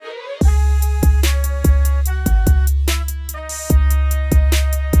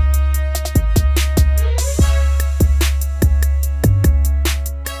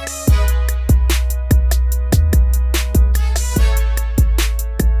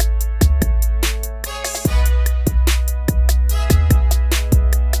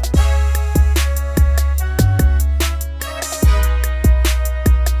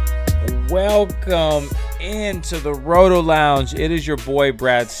Welcome into the Roto Lounge. It is your boy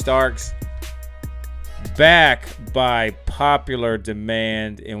Brad Starks, back by popular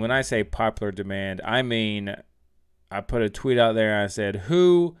demand. And when I say popular demand, I mean I put a tweet out there and I said,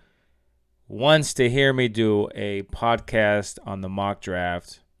 who wants to hear me do a podcast on the mock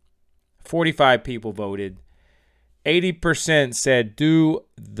draft? 45 people voted. 80% said do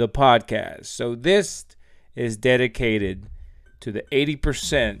the podcast. So this is dedicated to the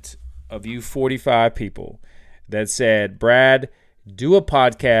 80% of you 45 people that said, Brad, do a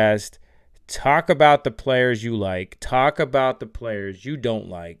podcast, talk about the players you like, talk about the players you don't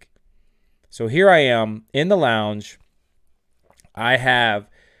like. So here I am in the lounge. I have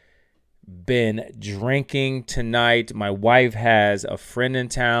been drinking tonight. My wife has a friend in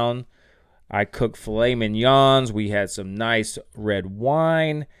town. I cooked filet mignons. We had some nice red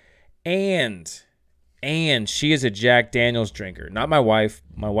wine. And she is a Jack Daniels drinker. Not my wife.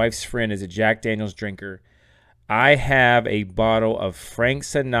 My wife's friend is a Jack Daniels drinker. I have a bottle of Frank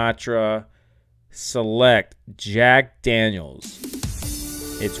Sinatra Select Jack Daniels.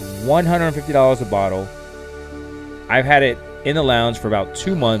 It's $150 a bottle. I've had it in the lounge for about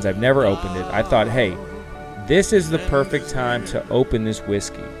 2 months. I've never opened it. I thought, hey, this is the perfect time to open this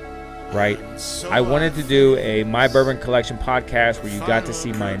whiskey, right? I wanted to do a My Bourbon Collection podcast where you got to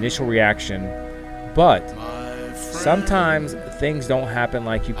see my initial reaction. But sometimes things don't happen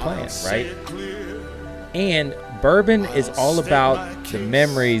like you plan, right? And bourbon is all about the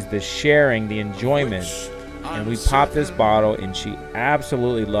memories, the sharing, the enjoyment. And we popped this bottle, and she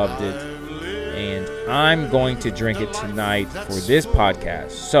absolutely loved it. And I'm going to drink it tonight for this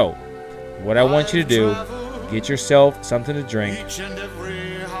podcast. So what I want you to do, get yourself something to drink,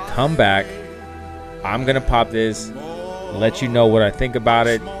 come back. I'm going to pop this, let you know what I think about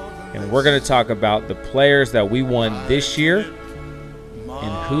it. And we're going to talk about the players that we won this year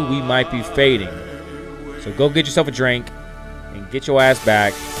and who we might be fading. So go get yourself a drink and get your ass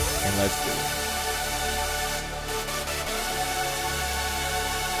back, and let's do it.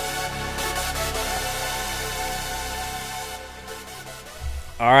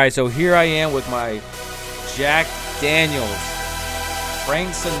 All right, so here I am with my Jack Daniels Frank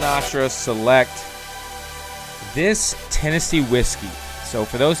Sinatra Select. This Tennessee whiskey. So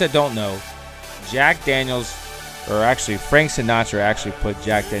for those that don't know, Jack Daniels, or actually Frank Sinatra actually put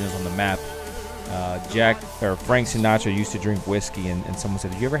Jack Daniels on the map. Frank Sinatra used to drink whiskey, and someone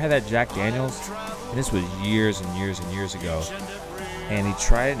said, have you ever had that Jack Daniels? And this was years and years and years ago. And he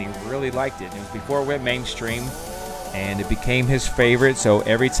tried it and he really liked it. And it was before it went mainstream, and it became his favorite. So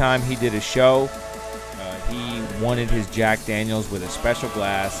every time he did a show, he wanted his Jack Daniels with a special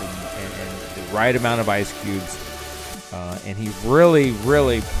glass and the right amount of ice cubes. And he really,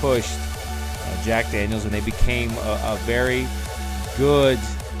 really pushed Jack Daniels, and they became a very good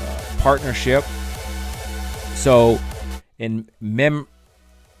partnership. So in memory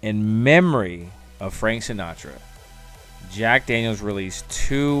of Frank Sinatra, Jack Daniels released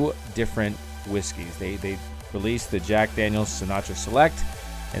 2 different whiskeys. They released the Jack Daniels Sinatra Select,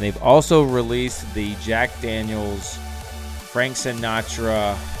 and they've also released the Jack Daniels Frank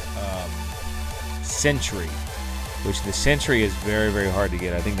Sinatra Century, which the Century is very, very hard to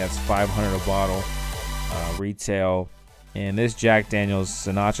get. I think that's $500 a bottle retail. And this Jack Daniels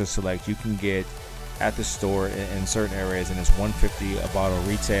Sinatra Select you can get at the store in certain areas, and it's $150 a bottle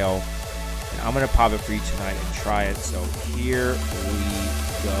retail. And I'm going to pop it for you tonight and try it. So here we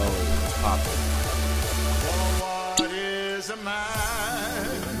go. Let's pop it.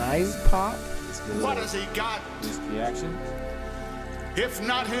 Nice pop. What has he got? Whiskey action. If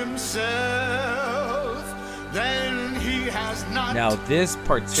not himself, then he has not. Now this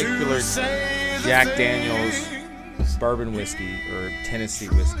particular Jack Daniels bourbon whiskey or Tennessee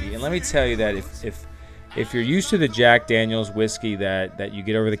whiskey, and let me tell you that if you're used to the Jack Daniels whiskey that you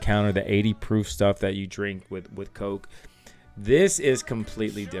get over the counter, the 80 proof stuff that you drink with Coke, this is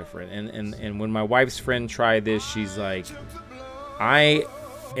completely different. And when my wife's friend tried this, she's like, I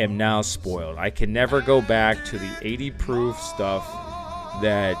am now spoiled. I can never go back to the 80 proof stuff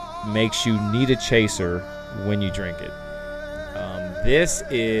that makes you need a chaser when you drink it. This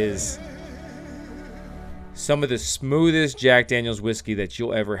is some of the smoothest Jack Daniels whiskey that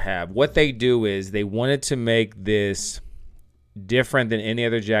you'll ever have. What they do is they wanted to make this different than any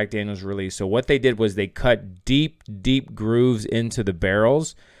other Jack Daniels release. So what they did was they cut deep, deep grooves into the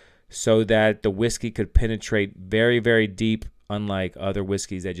barrels so that the whiskey could penetrate very, very deep, unlike other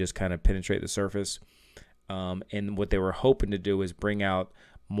whiskeys that just kind of penetrate the surface. And what they were hoping to do is bring out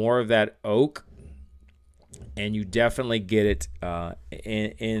more of that oak, and you definitely get it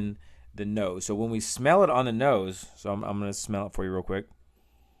in the nose. So when we smell it on the nose, so I'm going to smell it for you real quick.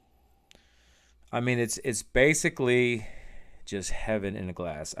 I mean, it's basically just heaven in a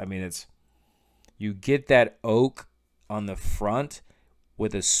glass. I mean, you get that oak on the front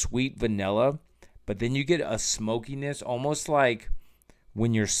with a sweet vanilla, but then you get a smokiness, almost like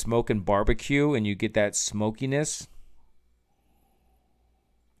when you're smoking barbecue and you get that smokiness,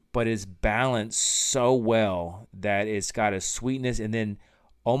 but it's balanced so well that it's got a sweetness and then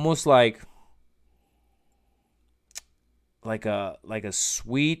almost like a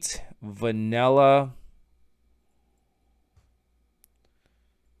sweet vanilla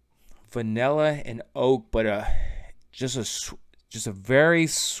and oak, but just a very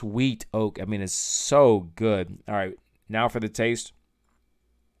sweet oak. I mean, it's so good. All right, now for the taste.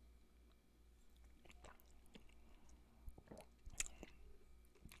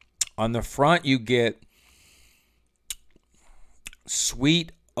 On the front, you get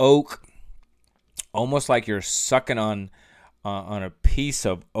sweet oak, almost like you're sucking on a piece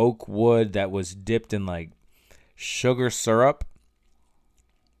of oak wood that was dipped in like sugar syrup.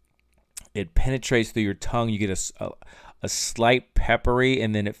 It penetrates through your tongue. You get a slight peppery,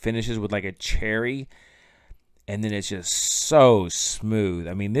 and then it finishes with like a cherry, and then it's just so smooth.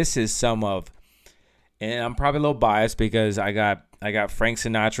 I mean, this is some of, and I'm probably a little biased because I got Frank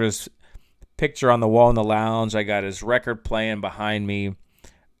Sinatra's picture on the wall in the lounge. I got his record playing behind me.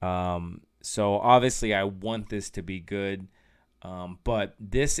 So obviously I want this to be good. But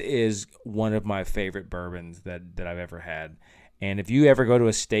this is one of my favorite bourbons that I've ever had. And if you ever go to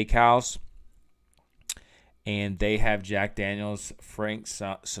a steakhouse and they have Jack Daniel's Frank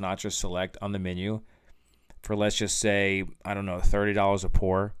Sinatra Select on the menu for, let's just say, I don't know, $30 a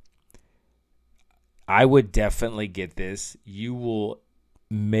pour, I would definitely get this. You will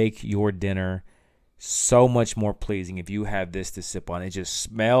make your dinner so much more pleasing if you have this to sip on. It just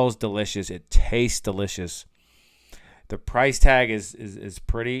smells delicious. It tastes delicious. The price tag is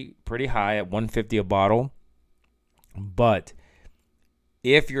pretty high at $150 a bottle. But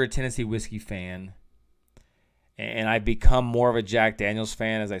if you're a Tennessee whiskey fan, and I become more of a Jack Daniel's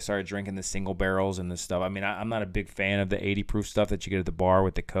fan as I started drinking the single barrels and this stuff. I mean, I'm not a big fan of the 80 proof stuff that you get at the bar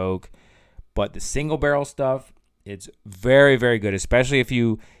with the Coke. But the single barrel stuff, it's very, very good, especially if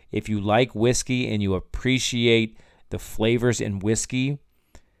you like whiskey and you appreciate the flavors in whiskey.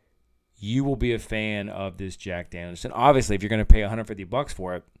 You will be a fan of this Jack Daniel's. And obviously, if you're going to pay $150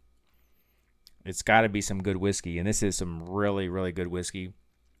 for it, it's got to be some good whiskey. And this is some really, really good whiskey.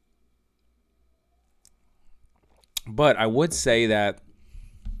 But I would say that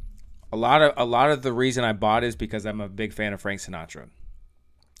a lot of the reason I bought it is because I'm a big fan of Frank Sinatra.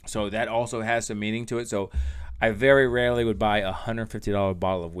 So that also has some meaning to it. So I very rarely would buy a $150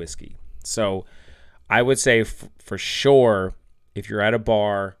 bottle of whiskey. So I would say for sure, if you're at a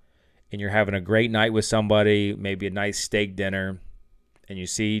bar and you're having a great night with somebody, maybe a nice steak dinner, and you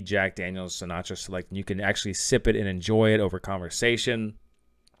see Jack Daniel's Sinatra Select, and you can actually sip it and enjoy it over conversation,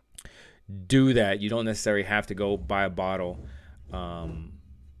 do that. You don't necessarily have to go buy a bottle,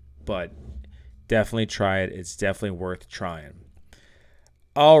 but definitely try it. It's definitely worth trying.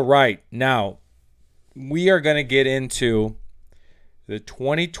 All right, now we are going to get into the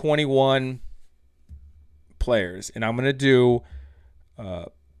 2021 players, and I'm going to do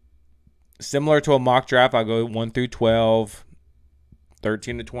similar to a mock draft. I'll go 1 through 12,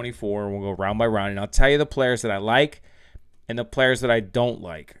 13 to 24, and we'll go round by round, and I'll tell you the players that I like and the players that I don't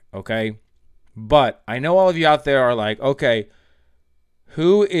like, okay? But I know all of you out there are like, okay,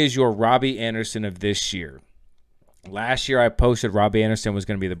 who is your Robbie Anderson of this year? Last year I posted Robbie Anderson was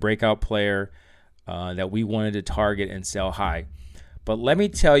going to be the breakout player that we wanted to target and sell high. But let me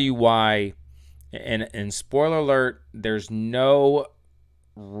tell you why, and spoiler alert, there's no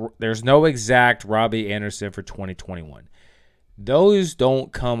exact Robbie Anderson for 2021. Those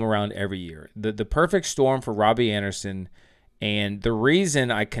don't come around every year. The perfect storm for Robbie Anderson, and the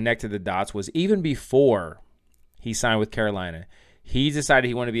reason I connected the dots was even before he signed with Carolina, he decided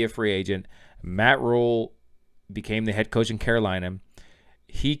he wanted to be a free agent. Matt Rule became the head coach in Carolina.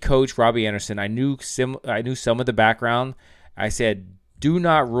 He coached Robbie Anderson. I knew some of the background. I said, do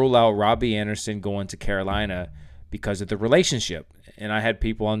not rule out Robbie Anderson going to Carolina because of the relationship. And I had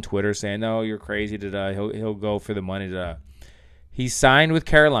people on Twitter saying, no, you're crazy. He'll go for the money. He signed with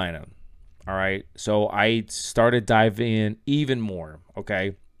Carolina. All right. So I started diving in even more.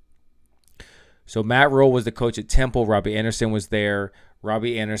 Okay. So Matt Rule was the coach at Temple. Robbie Anderson was there.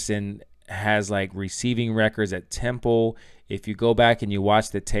 Robbie Anderson has like receiving records at Temple. If you go back and you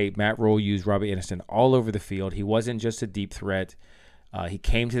watch the tape, Matt Rule used Robbie Anderson all over the field. He wasn't just a deep threat. He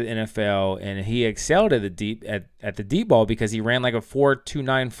came to the NFL and he excelled at the deep ball because he ran like a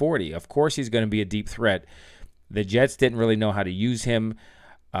 4.29 40. Of course, he's going to be a deep threat. The Jets didn't really know how to use him.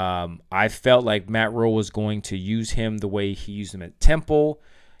 I felt like Matt Rule was going to use him the way he used him at Temple.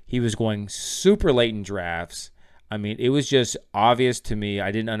 He was going super late in drafts. I mean, it was just obvious to me.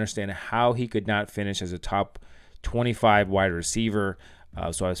 I didn't understand how he could not finish as a top 25 wide receiver.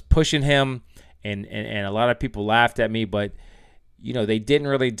 So I was pushing him, and a lot of people laughed at me, but they didn't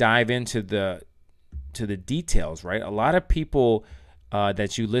really dive into the details, right? A lot of people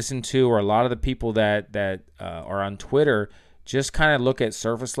that you listen to, or a lot of the people that are on Twitter, just kind of look at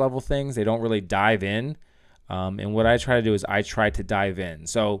surface level things. They don't really dive in. And what I try to do is I try to dive in.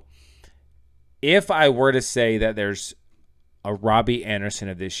 So if I were to say that there's a Robbie Anderson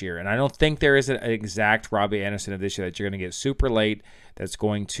of this year, and I don't think there is an exact Robbie Anderson of this year that you're going to get super late that's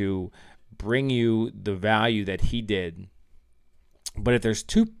going to bring you the value that he did. But if there's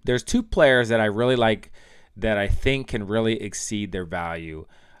two players that I really like that I think can really exceed their value.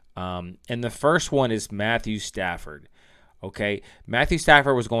 And the first one is Matthew Stafford. Okay, Matthew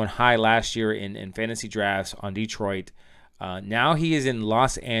Stafford was going high last year in fantasy drafts on Detroit. Now he is in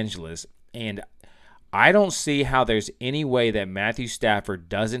Los Angeles, and I don't see how there's any way that Matthew Stafford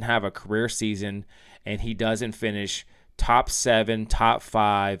doesn't have a career season and he doesn't finish top 7, top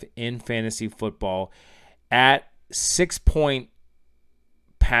 5 in fantasy football at 6-point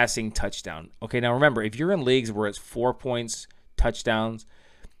passing touchdown. Okay, now remember, if you're in leagues where it's 4 points touchdowns,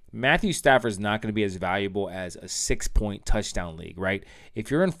 Matthew Stafford is not going to be as valuable as a 6-point touchdown league, right? If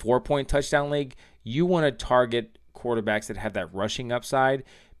you're in 4-point touchdown league, you want to target quarterbacks that have that rushing upside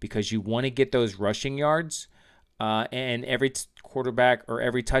because you want to get those rushing yards. And every quarterback or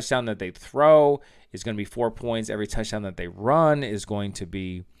every touchdown that they throw is going to be 4 points. Every touchdown that they run is going to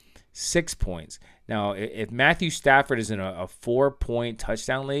be 6 points. Now, if Matthew Stafford is in a 4-point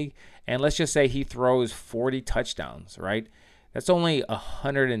touchdown league, and let's just say he throws 40 touchdowns, right? That's only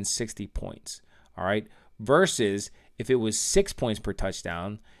 160 points, all right? Versus if it was 6 points per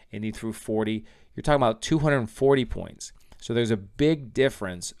touchdown and he threw 40, you're talking about 240 points. So there's a big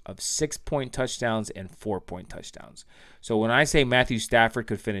difference of 6-point touchdowns and 4-point touchdowns. So when I say Matthew Stafford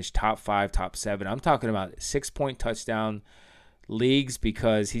could finish top 5, top 7, I'm talking about 6-point touchdown leagues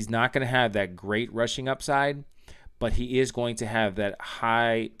because he's not going to have that great rushing upside, but he is going to have that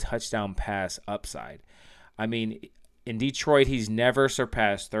high touchdown pass upside. I mean, in Detroit, he's never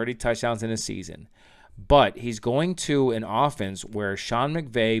surpassed 30 touchdowns in a season, but he's going to an offense where Sean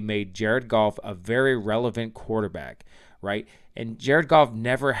McVay made Jared Goff a very relevant quarterback, right? And Jared Goff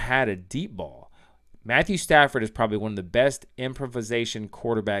never had a deep ball. Matthew Stafford is probably one of the best improvisation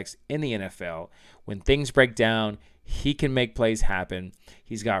quarterbacks in the NFL. When things break down, he can make plays happen.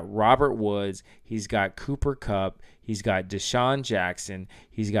 He's got Robert Woods. He's got Cooper Kupp. He's got Deshaun Jackson.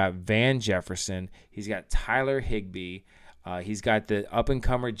 He's got Van Jefferson. He's got Tyler Higbee. He's got the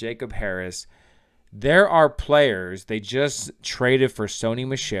up-and-comer Jacob Harris. There are players. They just traded for Sony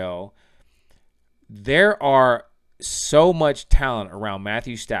Michel. There are so much talent around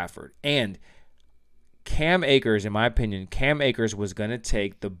Matthew Stafford. And Cam Akers, in my opinion, Cam Akers was going to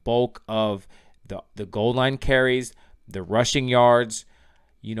take the bulk of the goal line carries, the rushing yards.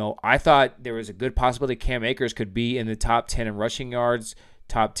 I thought there was a good possibility Cam Akers could be in the top 10 in rushing yards,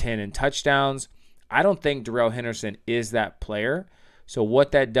 top 10 in touchdowns. I don't think Darrell Henderson is that player. So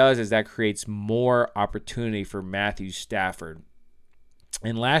what that does is that creates more opportunity for Matthew Stafford.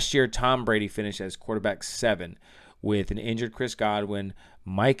 And last year, Tom Brady finished as quarterback 7 with an injured Chris Godwin,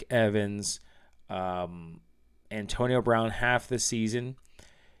 Mike Evans, Antonio Brown half the season.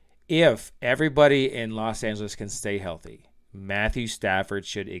 If everybody in Los Angeles can stay healthy, Matthew Stafford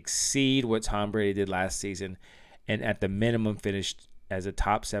should exceed what Tom Brady did last season and at the minimum finish as a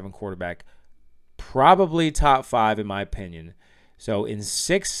top 7 quarterback, probably top 5 in my opinion. So in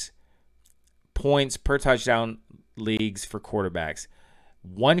 6 points per touchdown leagues for quarterbacks,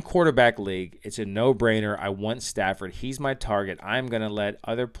 1 quarterback league, it's a no-brainer. I want Stafford. He's my target. I'm going to let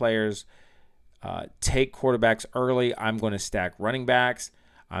other players take quarterbacks early. I'm going to stack running backs.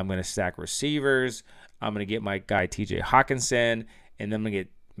 I'm going to stack receivers. I'm going to get my guy TJ Hawkinson, and then I'm going to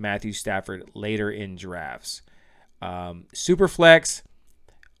get Matthew Stafford later in drafts. Superflex,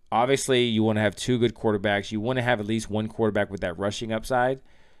 obviously you want to have 2 good quarterbacks. You want to have at least 1 quarterback with that rushing upside.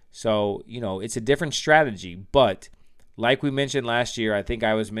 So, it's a different strategy. But like we mentioned last year, I think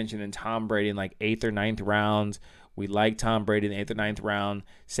I was mentioning Tom Brady in like 8th or 9th round. We like Tom Brady in the 8th or 9th round.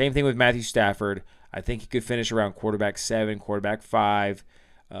 Same thing with Matthew Stafford. I think he could finish around quarterback 7, quarterback 5.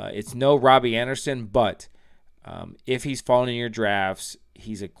 It's no Robbie Anderson, but if he's falling in your drafts,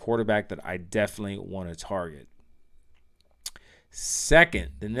 he's a quarterback that I definitely want to target.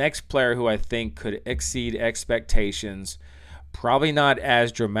 Second, the next player who I think could exceed expectations, probably not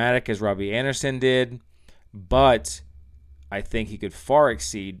as dramatic as Robbie Anderson did, but I think he could far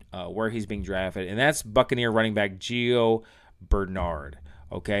exceed where he's being drafted, and that's Buccaneer running back Gio Bernard.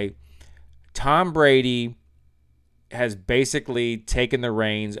 Okay, Tom Brady has basically taken the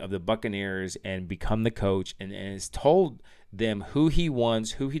reins of the Buccaneers and become the coach, and has told them who he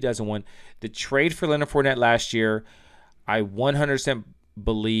wants, who he doesn't want. The trade for Leonard Fournette last year, I 100%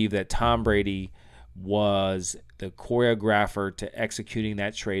 believe that Tom Brady was the choreographer to executing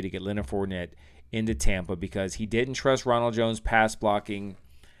that trade to get Leonard Fournette into Tampa, because he didn't trust Ronald Jones pass blocking.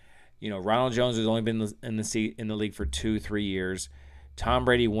 Ronald Jones has only been in the league for 2-3 years. Tom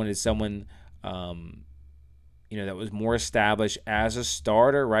Brady wanted someone that was more established as a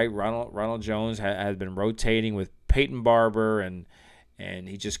starter, right? Ronald Jones had been rotating with Peyton Barber, and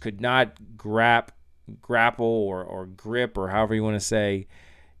he just could not grapple or grip, or however you want to say.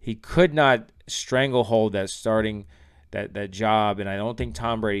 He could not stranglehold that starting that job, and I don't think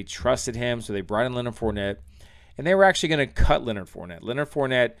Tom Brady trusted him, so they brought in Leonard Fournette, and they were actually going to cut Leonard Fournette. Leonard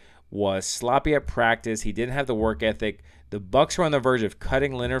Fournette was sloppy at practice. He didn't have the work ethic. The Bucs were on the verge of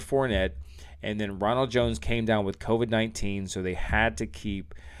cutting Leonard Fournette, and then Ronald Jones came down with COVID-19, so they had to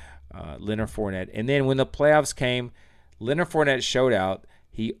keep Leonard Fournette. And then when the playoffs came, Leonard Fournette showed out.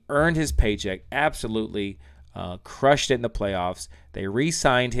 He earned his paycheck, absolutely crushed it in the playoffs. They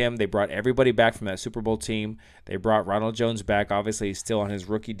re-signed him. They brought everybody back from that Super Bowl team. They brought Ronald Jones back. Obviously, he's still on his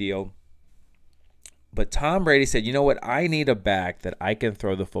rookie deal. But Tom Brady said, you know what? I need a back that I can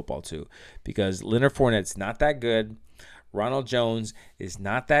throw the football to, because Leonard Fournette's not that good. Ronald Jones is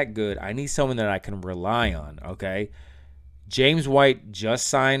not that good. I need someone that I can rely on, okay? James White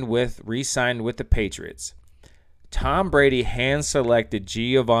just re-signed with the Patriots. Tom Brady hand-selected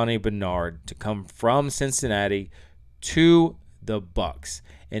Giovanni Bernard to come from Cincinnati to the Bucs.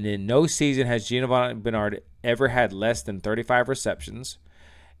 And in no season has Giovanni Bernard ever had less than 35 receptions.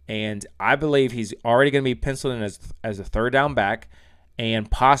 And I believe he's already going to be penciled in as a third down back, and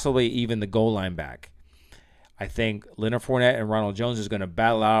possibly even the goal line back. I think Leonard Fournette and Ronald Jones is going to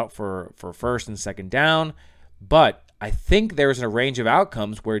battle out for first and second down. But I think there's a range of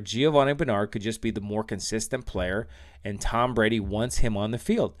outcomes where Giovanni Bernard could just be the more consistent player, and Tom Brady wants him on the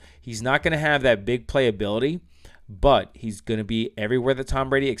field. He's not going to have that big playability, but he's going to be everywhere that Tom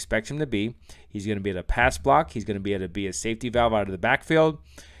Brady expects him to be. He's going to be able to pass block. He's going to be able to be a safety valve out of the backfield.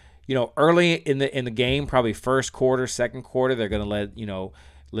 Early in the game, probably first quarter, second quarter, they're going to let,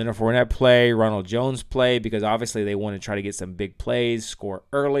 Leonard Fournette play, Ronald Jones play, because obviously they want to try to get some big plays, score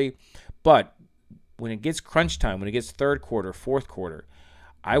early. But when it gets crunch time, when it gets third quarter, fourth quarter,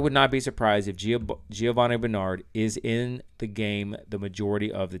 I would not be surprised if Giovanni Bernard is in the game the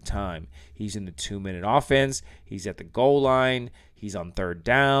majority of the time. He's in the 2-minute offense. He's at the goal line. He's on third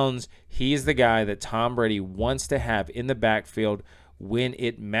downs. He is the guy that Tom Brady wants to have in the backfield when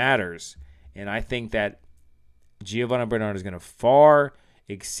it matters. And I think that Giovanni Bernard is going to far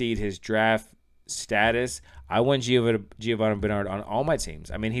exceed his draft status. I want Giovanni Bernard on all my teams.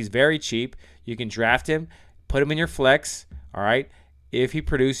 I mean, he's very cheap. You can draft him, put him in your flex, all right? If he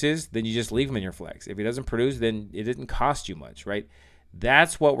produces, then you just leave him in your flex. If he doesn't produce, then it didn't cost you much, right?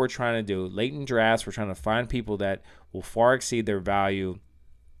 That's what we're trying to do. Late in drafts, we're trying to find people that will far exceed their value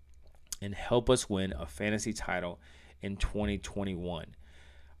and help us win a fantasy title in 2021.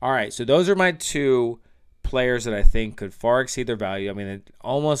 All right, so those are my two players that I think could far exceed their value. I mean, it's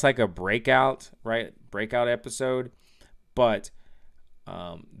almost like a breakout, right? Breakout episode, but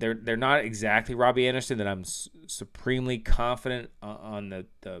they're not exactly Robbie Anderson that I'm supremely confident on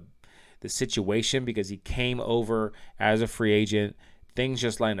the situation, because he came over as a free agent. Things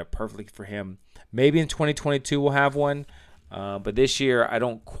just lined up perfectly for him. Maybe in 2022 we'll have one, but this year I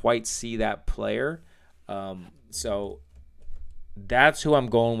don't quite see that player. So that's who I'm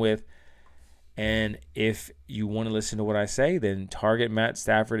going with. And if you want to listen to what I say, then target Matt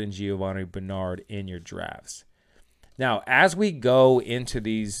Stafford and Giovanni Bernard in your drafts. Now, as we go into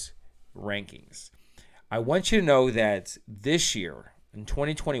these rankings, I want you to know that this year, in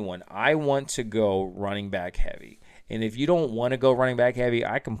 2021, I want to go running back heavy. And if you don't want to go running back heavy,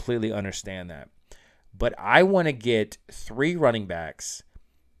 I completely understand that. But I want to get 3 running backs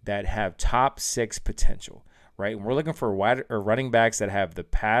that have top 6 potential, right? And we're looking for running backs that have the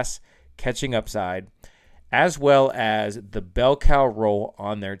pass catching upside, as well as the bell cow role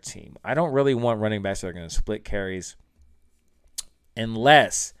on their team. I don't really want running backs that are going to split carries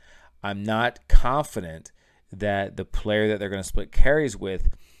unless I'm not confident that the player that they're going to split carries with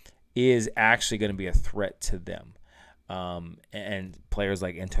is actually going to be a threat to them. And players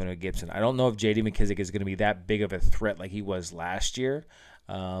like Antonio Gibson. I don't know if J.D. McKissic is going to be that big of a threat like he was last year,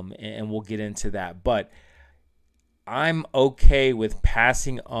 and we'll get into that. But I'm okay with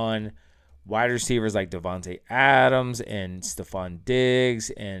passing on wide receivers like Devontae Adams and Stephon Diggs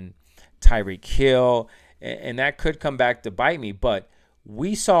and Tyreek Hill, and that could come back to bite me. But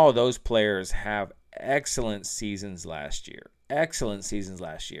we saw those players have excellent seasons last year.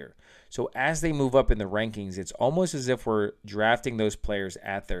 So as they move up in the rankings, it's almost as if we're drafting those players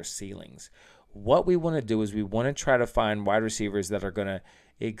at their ceilings. What we want to do is we want to try to find wide receivers that are going to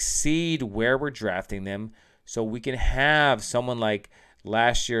exceed where we're drafting them, so we can have someone like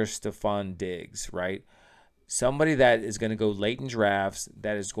last year's Stephon Diggs, right? Somebody that is going to go late in drafts,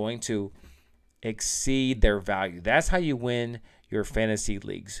 that is going to exceed their value. That's how you win your fantasy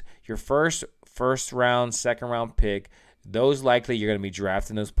leagues. Your first round, second round pick, those likely you're going to be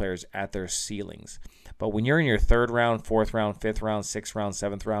drafting those players at their ceilings. But when you're in your third round, fourth round, fifth round, sixth round,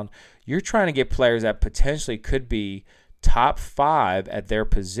 seventh round, you're trying to get players that potentially could be top 5 at their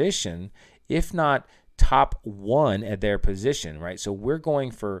position, if not top 1 at their position, right? So we're going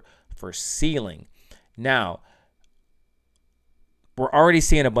for ceiling. Now, we're already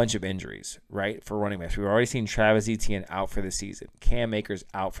seeing a bunch of injuries, right, for running backs. We've already seen Travis Etienne out for the season. Cam Akers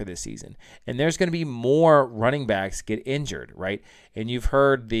out for the season. And there's going to be more running backs get injured, right? And you've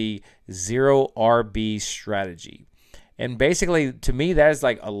heard the 0 RB strategy. And basically, to me, that is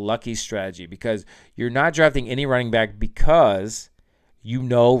like a lucky strategy, because you're not drafting any running back because you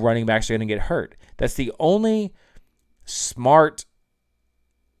know running backs are going to get hurt. That's the only smart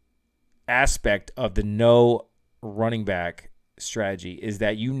aspect of the no running back strategy, is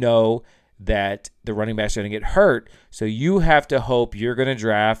that you know that the running backs are going to get hurt, so you have to hope you're going to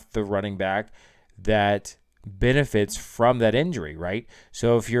draft the running back that benefits from that injury, right?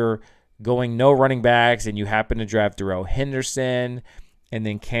 So if you're going no running backs and you happen to draft Darrell Henderson and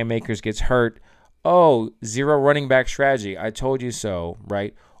then Cam Akers gets hurt, 0 running back strategy, I told you so,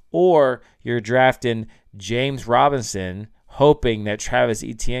 right? Or you're drafting James Robinson hoping that Travis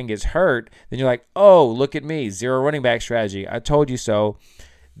Etienne gets hurt, then you're like, look at me, 0 running back strategy. I told you so.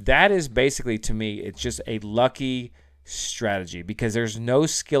 That is basically, to me, it's just a lucky strategy, because there's no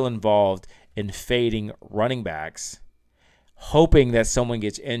skill involved in fading running backs, hoping that someone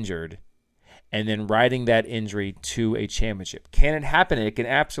gets injured, and then riding that injury to a championship. Can it happen? It can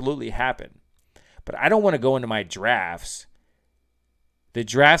absolutely happen. But I don't want to go into my drafts, the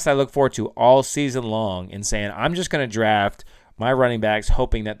drafts I look forward to all season long, and saying, I'm just going to draft my running backs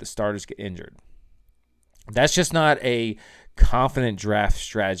hoping that the starters get injured. That's just not a confident draft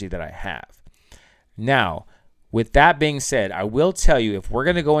strategy that I have. Now, with that being said, I will tell you, if we're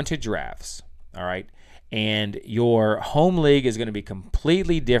going to go into drafts, all right, and your home league is going to be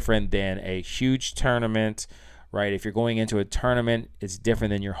completely different than a huge tournament, right? If you're going into a tournament, it's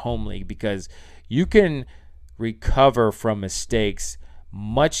different than your home league, because you can recover from mistakes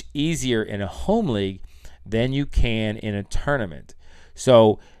much easier in a home league than you can in a tournament.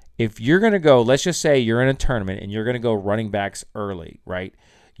 So if you're going to go, let's just say you're in a tournament and you're going to go running backs early, right?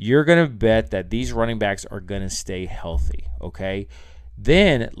 You're going to bet that these running backs are going to stay healthy, okay?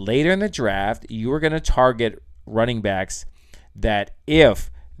 Then later in the draft, you are going to target running backs that if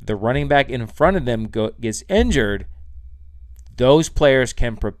the running back in front of them gets injured, those players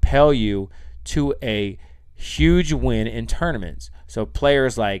can propel you to a huge win in tournaments. So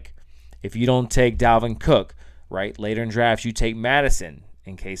players like, if you don't take Dalvin Cook, right, later in drafts, you take Madison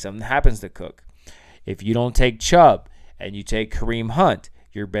in case something happens to Cook. If you don't take Chubb and you take Kareem Hunt,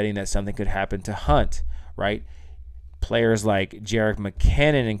 you're betting that something could happen to Hunt, right? Players like Jerick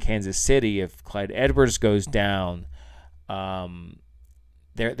McKinnon in Kansas City, if Clyde Edwards goes down,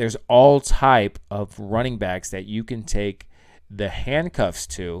 there's all type of running backs that you can take the handcuffs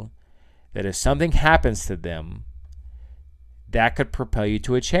to, that if something happens to them, that could propel you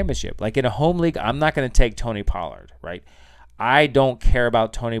to a championship. Like in a home league, I'm not going to take Tony Pollard, right? I don't care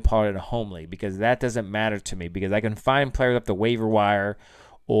about Tony Pollard in a home league, because that doesn't matter to me, because I can find players up the waiver wire,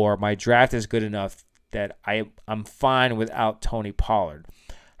 or my draft is good enough that I'm fine without Tony Pollard.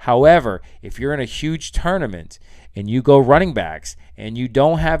 However, if you're in a huge tournament and you go running backs and you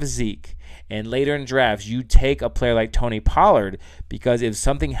don't have Zeke, and later in drafts you take a player like Tony Pollard, because if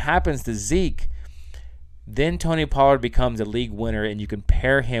something happens to Zeke, then Tony Pollard becomes a league winner, and you can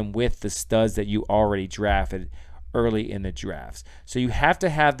pair him with the studs that you already drafted early in the drafts. So you have to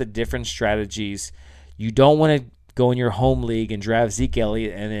have the different strategies. You don't want to go in your home league and draft Zeke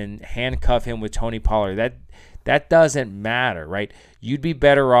Elliott and then handcuff him with Tony Pollard. That doesn't matter, right? You'd be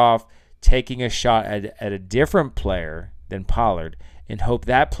better off taking a shot at a different player than Pollard and hope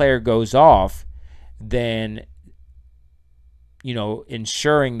that player goes off than,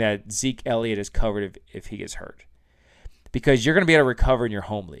 ensuring that Zeke Elliott is covered if he gets hurt. Because you're going to be able to recover in your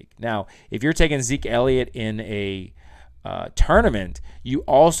home league. Now, if you're taking Zeke Elliott in a tournament, you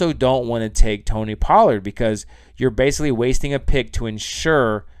also don't want to take Tony Pollard because you're basically wasting a pick to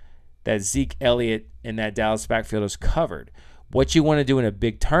ensure that Zeke Elliott in that Dallas backfield is covered. What you want to do in a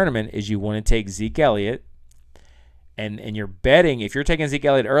big tournament is you want to take Zeke Elliott, and you're betting, if you're taking Zeke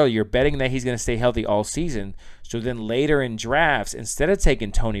Elliott early, you're betting that he's going to stay healthy all season. So then later in drafts, instead of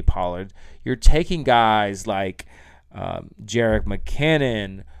taking Tony Pollard, you're taking guys like Jerick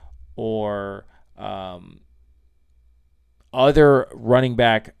McKinnon or other running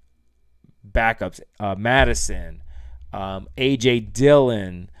backups, Madison, A.J.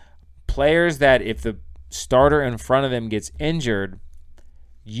 Dillon, players that if the starter in front of them gets injured,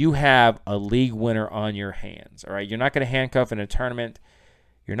 you have a league winner on your hands. All right, you're not going to handcuff in a tournament.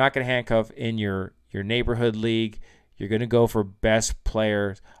 You're not going to handcuff in your neighborhood league. You're going to go for best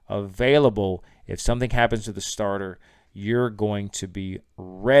players available. If something happens to the starter, you're going to be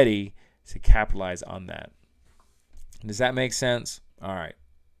ready to capitalize on that. Does that make sense? All right.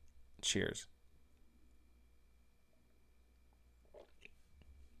 Cheers.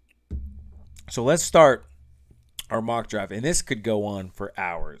 So let's start our mock draft, and this could go on for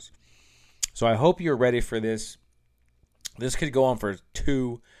hours. So I hope you're ready for this. This could go on for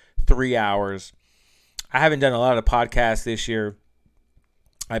 2-3 hours. I haven't done a lot of podcasts this year.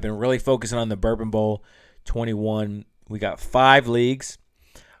 I've been really focusing on the Bourbon Bowl 21. We got 5 leagues.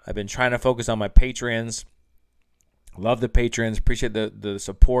 I've been trying to focus on my patrons. Love the patrons. Appreciate the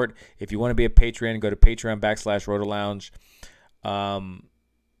support. If you want to be a patron, go to Patreon/RotoLounge.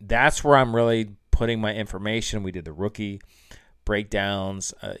 That's where I'm really putting my information. We did the rookie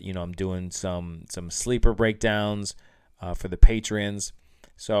breakdowns. I'm doing some sleeper breakdowns for the patrons.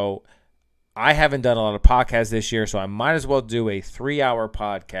 So I haven't done a lot of podcasts this year, so I might as well do a 3-hour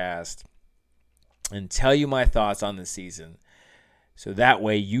podcast and tell you my thoughts on the season. So that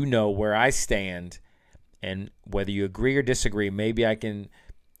way you know where I stand, and whether you agree or disagree, maybe I can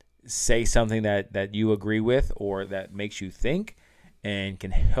say something that you agree with or that makes you think and can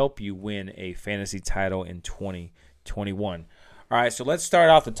help you win a fantasy title in 2021. All right, so let's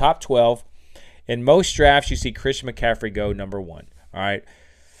start off the top 12. In most drafts, you see Christian McCaffrey go number 1. All right.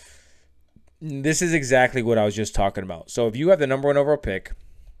 This is exactly what I was just talking about. So if you have the number 1 overall pick,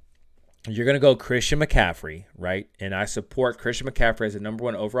 you're going to go Christian McCaffrey, right? And I support Christian McCaffrey as the number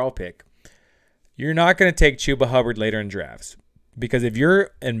 1 overall pick. You're not going to take Chuba Hubbard later in drafts, because if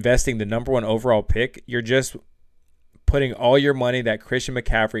you're investing the number 1 overall pick, you're just putting all your money that Christian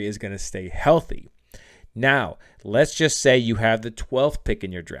McCaffrey is going to stay healthy. Now, let's just say you have the 12th pick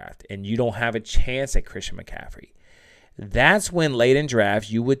in your draft and you don't have a chance at Christian McCaffrey. That's when late in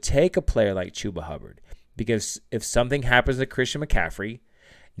drafts you would take a player like Chuba Hubbard, because if something happens to Christian McCaffrey,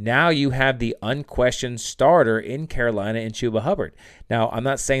 now you have the unquestioned starter in Carolina in Chuba Hubbard. Now, I'm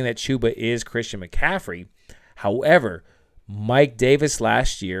not saying that Chuba is Christian McCaffrey. However, Mike Davis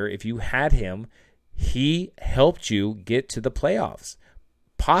last year, if you had him, he helped you get to the playoffs.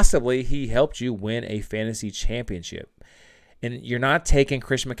 Possibly he helped you win a fantasy championship. And you're not taking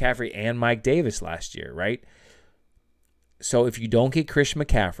Christian McCaffrey and Mike Davis last year, right? So if you don't get Christian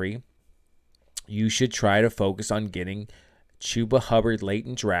McCaffrey, you should try to focus on getting Chuba Hubbard late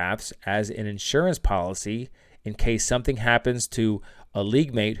in drafts as an insurance policy in case something happens to a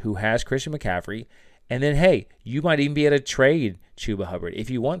league mate who has Christian McCaffrey. And then, hey, you might even be able to trade Chuba Hubbard if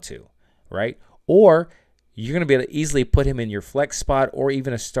you want to, right? Or you're going to be able to easily put him in your flex spot or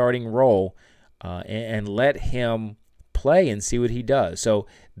even a starting role and let him play and see what he does. So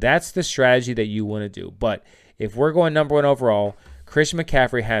that's the strategy that you want to do. But if we're going number 1 overall, Christian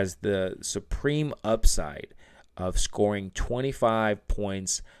McCaffrey has the supreme upside of scoring 25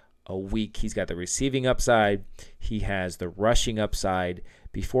 points a week. He's got the receiving upside. He has the rushing upside.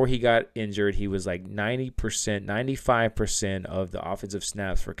 Before he got injured, he was like 90%, 95% of the offensive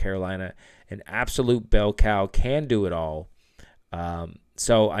snaps for Carolina. An absolute bell cow, can do it all.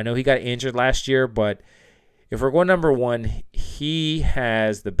 So I know he got injured last year, but if we're going number 1, he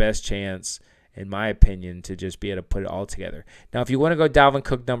has the best chance, in my opinion, to just be able to put it all together. Now, if you want to go Dalvin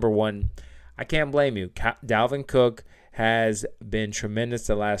Cook number 1, I can't blame you. Dalvin Cook has been tremendous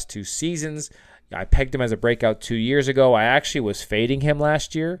the last 2 seasons. I pegged him as a breakout 2 years ago. I actually was fading him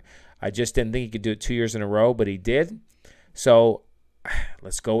last year. I just didn't think he could do it 2 years in a row, but he did. So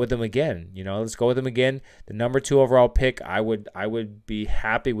let's go with him again. Let's go with him again. The number 2 overall pick, I would be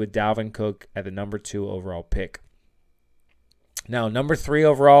happy with Dalvin Cook at the number 2 overall pick. Now, number 3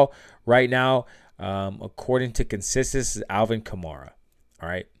 overall right now, according to Consensus, is Alvin Kamara. All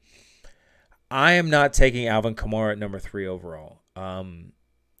right. I am not taking Alvin Kamara at number 3 overall.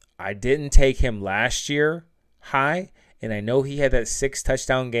 I didn't take him last year high, and I know he had that 6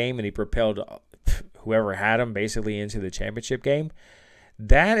 touchdown game, and he propelled whoever had him basically into the championship game.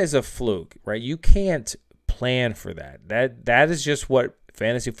 That is a fluke, right? You can't plan for that. That is just what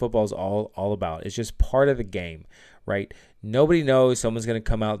fantasy football is all about. It's just part of the game, right? Nobody knows someone's going to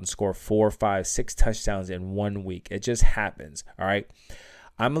come out and score 4, 5, 6 touchdowns in 1 week. It just happens, all right?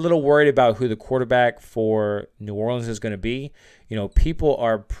 I'm a little worried about who the quarterback for New Orleans is going to be. You know, people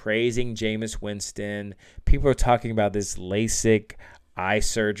are praising Jameis Winston. People are talking about this LASIK eye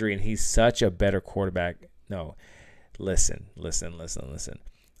surgery, and he's such a better quarterback. No, listen.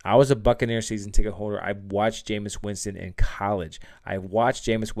 I was a Buccaneer season ticket holder. I watched Jameis Winston in college. I watched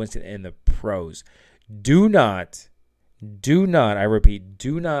Jameis Winston in the pros. Do not, I repeat,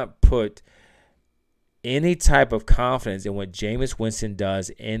 do not put any type of confidence in what Jameis Winston does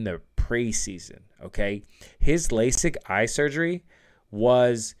in the preseason, okay? His LASIK eye surgery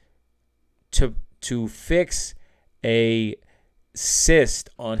was to fix a cyst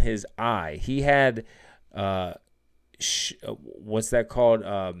on his eye. He had what's that called?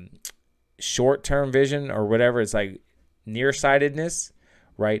 Short-term vision or whatever. It's like nearsightedness,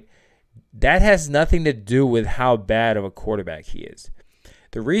 right? That has nothing to do with how bad of a quarterback he is.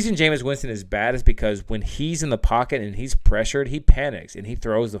 The reason Jameis Winston is bad is because when he's in the pocket and he's pressured, he panics and he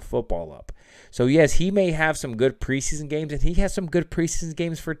throws the football up. So, yes, he may have some good preseason games, and he has some good preseason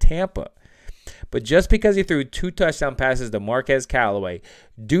games for Tampa. But just because he threw 2 touchdown passes to Marquez Callaway,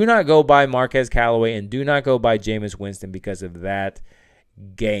 do not go by Marquez Callaway and do not go by Jameis Winston because of that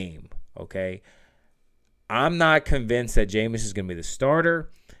game, okay? I'm not convinced that Jameis is going to be the starter.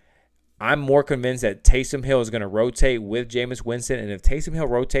 I'm more convinced that Taysom Hill is going to rotate with Jameis Winston, and if Taysom Hill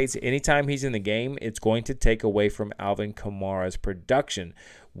rotates anytime he's in the game, it's going to take away from Alvin Kamara's production.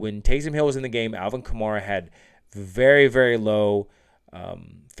 When Taysom Hill was in the game, Alvin Kamara had very, very low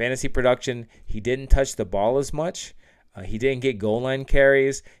fantasy production. He didn't touch the ball as much. He didn't get goal line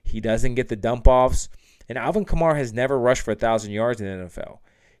carries. He doesn't get the dump-offs. And Alvin Kamara has never rushed for 1,000 yards in the NFL.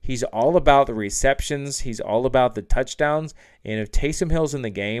 He's all about the receptions. He's all about the touchdowns. And if Taysom Hill's in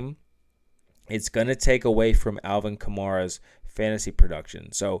the game, it's going to take away from Alvin Kamara's fantasy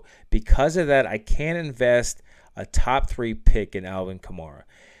production. So because of that, I can't invest a top 3 pick in Alvin Kamara.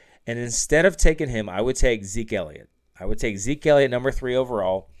 And instead of taking him, I would take Zeke Elliott. I would take Zeke Elliott number 3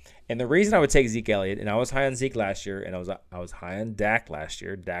 overall. And the reason I would take Zeke Elliott, and I was high on Zeke last year, and I was high on Dak last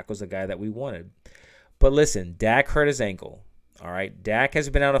year. Dak was the guy that we wanted. But listen, Dak hurt his ankle. All right, Dak has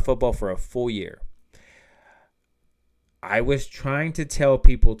been out of football for a full year. I was trying to tell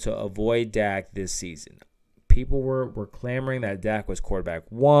people to avoid Dak this season. People were clamoring that Dak was quarterback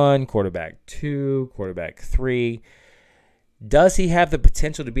 1, quarterback 2, quarterback 3. Does he have the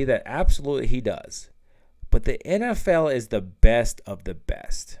potential to be that? Absolutely he does. But the NFL is the best of the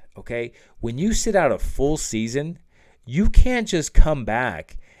best, okay? When you sit out a full season, you can't just come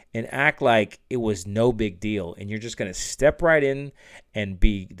back and act like it was no big deal and you're just going to step right in and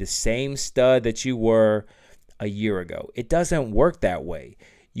be the same stud that you were a year ago. It doesn't work that way.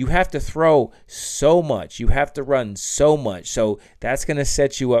 You have to throw so much. You have to run so much. So that's going to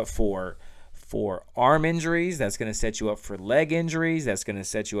set you up for arm injuries. That's going to set you up for leg injuries. That's going to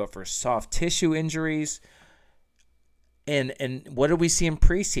set you up for soft tissue injuries. And what did we see in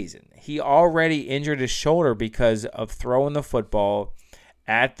preseason? He already injured his shoulder because of throwing the football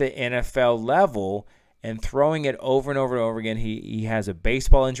at the NFL level and throwing it over and over and over again. He has a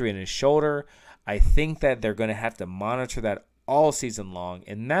baseball injury in his shoulder. I think that they're going to have to monitor that all season long,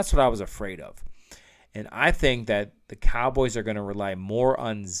 and that's what I was afraid of. And I think that the Cowboys are going to rely more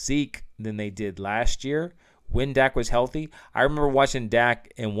on Zeke than they did last year when Dak was healthy. I remember watching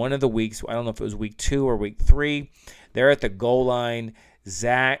Dak in one of the weeks. I don't know if it was week 2 or week 3. They're at the goal line.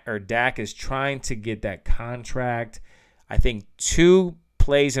 Dak is trying to get that contract. I think 2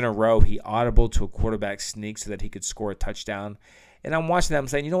 plays in a row, he audibled to a quarterback sneak so that he could score a touchdown. And I'm watching that. I'm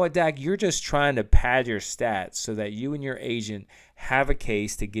saying, you know what, Dak, you're just trying to pad your stats so that you and your agent have a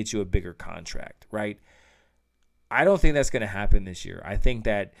case to get you a bigger contract, right? I don't think that's going to happen this year. I think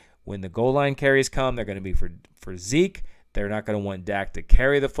that when the goal line carries come, they're going to be for Zeke. They're not going to want Dak to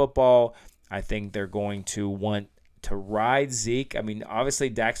carry the football. I think they're going to want to ride Zeke. I mean, obviously,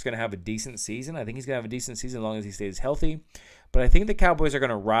 Dak's going to have a decent season. I think he's going to have a decent season as long as he stays healthy. But I think the Cowboys are going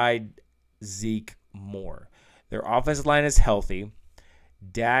to ride Zeke more. Their offensive line is healthy.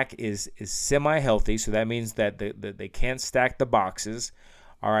 Dak is semi-healthy, so that means that they can't stack the boxes.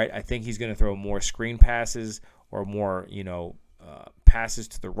 All right, I think he's going to throw more screen passes or more, passes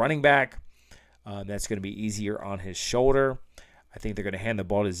to the running back. That's going to be easier on his shoulder. I think they're going to hand the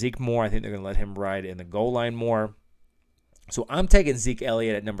ball to Zeke more. I think they're going to let him ride in the goal line more. So I'm taking Zeke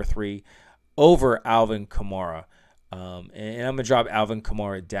Elliott at number 3 over Alvin Kamara. And I'm going to drop Alvin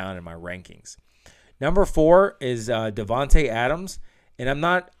Kamara down in my rankings. Number 4 is Davante Adams, and I'm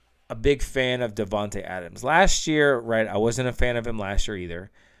not a big fan of Davante Adams. Last year, right, I wasn't a fan of him last year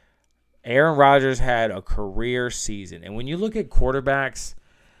either. Aaron Rodgers had a career season, and when you look at quarterbacks,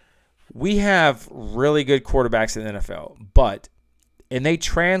 we have really good quarterbacks in the NFL, and they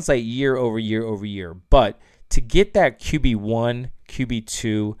translate year over year over year, but to get that QB1,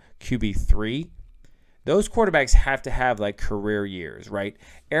 QB2, QB3, those quarterbacks have to have like career years, right?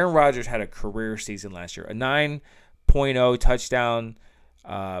 Aaron Rodgers had a career season last year, a 9.0 touchdown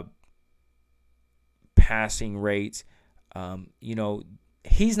passing rate.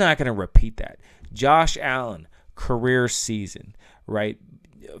 He's not going to repeat that. Josh Allen, career season, right?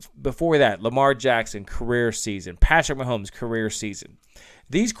 Before that, Lamar Jackson, career season. Patrick Mahomes, career season.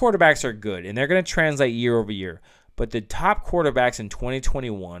 These quarterbacks are good, and they're going to translate year over year. But the top quarterbacks in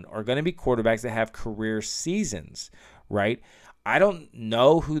 2021 are going to be quarterbacks that have career seasons, right? I don't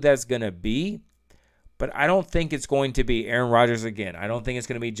know who that's going to be, but I don't think it's going to be Aaron Rodgers again. I don't think it's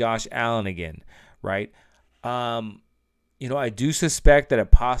going to be Josh Allen again, right? I do suspect that it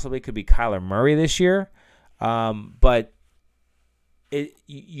possibly could be Kyler Murray this year, but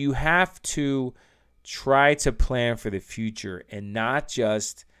you have to try to plan for the future and not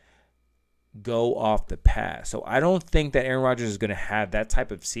just go off the past. So I don't think that Aaron Rodgers is going to have that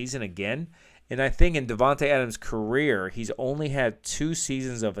type of season again. And I think in Davante Adams' career, he's only had 2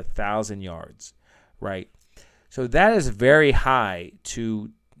 seasons of 1,000 yards, right? So that is very high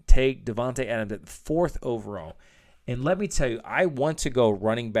to take Davante Adams at 4th overall. And let me tell you, I want to go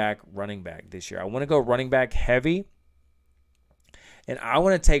running back this year. I want to go running back heavy. And I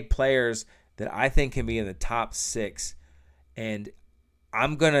want to take players that I think can be in the top 6. And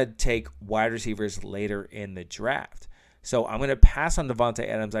I'm going to take wide receivers later in the draft. So I'm going to pass on Davante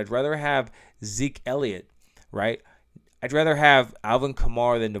Adams. I'd rather have Zeke Elliott, right? I'd rather have Alvin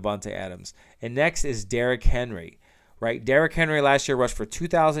Kamara than Davante Adams. And next is Derrick Henry, right? Derrick Henry last year rushed for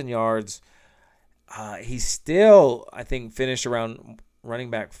 2,000 yards. He still, I think, finished around running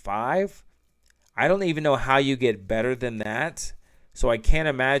back 5. I don't even know how you get better than that. So I can't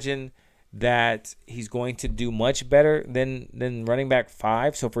imagine that he's going to do much better than running back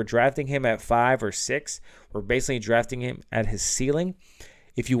 5. So if we're drafting him at 5 or 6, we're basically drafting him at his ceiling.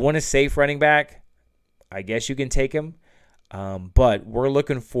 If you want a safe running back, I guess you can take him. But we're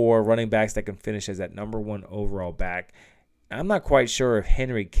looking for running backs that can finish as that number 1 overall back. I'm not quite sure if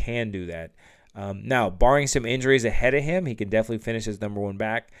Henry can do that. Now, barring some injuries ahead of him, he can definitely finish as number 1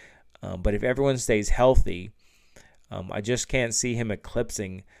 back. But if everyone stays healthy, I just can't see him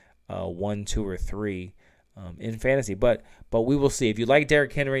eclipsing 1, 2, or 3 in fantasy. But we will see. If you like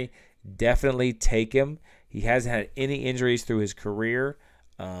Derrick Henry, definitely take him. He hasn't had any injuries through his career.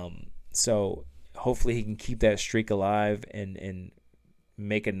 So hopefully he can keep that streak alive and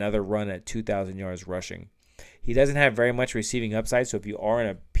make another run at 2,000 yards rushing. He doesn't have very much receiving upside, so if you are in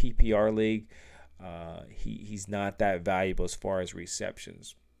a PPR league, he's not that valuable as far as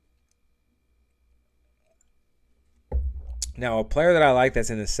receptions. Now, a player that I like that's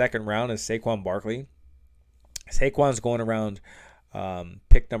in the 2nd round is Saquon Barkley. Saquon's going around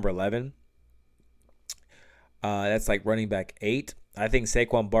pick number 11. That's like running back 8. I think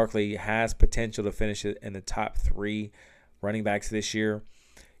Saquon Barkley has potential to finish in the top 3 running backs this year.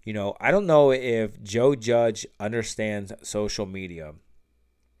 I don't know if Joe Judge understands social media,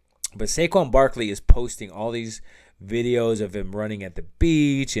 but Saquon Barkley is posting all these videos of him running at the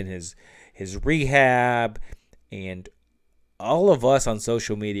beach and his rehab, and all of us on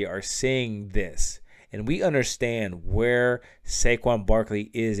social media are seeing this, and we understand where Saquon Barkley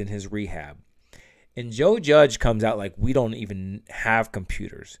is in his rehab. And Joe Judge comes out like we don't even have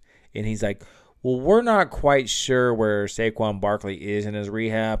computers, and he's like, well, we're not quite sure where Saquon Barkley is in his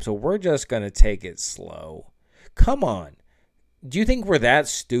rehab, so we're just going to take it slow. Come on. Do you think we're that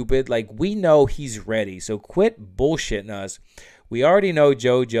stupid? Like, we know he's ready, so quit bullshitting us. We already know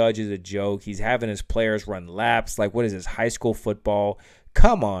Joe Judge is a joke. He's having his players run laps. Like, what is this, high school football?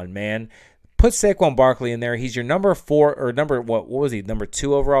 Come on, man. Put Saquon Barkley in there. He's your number 4 or what was he, number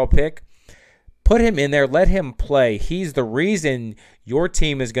 2 overall pick? Put him in there. Let him play. He's the reason your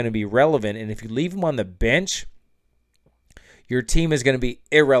team is going to be relevant. And if you leave him on the bench, your team is going to be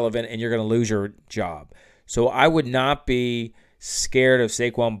irrelevant and you're going to lose your job. So I would not be scared of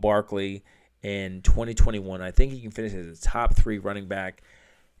Saquon Barkley in 2021. I think he can finish as a top 3 running back.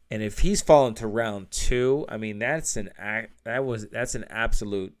 And if he's fallen to round 2, I mean, that's an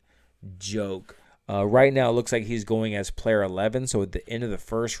absolute joke. Right now, it looks like he's going as player 11. So at the end of the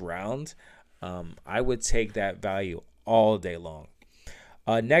 1st round, I would take that value all day long.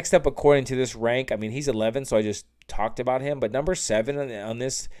 Next up, according to this rank, I mean, he's 11, so I just talked about him. But number 7 on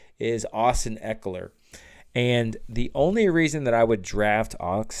this is Austin Eckler. And the only reason that I would draft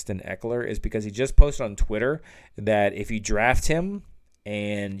Austin Eckler is because he just posted on Twitter that if you draft him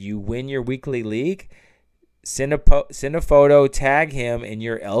and you win your weekly league, send a photo, tag him, and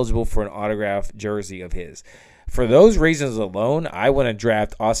you're eligible for an autographed jersey of his. For those reasons alone, I want to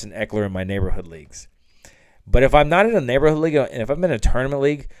draft Austin Eckler in my neighborhood leagues. But if I'm not in a neighborhood league and if I'm in a tournament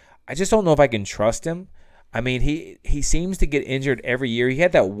league, I just don't know if I can trust him. I mean, he seems to get injured every year. He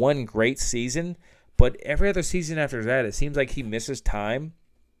had that one great season, but every other season after that, it seems like he misses time.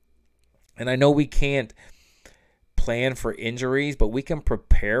 And I know we can't plan for injuries, but we can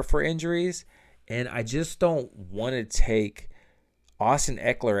prepare for injuries. And I just don't want to take Austin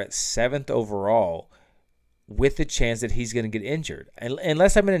Eckler at 7th overall with the chance that he's going to get injured.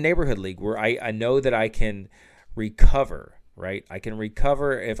 Unless I'm in a neighborhood league where I know that I can recover, right? I can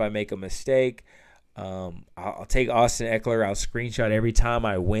recover if I make a mistake. I'll take Austin Eckler. I'll screenshot every time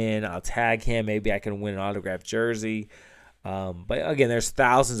I win. I'll tag him. Maybe I can win an autographed jersey. But again, there's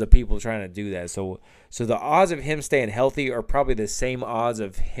thousands of people trying to do that. So the odds of him staying healthy are probably the same odds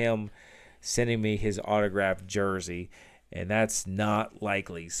of him sending me his autographed jersey, and that's not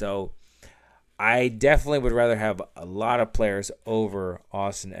likely. So I definitely would rather have a lot of players over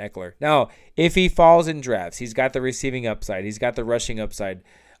Austin Eckler. Now, if he falls in drafts, he's got the receiving upside. He's got the rushing upside.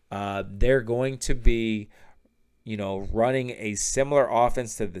 They're going to be, running a similar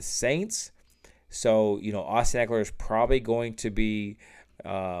offense to the Saints. So, Austin Eckler is probably going to be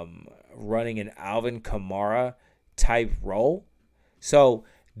running an Alvin Kamara type role. So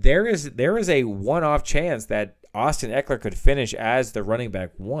there is a one-off chance that Austin Eckler could finish as the running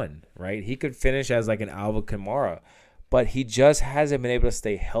back 1, right? He could finish as like an Alvin Kamara, but he just hasn't been able to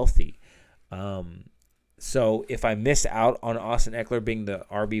stay healthy. So if I miss out on Austin Eckler being the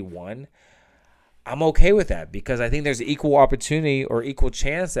RB1, I'm okay with that because I think there's equal opportunity or equal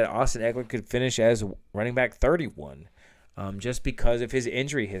chance that Austin Eckler could finish as running back 31 just because of his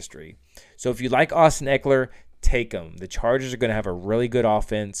injury history. So if you like Austin Eckler, take him. The Chargers are going to have a really good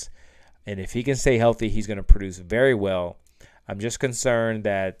offense, and if he can stay healthy, he's going to produce very well. I'm just concerned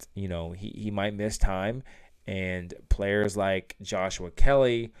that, he might miss time, and players like Joshua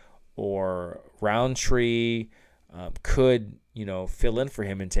Kelly or Roundtree could, fill in for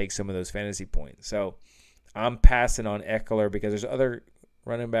him and take some of those fantasy points. So I'm passing on Eckler because there's other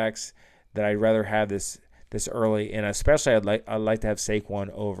running backs that I'd rather have this early, and especially I'd like to have Saquon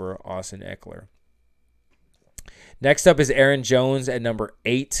over Austin Eckler. Next up is Aaron Jones at number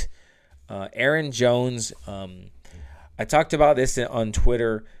 8. Aaron Jones, I talked about this on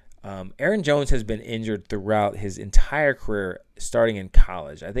Twitter. Aaron Jones has been injured throughout his entire career, starting in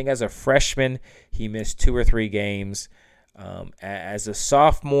college. I think as a freshman, he missed 2 or 3 games. As a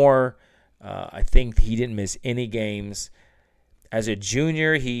sophomore, I think he didn't miss any games. As a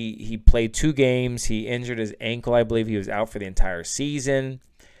junior, he played 2 games. He injured his ankle, I believe. He was out for the entire season.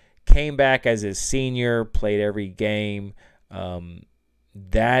 Came back as a senior, played every game.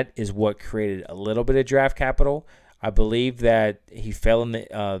 That is what created a little bit of draft capital. I believe that he fell in the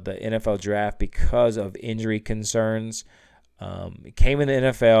NFL draft because of injury concerns. He came in the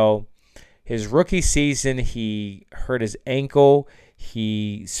NFL. His rookie season, he hurt his ankle.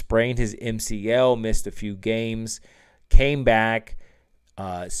 He sprained his MCL, missed a few games, came back,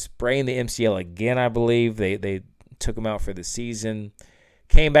 sprained the MCL again, I believe. They took him out for the season.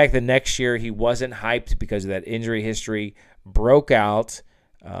 Came back the next year. He wasn't hyped because of that injury history. Broke out.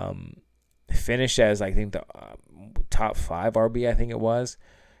 Finished as, I think, the top 5 RB, I think it was.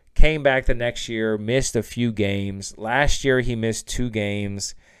 Came back the next year, missed a few games. Last year, he missed 2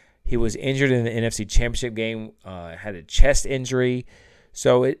 games. He was injured in the NFC Championship game, had a chest injury.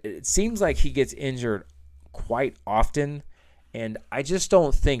 So it seems like he gets injured quite often. And I just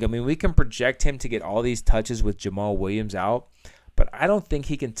don't think, we can project him to get all these touches with Jamal Williams out, but I don't think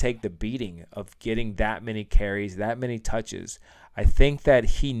he can take the beating of getting that many carries, that many touches. I think that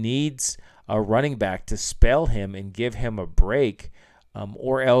he needs a running back to spell him and give him a break,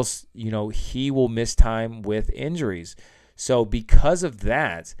 or else, he will miss time with injuries. So because of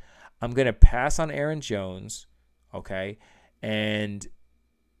that, I'm going to pass on Aaron Jones, okay? And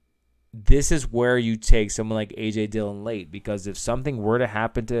this is where you take someone like A.J. Dillon late, because if something were to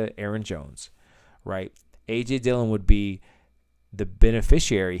happen to Aaron Jones, right, A.J. Dillon would be the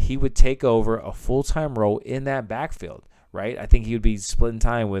beneficiary. He would take over a full-time role in that backfield, right? I think he would be splitting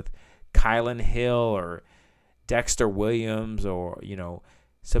time with Kylan Hill or Dexter Williams or,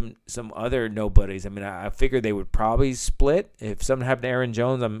 some other nobodies. I figured they would probably split. If something happened to Aaron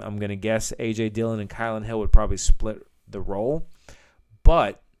Jones, I'm going to guess A.J. Dillon and Kylan Hill would probably split the role.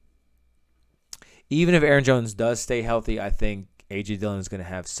 But even if Aaron Jones does stay healthy, I think A.J. Dillon is going to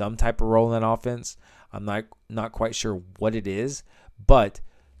have some type of role in that offense. I'm not quite sure what it is, but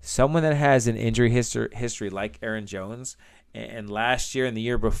someone that has an injury history like Aaron Jones, and last year and the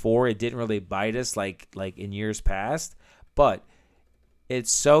year before, it didn't really bite us like in years past, but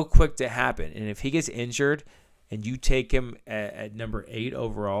it's so quick to happen. And if he gets injured and you take him at number 8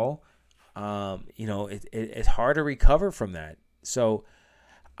 overall, it's hard to recover from that. So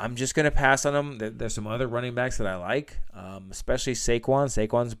I'm just going to pass on him. There's some other running backs that I like, especially Saquon.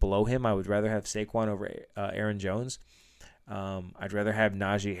 Saquon's below him. I would rather have Saquon over Aaron Jones. I'd rather have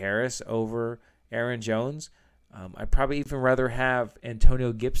Najee Harris over Aaron Jones. I'd probably even rather have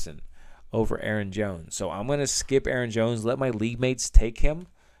Antonio Gibson over Aaron Jones. So I'm going to skip Aaron Jones, let my league mates take him,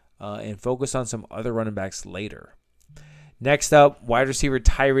 and focus on some other running backs later. Next up, wide receiver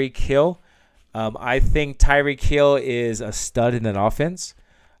Tyreek Hill. I think Tyreek Hill is a stud in that offense.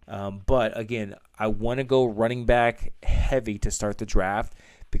 But again, I want to go running back heavy to start the draft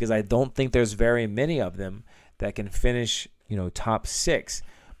because I don't think there's very many of them that can finish, top 6.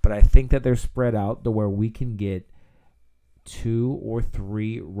 But I think that they're spread out to where we can get 2 or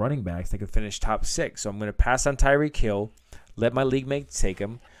 3 running backs that can finish top 6. So I'm going to pass on Tyreek Hill, let my league mates take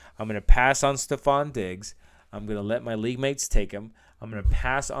him. I'm going to pass on Stephon Diggs. I'm going to let my league mates take him. I'm going to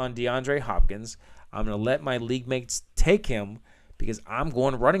pass on DeAndre Hopkins. I'm going to let my league mates take him because I'm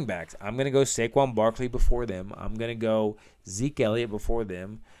going running backs. I'm going to go Saquon Barkley before them. I'm going to go Zeke Elliott before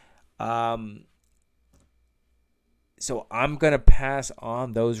them. So I'm going to pass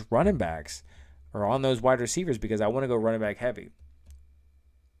on those running backs or on those wide receivers because I want to go running back heavy.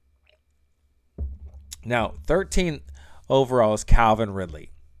 Now, 13th overall is Calvin Ridley.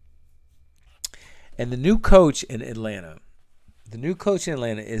 And the new coach in Atlanta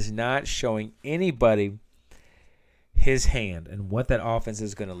is not showing anybody his hand and what that offense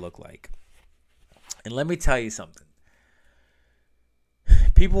is going to look like. And let me tell you something.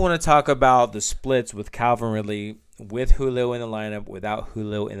 People want to talk about the splits with Calvin Ridley, with Julio in the lineup, without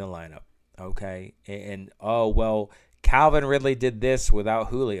Julio in the lineup. Okay? And Calvin Ridley did this without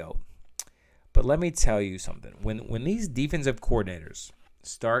Julio. But let me tell you something. When these defensive coordinators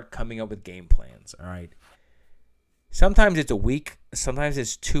start coming up with game plans, all right, sometimes it's a week, sometimes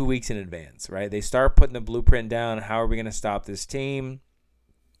it's 2 weeks in advance, right? They start putting the blueprint down. How are we going to stop this team?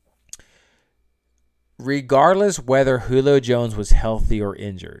 Regardless whether Julio Jones was healthy or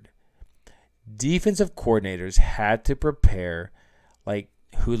injured, defensive coordinators had to prepare like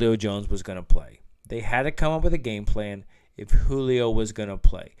Julio Jones was going to play. They had to come up with a game plan if Julio was going to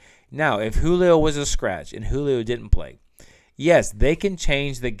play. Now, if Julio was a scratch and Julio didn't play, yes, they can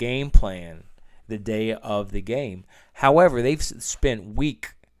change the game plan the day of the game. However, they've spent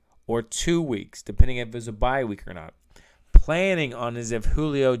week or 2 weeks, depending if it was a bye week or not, planning on as if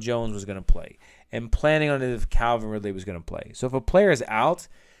Julio Jones was going to play and planning on as if Calvin Ridley was going to play. So if a player is out,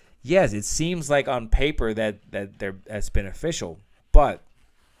 yes, it seems like on paper that's beneficial, but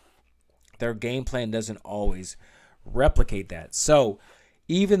their game plan doesn't always replicate that. So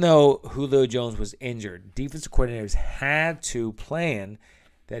even though Julio Jones was injured, defensive coordinators had to plan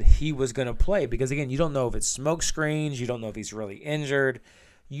that he was going to play because, again, you don't know if it's smoke screens. You don't know if he's really injured.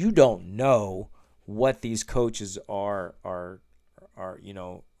 You don't know what these coaches are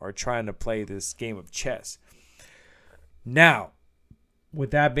trying to play this game of chess. Now,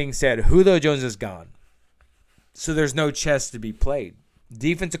 with that being said, Julio Jones is gone. So there's no chess to be played.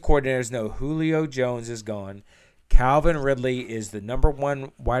 Defensive coordinators know Julio Jones is gone. Calvin Ridley is the number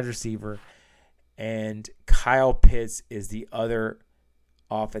 1 wide receiver, and Kyle Pitts is the other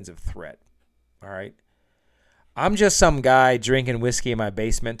offensive threat. All right. I'm just some guy drinking whiskey in my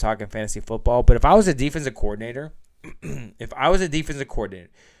basement talking fantasy football, but if I was a defensive coordinator,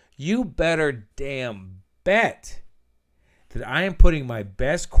 you better damn bet that I am putting my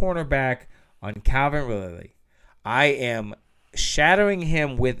best cornerback on Calvin Ridley. I am shadowing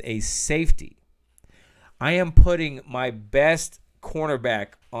him with a safety. I am putting my best cornerback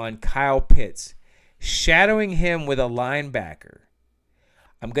on Kyle Pitts, shadowing him with a linebacker.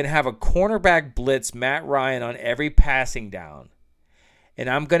 I'm going to have a cornerback blitz Matt Ryan on every passing down. And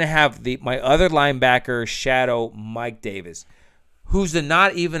I'm going to have my other linebacker shadow Mike Davis, who's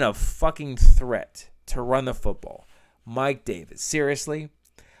not even a fucking threat to run the football. Mike Davis. Seriously?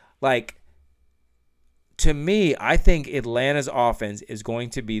 To me, I think Atlanta's offense is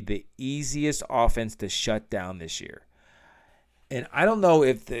going to be the easiest offense to shut down this year. And I don't know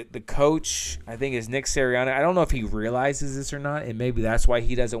if the coach, I think is Nick Sirianni, I don't know if he realizes this or not, and maybe that's why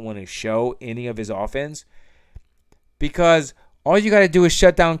he doesn't want to show any of his offense. Because all you got to do is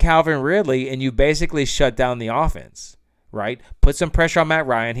shut down Calvin Ridley, and you basically shut down the offense, right? Put some pressure on Matt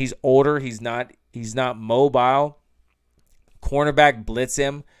Ryan. He's older. He's not He's not mobile. Cornerback blitz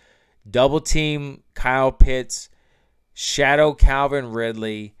him. Double team Kyle Pitts. Shadow Calvin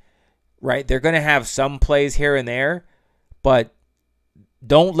Ridley. Right? They're going to have some plays here and there, but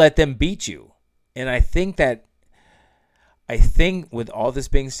don't let them beat you. And I think with all this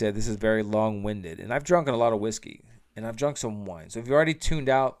being said, this is very long-winded. And I've drunk a lot of whiskey. And I've drunk some wine. So if you're already tuned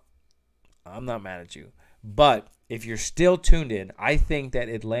out, I'm not mad at you. But if you're still tuned in, I think that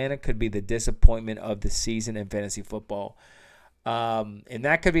Atlanta could be the disappointment of the season in fantasy football. And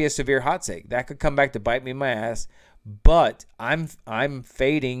that could be a severe hot take. That could come back to bite me in my ass. But I'm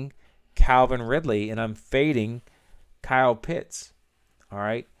fading Calvin Ridley, and I'm fading Kyle Pitts. All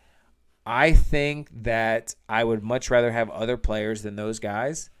right? I think that I would much rather have other players than those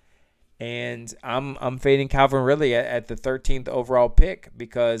guys. And I'm fading Calvin Ridley at the 13th overall pick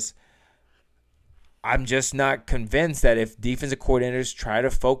because I'm just not convinced that if defensive coordinators try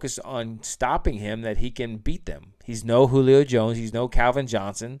to focus on stopping him, that he can beat them. He's no Julio Jones. He's no Calvin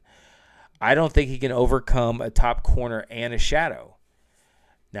Johnson. I don't think he can overcome a top corner and a shadow.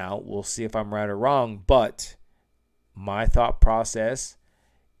 Now, we'll see if I'm right or wrong, but my thought process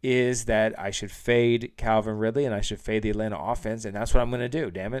is that I should fade Calvin Ridley and I should fade the Atlanta offense, and that's what I'm going to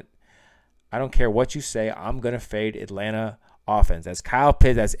do, damn it. I don't care what you say. I'm going to fade Atlanta offense. That's Kyle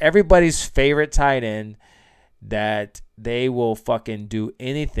Pitts. That's everybody's favorite tight end, that they will fucking do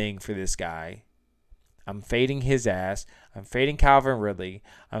anything for this guy. I'm fading his ass. I'm fading Calvin Ridley.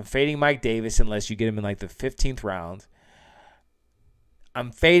 I'm fading Mike Davis unless you get him in like the 15th round.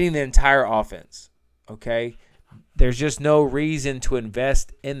 I'm fading the entire offense, okay? There's just no reason to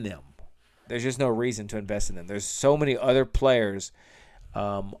invest in them. There's just no reason to invest in them. There's so many other players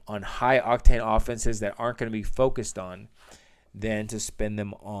on high-octane offenses that aren't going to be focused on than to spend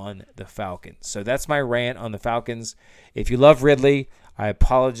them on the Falcons. So that's my rant on the Falcons. If you love Ridley, I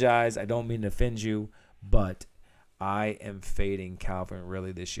apologize. I don't mean to offend you, but I am fading Calvin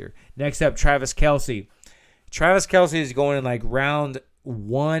Ridley this year. Next up, Travis Kelce. Travis Kelce is going in like round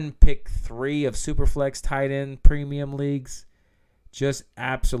 1, pick 3 of Superflex tight end premium leagues. Just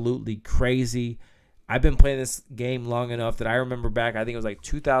absolutely crazy. I've been playing this game long enough that I remember back, I think it was like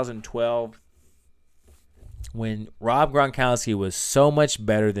 2012, when Rob Gronkowski was so much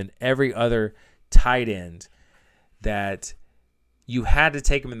better than every other tight end that you had to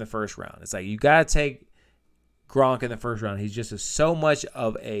take him in the first round. It's like you got to take Gronk in the first round. He's just so much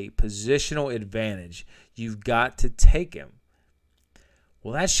of a positional advantage. You've got to take him.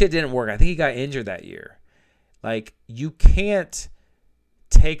 Well, that shit didn't work. I think he got injured that year. Like, you can't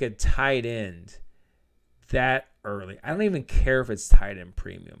take a tight end that early. I don't even care if it's tight end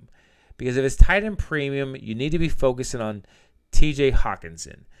premium. Because if it's tight end premium, you need to be focusing on TJ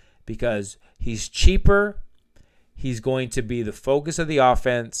Hawkinson. Because he's cheaper. He's going to be the focus of the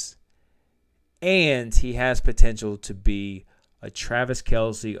offense. And he has potential to be a Travis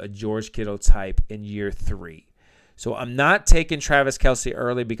Kelce, a George Kittle type in year 3. So I'm not taking Travis Kelce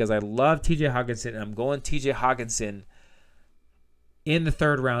early because I love TJ Hawkinson. And I'm going TJ Hawkinson in the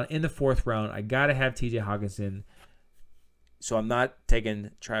 3rd round, in the 4th round. I got to have TJ Hawkinson. So I'm not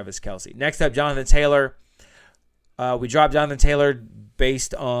taking Travis Kelce. Next up, Jonathan Taylor. We dropped Jonathan Taylor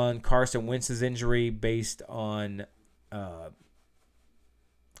based on Carson Wentz's injury, based on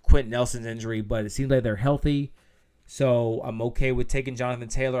Quentin Nelson's injury, but it seems like they're healthy. So I'm okay with taking Jonathan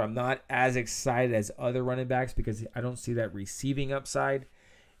Taylor. I'm not as excited as other running backs because I don't see that receiving upside.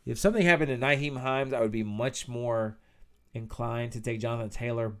 If something happened to Nyheim Hines, I would be much more inclined to take Jonathan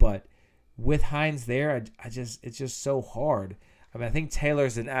Taylor. But with Hines there, it's just so hard. I mean, I think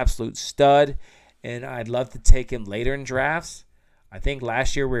Taylor's an absolute stud, and I'd love to take him later in drafts. I think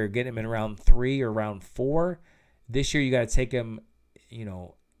last year we were getting him in round 3 or round 4. This year you got to take him,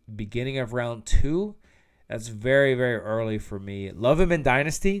 beginning of round 2. That's very, very early for me. Love him in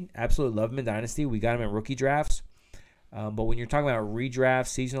Dynasty. Absolutely love him in Dynasty. We got him in rookie drafts. But when you're talking about redraft,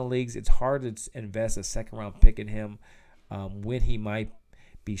 seasonal leagues, it's hard to invest a second-round pick in him when he might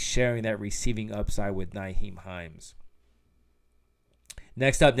be sharing that receiving upside with Nyheim Hines.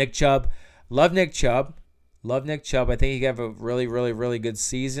 Next up, Nick Chubb. Love Nick Chubb. I think he got a really, really, really good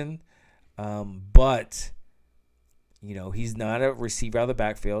season. But, he's not a receiver out of the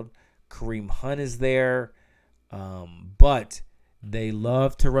backfield. Kareem Hunt is there. But they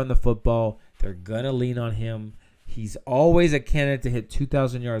love to run the football. They're going to lean on him. He's always a candidate to hit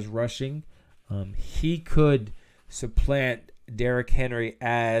 2,000 yards rushing. He could supplant Derrick Henry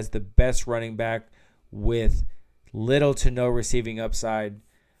as the best running back with little to no receiving upside.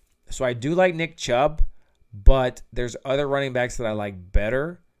 So I do like Nick Chubb, but there's other running backs that I like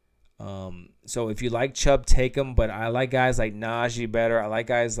better. So if you like Chubb, take him. But I like guys like Najee better. I like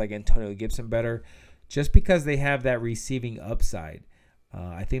guys like Antonio Gibson better, just because they have that receiving upside.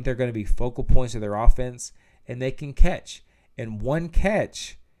 I think they're going to be focal points of their offense, and they can catch. And one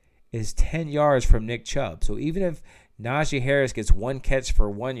catch is 10 yards from Nick Chubb. So even if Najee Harris gets one catch for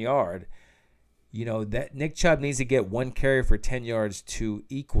 1 yard, that Nick Chubb needs to get one carry for 10 yards to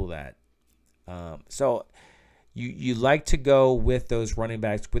equal that. So you like to go with those running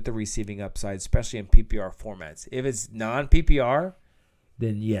backs with the receiving upside, especially in PPR formats. If it's non-PPR,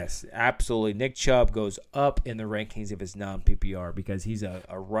 then yes, absolutely. Nick Chubb goes up in the rankings if it's non-PPR because he's a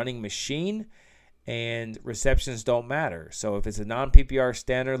running machine and receptions don't matter. So if it's a non-PPR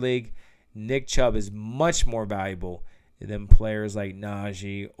standard league, Nick Chubb is much more valuable than players like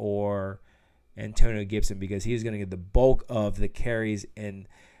Najee or Antonio Gibson because he's going to get the bulk of the carries. And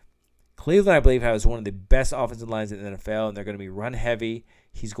Cleveland, I believe, has one of the best offensive lines in the NFL, and they're going to be run heavy.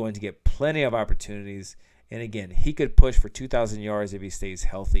 He's going to get plenty of opportunities. And again, he could push for 2,000 yards if he stays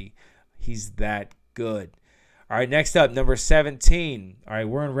healthy. He's that good. All right, next up, number 17. All right,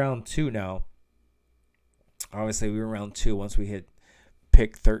 we're in round 2 now. Obviously, we were in round 2 once we hit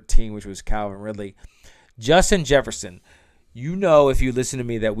pick 13, which was Calvin Ridley. Justin Jefferson. If you listen to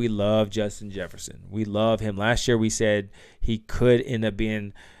me, that we love Justin Jefferson. We love him. Last year, we said he could end up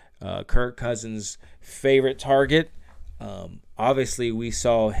being Kirk Cousins' favorite target. Obviously, we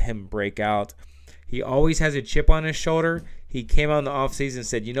saw him break out. He always has a chip on his shoulder. He came out in the offseason and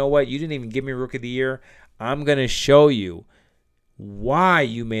said, you know what? You didn't even give me Rookie of the Year. I'm going to show you why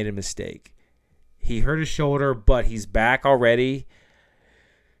you made a mistake. He hurt his shoulder, but he's back already.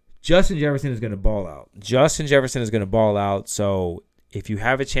 Justin Jefferson is going to ball out. So if you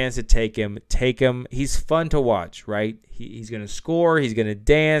have a chance to take him, take him. He's fun to watch, right? He's going to score. He's going to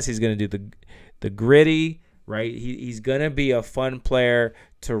dance. He's going to do the gritty, right? He's going to be a fun player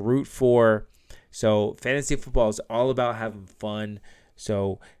to root for. So fantasy football is all about having fun.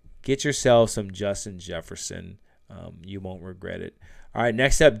 So get yourself some Justin Jefferson. You won't regret it. All right,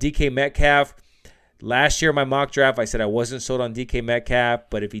 next up, DK Metcalf. Last year, my mock draft, I said I wasn't sold on DK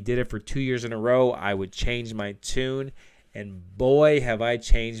Metcalf, but if he did it for 2 years in a row, I would change my tune. And boy, have I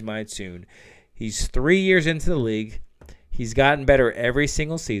changed my tune. He's 3 years into the league. He's gotten better every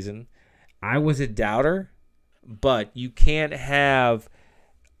single season. I was a doubter, but you can't have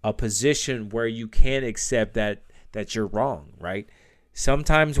a position where you can't accept that you're wrong, right?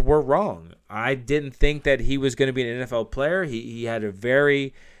 Sometimes we're wrong. I didn't think that he was going to be an NFL player. He had a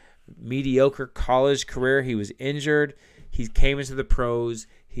very mediocre college career. He was injured. He came into the pros.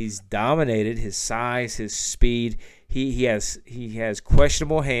 He's dominated. His size, his speed. He has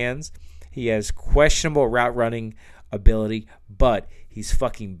questionable hands. He has questionable route running ability, but he's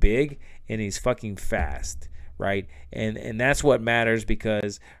fucking big and he's fucking fast. Right, and that's what matters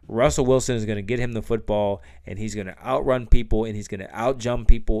because Russell Wilson is going to get him the football, and he's going to outrun people, and he's going to outjump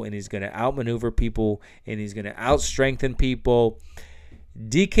people, and he's going to outmaneuver people, and he's going to outstrengthen people.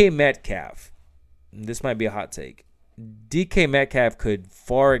 DK Metcalf, this might be a hot take. DK Metcalf could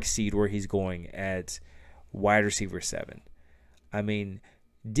far exceed where he's going at wide receiver 7. I mean,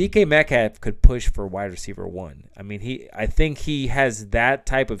 DK Metcalf could push for wide receiver 1. I mean, I think he has that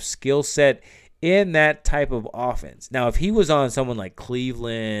type of skill set in that type of offense. Now, if he was on someone like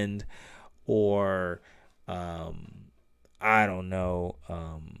Cleveland or,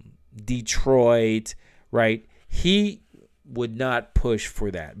 Detroit, right, he would not push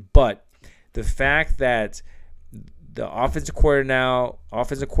for that. But the fact that the offensive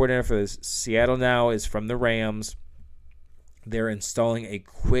coordinator for Seattle now is from the Rams, they're installing a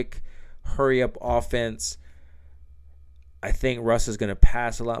quick, hurry-up offense. I think Russ is going to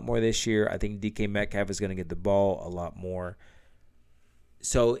pass a lot more this year. I think DK Metcalf is going to get the ball a lot more.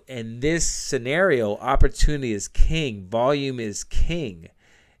 So in this scenario, opportunity is king. Volume is king.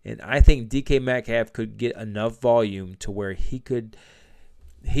 And I think DK Metcalf could get enough volume to where he could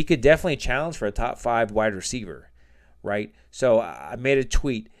definitely challenge for a top 5 wide receiver, right? So I made a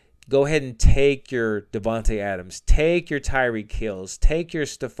tweet. Go ahead and take your Devontae Adams, take your Tyreek Hills, take your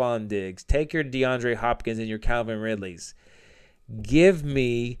Stephon Diggs, take your DeAndre Hopkins and your Calvin Ridleys. Give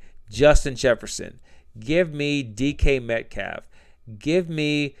me Justin Jefferson. Give me DK Metcalf. Give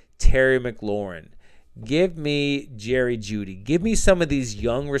me Terry McLaurin. Give me Jerry Jeudy. Give me some of these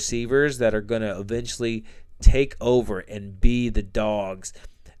young receivers that are going to eventually take over and be the dogs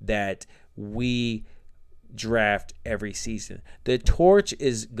that we draft every season. The torch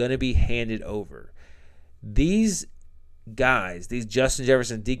is going to be handed over. These guys, these Justin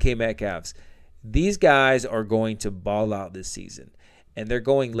Jefferson, DK Metcalfs, these guys are going to ball out this season. And they're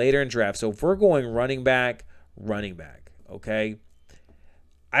going later in draft. So if we're going running back, okay?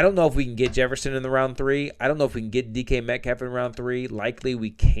 I don't know if we can get Jefferson in the round 3. I don't know if we can get DK Metcalf in round 3. Likely we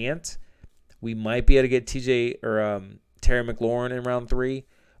can't. We might be able to get Terry McLaurin in round 3.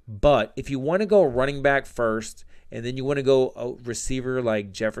 But if you want to go running back first, and then you want to go a receiver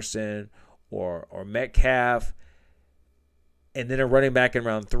like Jefferson or Metcalf, and then a running back in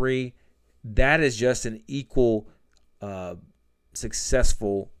round 3, that is just an equal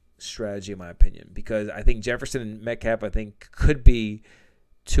successful strategy in my opinion. Because I think Jefferson and Metcalf, I think, could be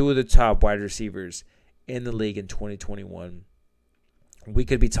two of the top wide receivers in the league in 2021. We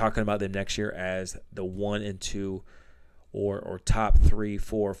could be talking about them next year as the 1 and 2 or top 3,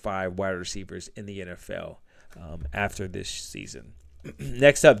 4, 5 wide receivers in the NFL after this season.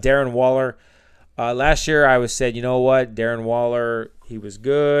 Next up, Darren Waller. Last year I was said, you know what, Darren Waller, he was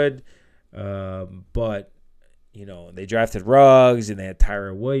good, but they drafted Ruggs, and they had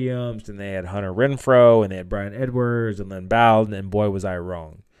Tyrell Williams, and they had Hunter Renfrow, and they had Brian Edwards, and Lynn Bowden, and boy was I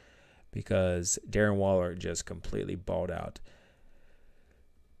wrong, because Darren Waller just completely balled out.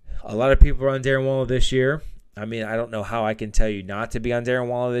 A lot of people are on Darren Waller this year. I mean, I don't know how I can tell you not to be on Darren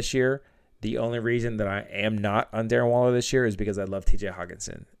Waller this year. The only reason that I am not on Darren Waller this year is because I love TJ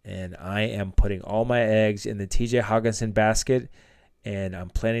Hockenson. And I am putting all my eggs in the TJ Hockenson basket. And I'm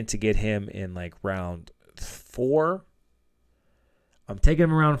planning to get him in like round 4. I'm taking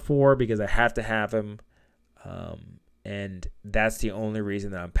him around 4 because I have to have him. And that's the only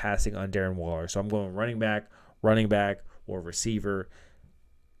reason that I'm passing on Darren Waller. So I'm going running back, or receiver,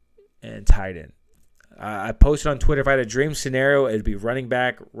 and tight end. I posted on Twitter, if I had a dream scenario, it would be running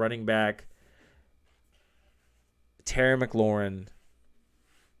back, Terry McLaurin,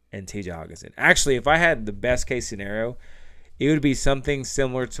 and TJ Hockenson. Actually, if I had the best case scenario, it would be something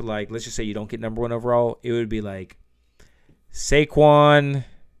similar to, like, let's just say you don't get number 1 overall. It would be like Saquon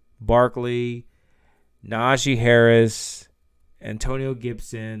Barkley, Najee Harris, Antonio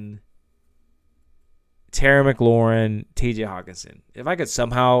Gibson, Terry McLaurin, TJ Hockenson. If I could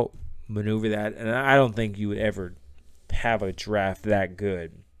somehow maneuver that, and I don't think you would ever have a draft that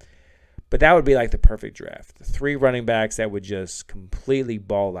good, but that would be like the perfect draft. 3 running backs that would just completely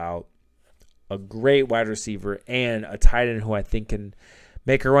ball out, a great wide receiver, and a tight end who I think can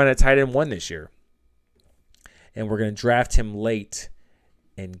make a run at tight end 1 this year. And we're going to draft him late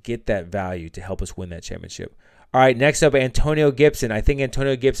and get that value to help us win that championship. All right, next up, Antonio Gibson. I think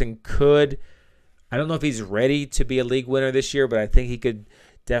Antonio Gibson could, I don't know if he's ready to be a league winner this year, but I think he could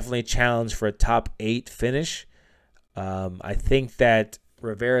definitely challenge for a top 8 finish. I think that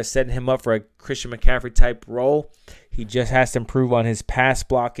Rivera setting him up for a Christian McCaffrey type role. He just has to improve on his pass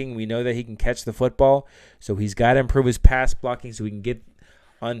blocking. We know that he can catch the football, so he's got to improve his pass blocking so he can get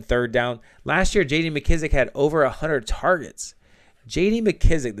on third down. Last year, J.D. McKissic had over 100 targets. J.D.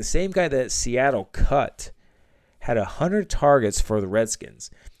 McKissic, the same guy that Seattle cut, had 100 targets for the Redskins.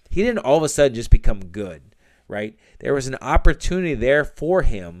 He didn't all of a sudden just become good, right? There was an opportunity there for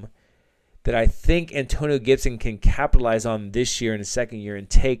him that I think Antonio Gibson can capitalize on this year in his second year and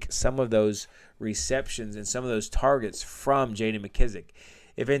take some of those receptions and some of those targets from J.D. McKissic.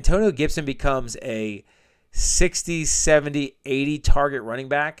 If Antonio Gibson becomes a 60, 70, 80 target running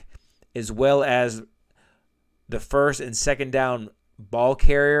back, as well as the first and second down ball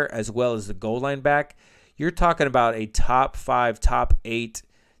carrier, as well as the goal line back, you're talking about a top 5, top 8,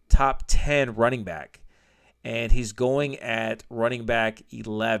 top 10 running back. And he's going at running back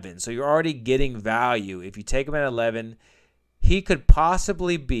 11. So you're already getting value. If you take him at 11, he could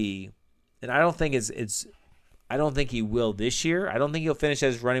possibly be, and I don't think I don't think he will this year. I don't think he'll finish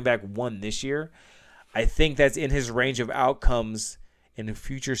as running back 1 this year. I think that's in his range of outcomes in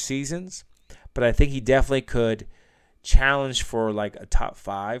future seasons. But I think he definitely could challenge for like a top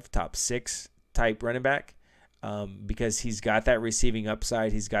 5, top 6 type running back because he's got that receiving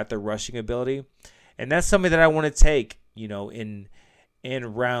upside. He's got the rushing ability. And that's something that I want to take, in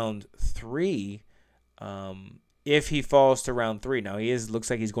round 3, if he falls to round 3. Now, looks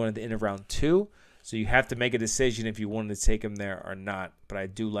like he's going at the end of round 2, so you have to make a decision if you wanted to take him there or not. But I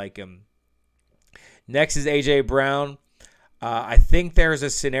do like him. Next is A.J. Brown. I think there's a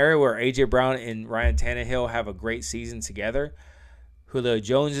scenario where A.J. Brown and Ryan Tannehill have a great season together. Julio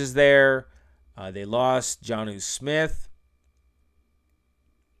Jones is there. They lost Jonnu Smith.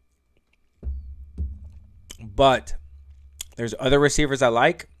 But there's other receivers I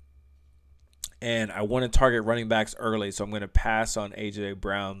like, and I want to target running backs early, so I'm going to pass on A.J.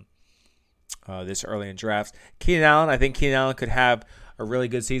 Brown this early in drafts. Keenan Allen, I think Keenan Allen could have a really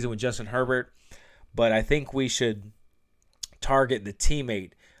good season with Justin Herbert, but I think we should target the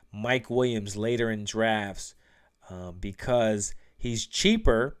teammate, Mike Williams, later in drafts because he's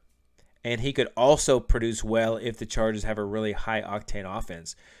cheaper And he could also produce well if the Chargers have a really high-octane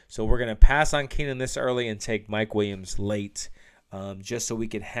offense. So we're going to pass on Keenan this early and take Mike Williams late, just so we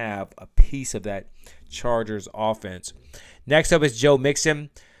can have a piece of that Chargers offense. Next up is Joe Mixon.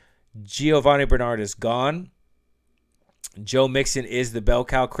 Giovanni Bernard is gone. Joe Mixon is the bell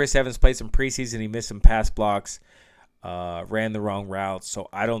cow. Chris Evans played some preseason. He missed some pass blocks, ran the wrong route. So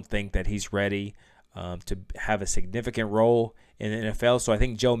I don't think that he's ready to have a significant role in the NFL. So I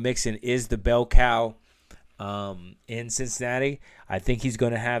think Joe Mixon is the bell cow in Cincinnati. I think he's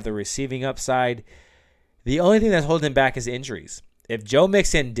going to have the receiving upside. The only thing that's holding him back is injuries. If Joe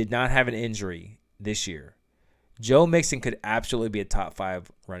Mixon did not have an injury this year, Joe Mixon could absolutely be a top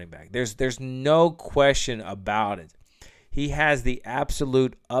 5 running back. There's no question about it. He has the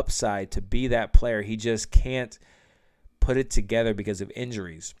absolute upside to be that player. He just can't put it together because of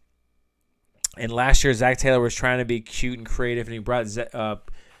injuries. And last year, Zach Taylor was trying to be cute and creative, and he brought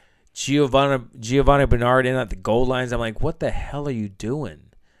Giovanni Bernard in at the goal lines. I'm like, what the hell are you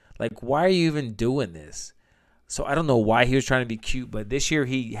doing? Like, why are you even doing this? So I don't know why he was trying to be cute, but this year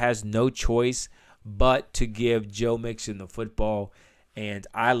he has no choice but to give Joe Mixon the football. And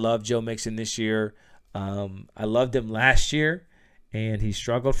I love Joe Mixon this year. I loved him last year, and he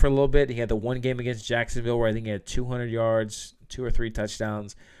struggled for a little bit. He had the one game against Jacksonville where I think he had 200 yards, 2 or 3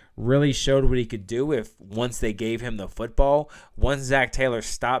 touchdowns. Really showed what he could do if once they gave him the football. Once Zach Taylor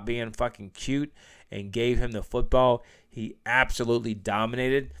stopped being fucking cute and gave him the football, he absolutely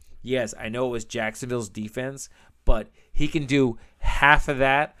dominated. Yes, I know it was Jacksonville's defense, but he can do half of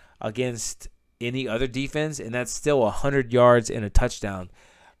that against any other defense, and that's still 100 yards and a touchdown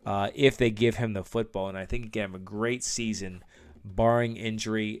if they give him the football. And I think he can have a great season, barring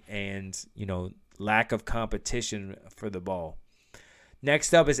injury and lack of competition for the ball.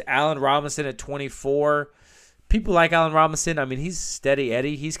 Next up is Allen Robinson at 24. People like Allen Robinson. I mean, he's steady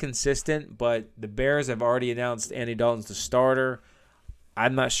Eddie. He's consistent, but the Bears have already announced Andy Dalton's the starter.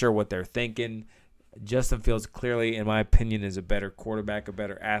 I'm not sure what they're thinking. Justin Fields clearly, in my opinion, is a better quarterback, a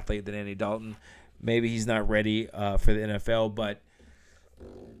better athlete than Andy Dalton. Maybe he's not ready for the NFL, but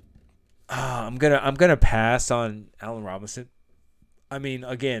I'm gonna pass on Allen Robinson. I mean,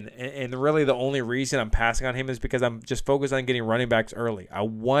 again, and really the only reason I'm passing on him is because I'm just focused on getting running backs early. I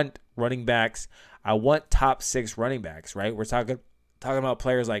want running backs. I want top 6 running backs, right? We're talking about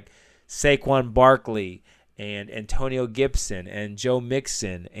players like Saquon Barkley and Antonio Gibson and Joe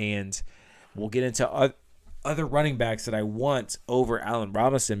Mixon, and we'll get into other running backs that I want over Allen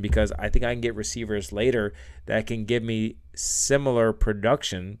Robinson because I think I can get receivers later that can give me similar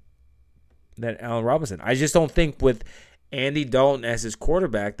production than Allen Robinson. I just don't think with Andy Dalton as his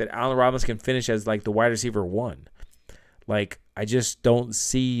quarterback that Allen Robinson can finish as like the wide receiver 1. Like, I just don't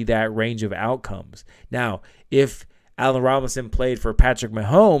see that range of outcomes. Now, if Allen Robinson played for Patrick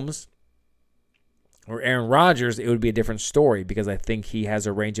Mahomes or Aaron Rodgers, it would be a different story because I think he has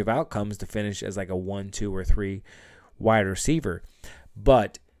a range of outcomes to finish as like a 1, 2, or 3 wide receiver.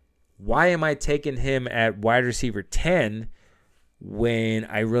 But why am I taking him at wide receiver 10 when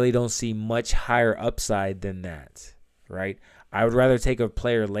I really don't see much higher upside than that? Right? I would rather take a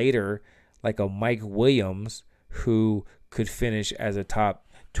player later like a Mike Williams who could finish as a top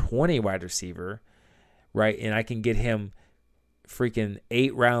 20 wide receiver, right? And I can get him freaking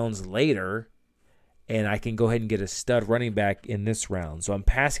 8 rounds later, and I can go ahead and get a stud running back in this round. So I'm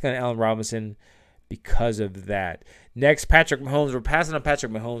passing on Allen Robinson because of that. Next, Patrick Mahomes. We're passing on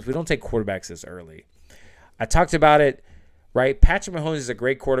Patrick Mahomes. We don't take quarterbacks this early. I talked about it. Right, Patrick Mahomes is a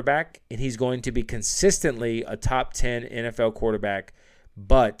great quarterback, and he's going to be consistently a top 10 NFL quarterback.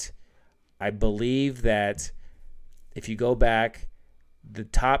 But I believe that if you go back, the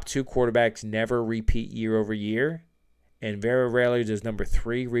top 2 quarterbacks never repeat year over year, and very rarely does number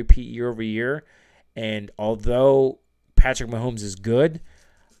 3 repeat year over year. And although Patrick Mahomes is good,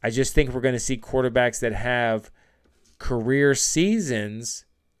 I just think we're going to see quarterbacks that have career seasons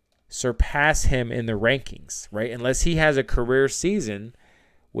surpass him in the rankings, right? Unless he has a career season,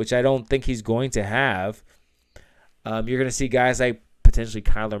 which I don't think he's going to have, you're going to see guys like potentially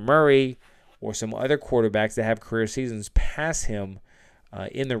Kyler Murray or some other quarterbacks that have career seasons pass him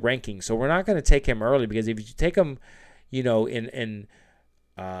in the rankings. So we're not going to take him early because if you take him,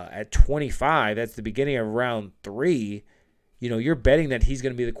 at 25, that's the beginning of round 3, you're betting that he's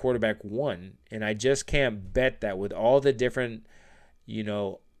going to be the quarterback 1, and I just can't bet that with all the different,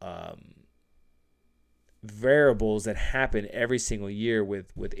 variables that happen every single year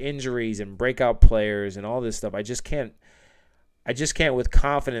with injuries and breakout players and all this stuff. I just can't with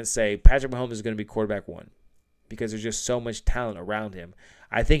confidence say Patrick Mahomes is going to be quarterback 1 because there's just so much talent around him.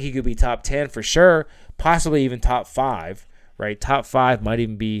 I think he could be top 10 for sure, possibly even top 5, right? Top 5 might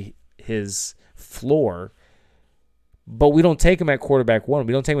even be his floor. But we don't take him at quarterback 1.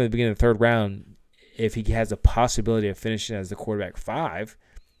 We don't take him at the beginning of the 3rd round if he has a possibility of finishing as the quarterback 5,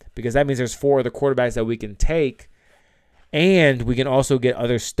 because that means there's 4 other quarterbacks that we can take, and we can also get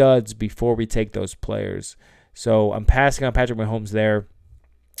other studs before we take those players. So I'm passing on Patrick Mahomes there.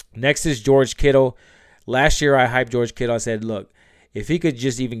 Next is George Kittle. Last year I hyped George Kittle. I said, look, if he could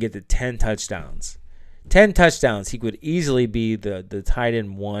just even get to 10 touchdowns, he could easily be the tight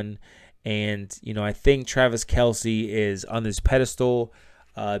end 1. And, I think Travis Kelce is on this pedestal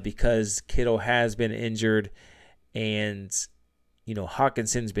because Kittle has been injured and,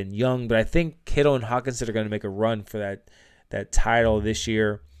 Hawkinson's been young. But I think Kittle and Hawkinson are going to make a run for that title this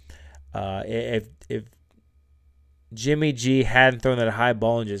year. If Jimmy G hadn't thrown that high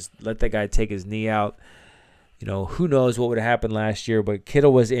ball and just let that guy take his knee out, who knows what would have happened last year. But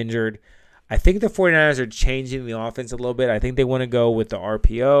Kittle was injured. I think the 49ers are changing the offense a little bit. I think they want to go with the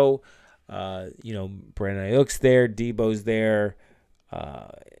RPO. Brandon Ayuk's there, Debo's there,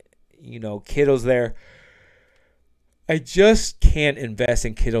 Kittle's there. I just can't invest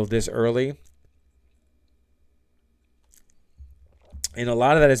in Kittle this early. And a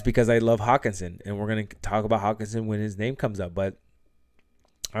lot of that is because I love Hawkinson, and we're going to talk about Hawkinson when his name comes up. But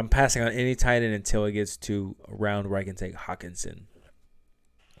I'm passing on any tight end until it gets to a round where I can take Hawkinson.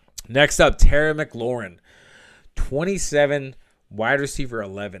 Next up, Terry McLaurin, 27, wide receiver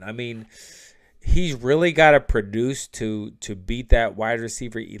 11. I mean, he's really got to produce to beat that wide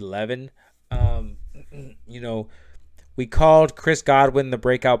receiver 11. We called Chris Godwin the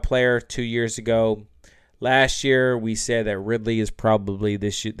breakout player 2 years ago. Last year, we said that Ridley is probably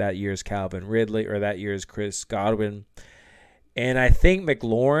that year's Calvin Ridley, or that year's Chris Godwin. And I think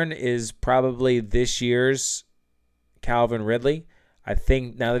McLaurin is probably this year's Calvin Ridley. I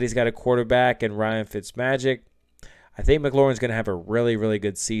think now that he's got a quarterback and Ryan Fitzmagic, I think McLaurin's going to have a really, really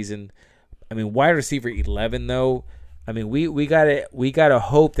good season. I mean, wide receiver 11, though. I mean, we gotta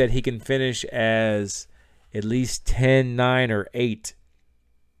hope that he can finish as at least 10, 9, or 8.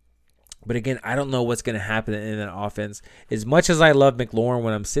 But again, I don't know what's going to happen in that offense. As much as I love McLaurin,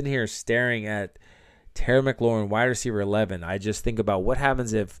 when I'm sitting here staring at Terry McLaurin, wide receiver 11, I just think about what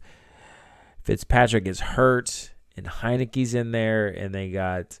happens if Fitzpatrick is hurt and Heineke's in there, and they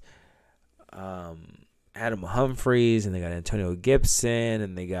got Adam Humphries, and they got Antonio Gibson,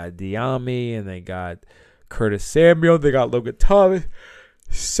 and they got Diami, and they got Curtis Samuel, they got Logan Thomas.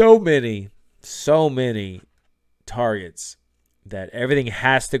 So many targets that everything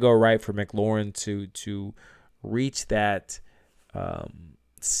has to go right for McLaurin to reach that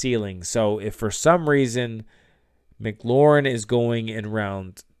ceiling. So if for some reason McLaurin is going in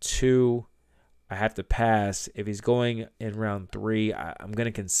round 2, I have to pass. If he's going in round 3, I'm going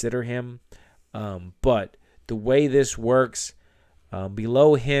to consider him. But the way this works,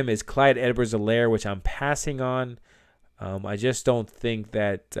 below him is Clyde Edwards-Helaire, which I'm passing on. I just don't think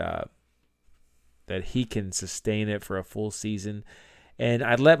that he can sustain it for a full season. And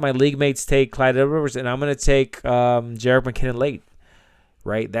I'd let my league mates take Clyde Edwards, and I'm going to take Jerick McKinnon late.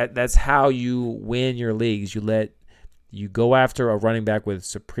 Right? That's how you win your leagues. You go after a running back with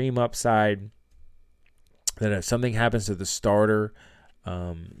supreme upside, that if something happens to the starter,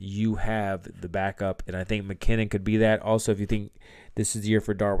 you have the backup. And I think McKinnon could be that. Also, if you think this is the year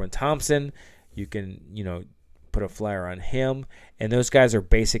for Darwin Thompson, you can, put a flyer on him. And those guys are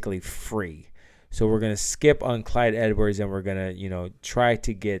basically free. So we're going to skip on Clyde Edwards, and we're going to, try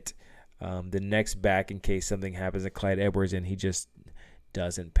to get the next back in case something happens to Clyde Edwards and he just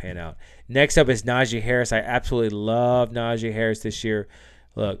doesn't pan out. Next up is Najee Harris. I absolutely love Najee Harris this year.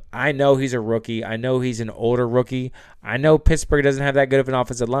 Look, I know he's a rookie. I know he's an older rookie. I know Pittsburgh doesn't have that good of an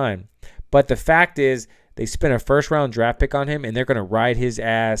offensive line. But the fact is, they spent a first-round draft pick on him, and they're going to ride his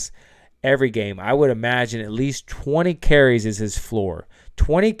ass every game. I would imagine at least 20 carries is his floor.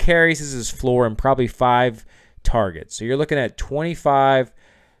 20 carries is his floor and probably 5 targets. So you're looking at 25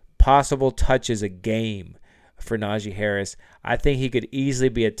 possible touches a game for Najee Harris. I think he could easily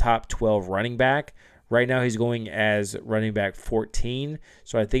be a top 12 running back. Right now he's going as running back 14.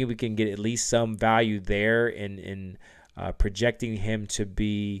 So I think we can get at least some value there in projecting him to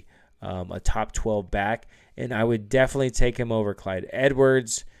be a top 12 back. And I would definitely take him over Clyde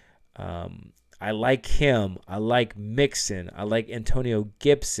Edwards. I like him. I like Mixon. I like Antonio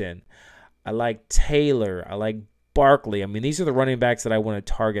Gibson. I like Taylor. I like Barkley. I mean, these are the running backs that I want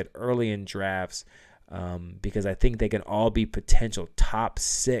to target early in drafts because I think they can all be potential top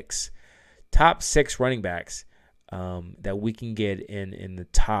six running backs that we can get in the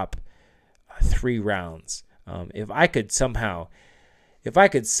top 3 rounds. If I could somehow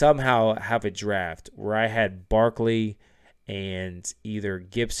have a draft where I had Barkley and either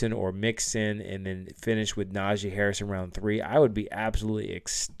Gibson or Mixon, and then finish with Najee Harris in round 3, I would be absolutely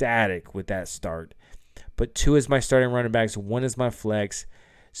ecstatic with that start. But 2 is my starting running backs, 1 is my flex,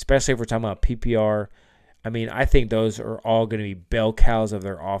 especially if we're talking about PPR. I mean, I think those are all going to be bell cows of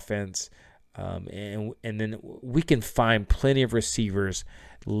their offense. And then we can find plenty of receivers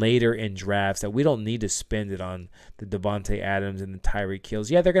later in drafts that we don't need to spend it on the Devontae Adams and the Tyreek Hills.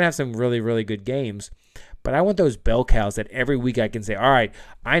 Yeah, they're going to have some really, really good games, but I want those bell cows that every week I can say, all right,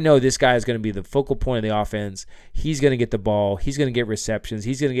 I know this guy is going to be the focal point of the offense. He's going to get the ball. He's going to get receptions.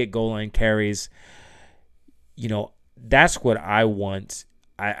 He's going to get goal line carries. That's what I want.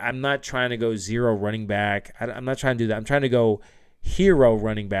 I'm not trying to go zero running back. I'm not trying to do that. I'm trying to go hero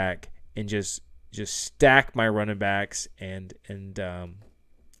running back and just stack my running backs and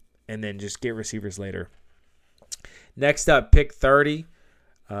then just get receivers later. Next up, pick 30.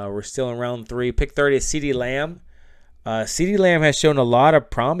 We're still in round 3. Pick 30 is CeeDee Lamb. CeeDee Lamb has shown a lot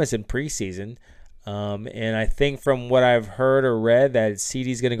of promise in preseason. And I think from what I've heard or read that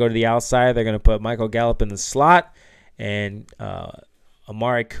CeeDee's going to go to the outside. They're going to put Michael Gallup in the slot. And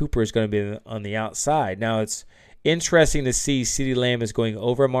Amari Cooper is going to be on the outside. Now, it's interesting to see CeeDee Lamb is going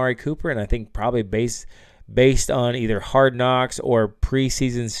over Amari Cooper. And I think probably based on either Hard Knocks or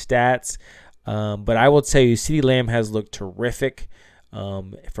preseason stats. But I will tell you, CeeDee Lamb has looked terrific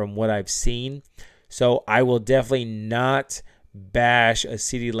from what I've seen. So I will definitely not bash a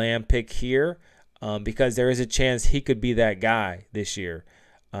CeeDee Lamb pick here because there is a chance he could be that guy this year.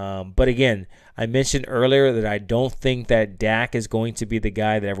 But again, I mentioned earlier that I don't think that Dak is going to be the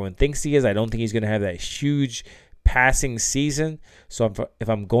guy that everyone thinks he is. I don't think he's going to have that huge passing season. So if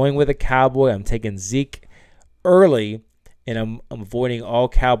I'm going with a Cowboy, I'm taking Zeke early, and I'm avoiding all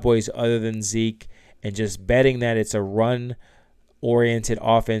Cowboys other than Zeke and just betting that it's a run-oriented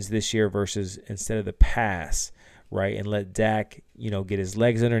offense this year versus instead of the pass, right? And let Dak, get his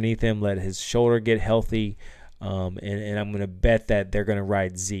legs underneath him, let his shoulder get healthy, and I'm going to bet that they're going to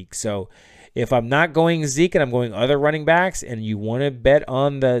ride Zeke. So if I'm not going Zeke and I'm going other running backs and you want to bet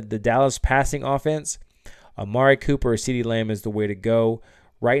on the Dallas passing offense, Amari Cooper or CeeDee Lamb is the way to go.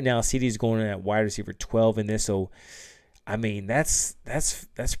 Right now, CeeDee's going at wide receiver 12 in this, so I mean that's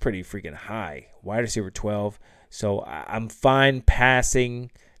pretty freaking high, wide receiver 12. So I'm fine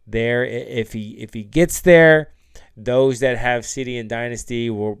passing there. If he gets there, those that have CeeDee in Dynasty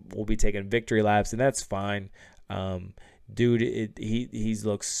will be taking victory laps, and that's fine. Dude, he's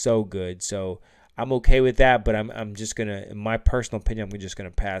looks so good, so I'm okay with that. But I'm just gonna, in my personal opinion, I'm just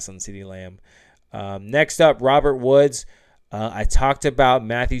gonna pass on CeeDee Lamb. Next up, Robert Woods. I talked about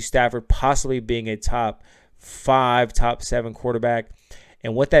Matthew Stafford possibly being a top 5, top 7 quarterback.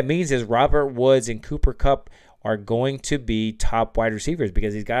 And what that means is Robert Woods and Cooper Kupp are going to be top wide receivers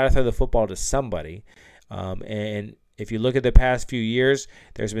because he's got to throw the football to somebody. And if you look at the past few years,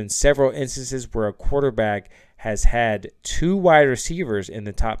 there's been several instances where a quarterback has had 2 wide receivers in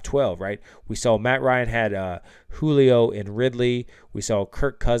the top 12, right? We saw Matt Ryan had Julio and Ridley. We saw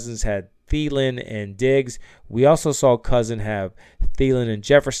Kirk Cousins had Thielen and Diggs. We also saw Cousin have Thielen and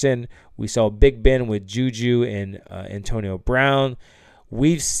Jefferson. We saw Big Ben with Juju and Antonio Brown.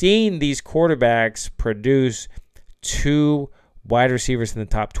 We've seen these quarterbacks produce 2 wide receivers in the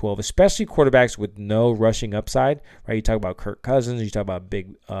top 12, especially quarterbacks with no rushing upside, right? You talk about Kirk Cousins, you talk about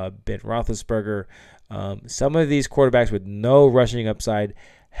Big Ben Roethlisberger. Some of these quarterbacks with no rushing upside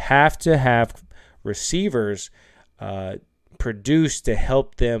have to have receivers produce to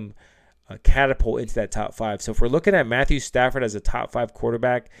help them catapult into that top 5. So if we're looking at Matthew Stafford as a top 5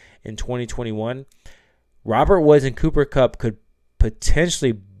 quarterback in 2021, Robert Woods and Cooper Kupp could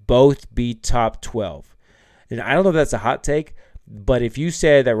potentially both be top 12. And I don't know if that's a hot take, but if you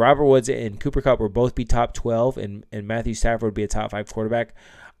said that Robert Woods and Cooper Kupp would both be top 12 and Matthew Stafford would be a top 5 quarterback,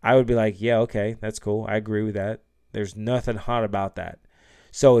 I would be like, yeah, okay, that's cool. I agree with that. There's nothing hot about that.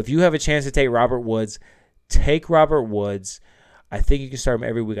 So if you have a chance to take Robert Woods, take Robert Woods. I think you can start him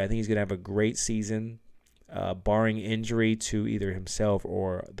every week. I think he's going to have a great season, barring injury to either himself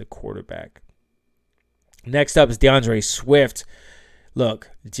or the quarterback. Next up is DeAndre Swift.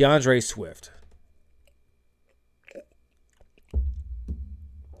 Look, DeAndre Swift.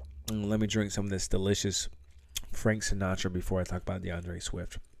 Let me drink some of this delicious Frank Sinatra before I talk about DeAndre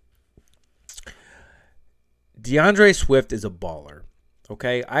Swift. DeAndre Swift is a baller.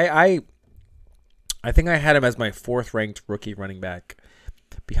 Okay, I think I had him as my 4th ranked rookie running back,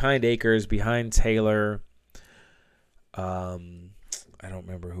 behind Akers, behind Taylor. I don't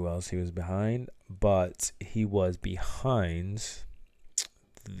remember who else he was behind, but he was behind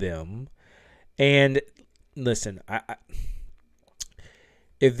them. And listen,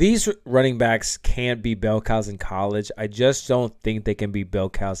 if these running backs can't be bell cows in college, I just don't think they can be bell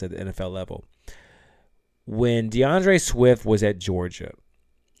cows at the NFL level. When DeAndre Swift was at Georgia,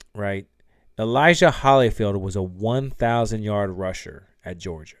 right, Elijah Holyfield was a 1,000-yard rusher at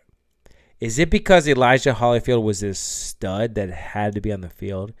Georgia. Is it because Elijah Holyfield was this stud that had to be on the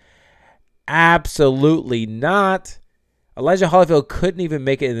field? Absolutely not. Elijah Holyfield couldn't even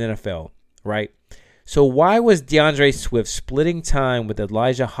make it in the NFL, right? So why was DeAndre Swift splitting time with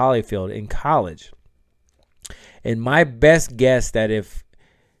Elijah Holyfield in college? And my best guess that if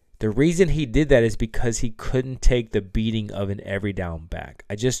the reason he did that is because he couldn't take the beating of an every down back.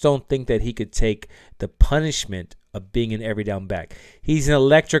 I just don't think that he could take the punishment of being an every down back. He's an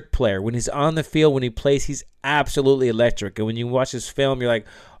electric player. When he's on the field, when he plays, he's absolutely electric. And when you watch his film, you're like,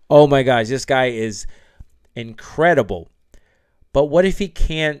 oh my gosh, this guy is incredible. But what if he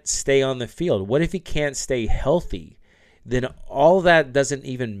can't stay on the field? What if he can't stay healthy? Then all that doesn't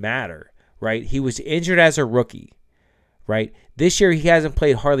even matter, right? He was injured as a rookie, right? This year he hasn't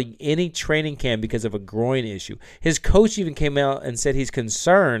played hardly any training camp because of a groin issue. His coach even came out and said he's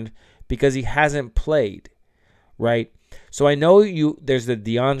concerned because he hasn't played, right? So I know there's the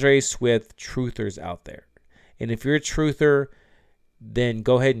DeAndre Swift truthers out there. And if you're a truther, then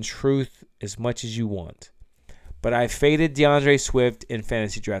go ahead and truth as much as you want. But I faded DeAndre Swift in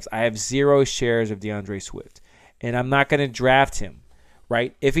fantasy drafts. I have 0 shares of DeAndre Swift. And I'm not going to draft him,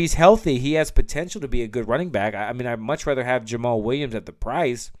 right? If he's healthy, he has potential to be a good running back. I mean, I'd much rather have Jamal Williams at the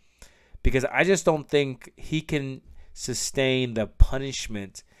price because I just don't think he can sustain the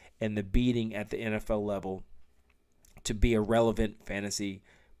punishment and the beating at the NFL level to be a relevant fantasy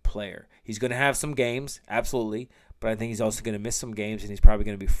player. He's going to have some games, absolutely, but I think he's also going to miss some games, and he's probably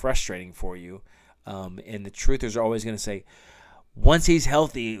going to be frustrating for you. And the truthers are always going to say, once he's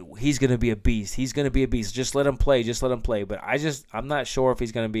healthy, he's going to be a beast. He's going to be a beast. Just let him play. Just let him play. But I'm not sure if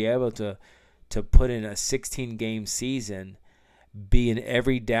he's going to be able to put in a 16-game season, be an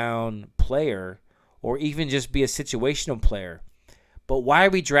every down player, or even just be a situational player. But why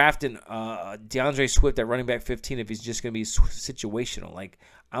are we drafting DeAndre Swift at running back 15 if he's just going to be situational? Like,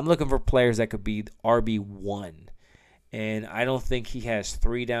 I'm looking for players that could be RB1. And I don't think he has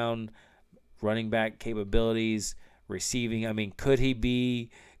 3-down running back capabilities, receiving. I mean, could he be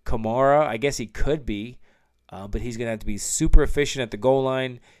Kamara? I guess he could be, but he's going to have to be super efficient at the goal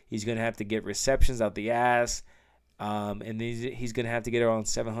line. He's going to have to get receptions out the ass, and he's going to have to get around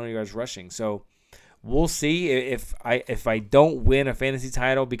 700 yards rushing. So we'll see if I don't win a fantasy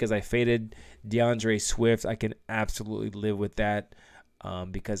title because I faded DeAndre Swift. I can absolutely live with that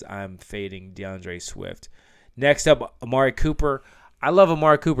because I'm fading DeAndre Swift. Next up, Amari Cooper. I love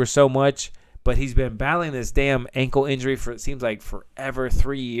Amari Cooper so much, but he's been battling this damn ankle injury for, it seems like, forever,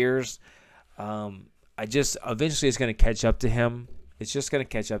 3 years. Eventually it's going to catch up to him. It's just going to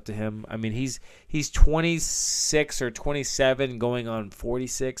catch up to him. I mean, he's 26 or 27 going on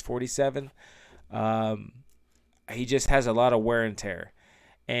 46, 47. He just has a lot of wear and tear.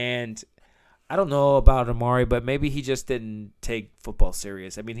 And I don't know about Amari, but maybe he just didn't take football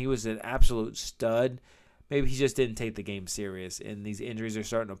serious. I mean, he was an absolute stud. Maybe he just didn't take the game serious, and these injuries are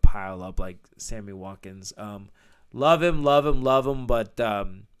starting to pile up like Sammy Watkins. Love him, but,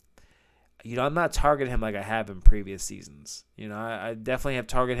 I'm not targeting him like I have in previous seasons. I definitely have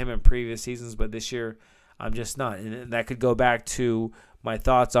targeted him in previous seasons, but this year I'm just not. And that could go back to my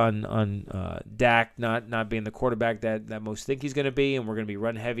thoughts on Dak not being the quarterback that most think he's going to be, and we're going to be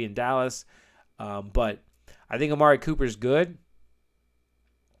run heavy in Dallas. But I think Amari Cooper's good.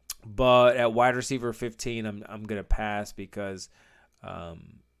 But at wide receiver 15, I'm gonna pass because,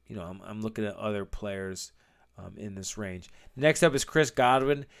 I'm looking at other players in this range. Next up is Chris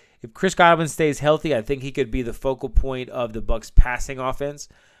Godwin. If Chris Godwin stays healthy, I think he could be the focal point of the Bucs' passing offense.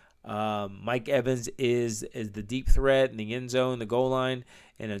 Mike Evans is the deep threat in the end zone, the goal line,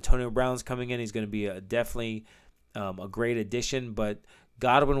 and Antonio Brown's coming in. He's going to be definitely a great addition. But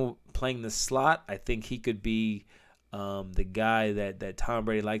Godwin playing the slot, I think he could be the guy that Tom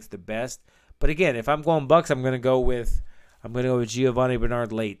Brady likes the best. But again, if I'm going Bucs, I'm going to go with Giovanni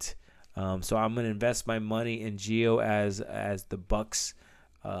Bernard late. So I'm going to invest my money in Gio as the Bucs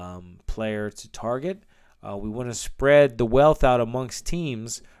player to target. We want to spread the wealth out amongst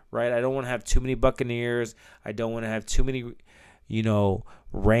teams, right? I don't want to have too many Buccaneers. I don't want to have too many,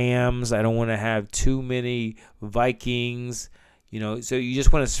 Rams. I don't want to have too many Vikings. So you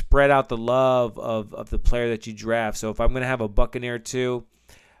just want to spread out the love of the player that you draft. So if I'm going to have a Buccaneer too,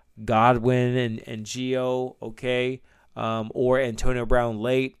 Godwin and Gio, okay, or Antonio Brown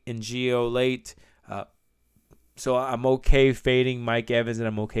late and Gio late. So I'm okay fading Mike Evans and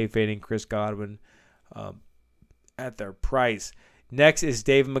I'm okay fading Chris Godwin at their price. Next is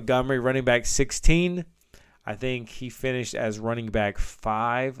David Montgomery, running back 16. I think he finished as running back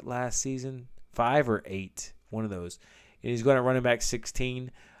 5 last season. 5 or 8, one of those. And he's going to running back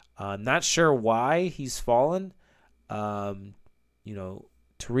 16. Not sure why he's fallen. Tariq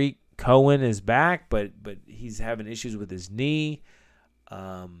Cohen is back, but he's having issues with his knee.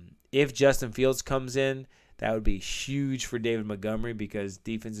 If Justin Fields comes in, that would be huge for David Montgomery because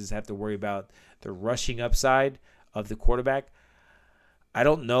defenses have to worry about the rushing upside of the quarterback. I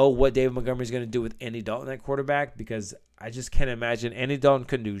don't know what David Montgomery is going to do with Andy Dalton at quarterback because I just can't imagine. Andy Dalton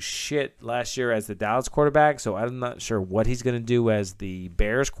couldn't do shit last year as the Dallas quarterback, so I'm not sure what he's going to do as the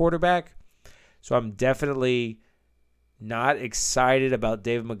Bears quarterback. So I'm definitely not excited about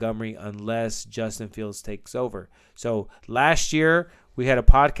David Montgomery unless Justin Fields takes over. So last year we had a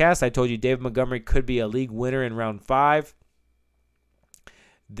podcast. I told you David Montgomery could be a league winner in round 5.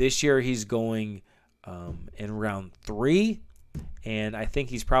 This year he's going in round 3. And I think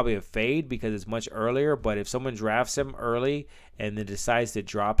he's probably a fade because it's much earlier. But if someone drafts him early and then decides to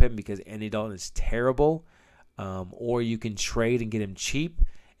drop him because Andy Dalton is terrible, or you can trade and get him cheap,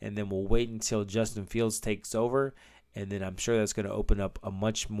 and then we'll wait until Justin Fields takes over. And then I'm sure that's going to open up a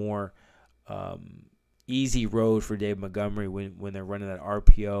much more easy road for David Montgomery when they're running that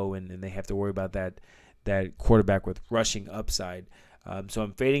RPO and they have to worry about that quarterback with rushing upside. So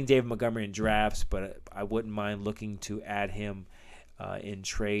I'm fading David Montgomery in drafts, but I wouldn't mind looking to add him in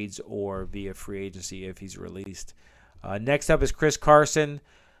trades or via free agency if he's released. Next up is Chris Carson.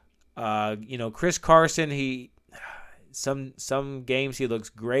 Chris Carson, some games he looks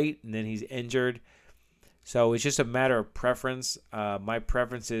great, and then he's injured. So it's just a matter of preference. My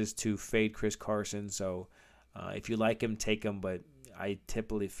preference is to fade Chris Carson. So if you like him, take him, but I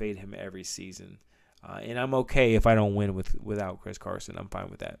typically fade him every season. And I'm okay if I don't win without Chris Carson. I'm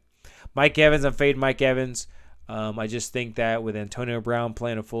fine with that. Mike Evans, I'm fading Mike Evans. I just think that with Antonio Brown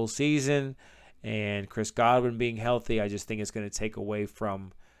playing a full season and Chris Godwin being healthy, I just think it's going to take away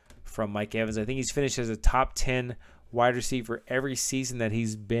from Mike Evans. I think he's finished as a top 10 wide receiver every season that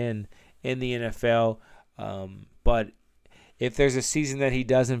he's been in the NFL. But if there's a season that he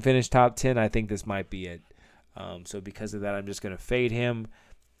doesn't finish top 10, I think this might be it. So because of that, I'm just going to fade him.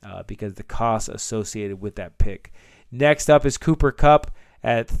 Because the cost associated with that pick. Next up is Cooper Kupp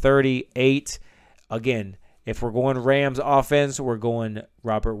at 38. Again, if we're going Rams offense, we're going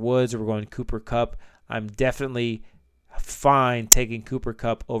Robert Woods, or we're going Cooper Kupp. I'm definitely fine taking Cooper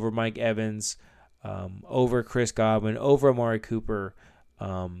Kupp over Mike Evans, over Chris Godwin, over Amari Cooper,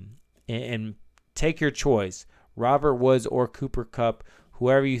 and take your choice. Robert Woods or Cooper Kupp,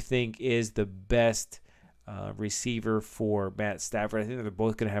 whoever you think is the best receiver for Matt Stafford. I think they're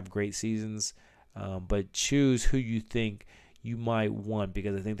both going to have great seasons, but choose who you think you might want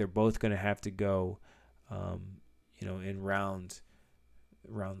because I think they're both going to have to go, in round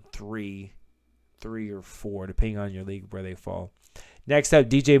 3 or 4, depending on your league where they fall. Next up,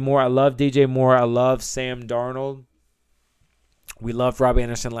 DJ Moore. I love DJ Moore. I love Sam Darnold. We loved Robbie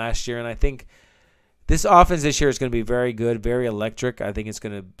Anderson last year, and I think this offense this year is going to be very good, very electric. I think it's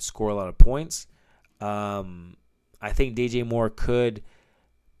going to score a lot of points. I think DJ Moore could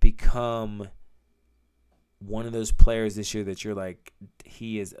become one of those players this year that you're like,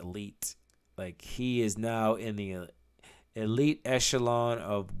 he is elite. Like, he is now in the elite echelon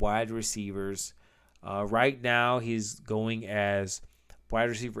of wide receivers. Right now, he's going as wide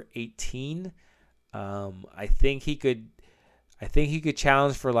receiver 18. I think he could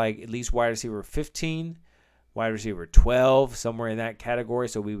challenge for like at least wide receiver 15. Wide receiver 12, somewhere in that category,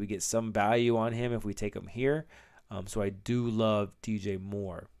 so we would get some value on him if we take him here. So I do love DJ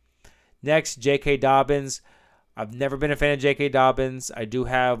Moore. Next, J.K. Dobbins. I've never been a fan of J.K. Dobbins. I do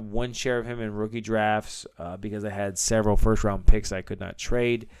have one share of him in rookie drafts because I had several first-round picks I could not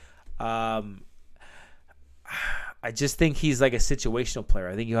trade. I just think he's like a situational player.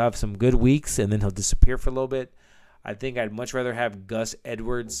 I think he'll have some good weeks, and then he'll disappear for a little bit. I think I'd much rather have Gus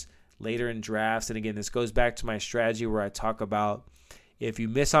Edwards later in drafts. And again, this goes back to my strategy where I talk about if you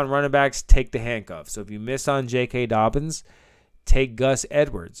miss on running backs, take the handcuffs. So if you miss on J.K. Dobbins, take Gus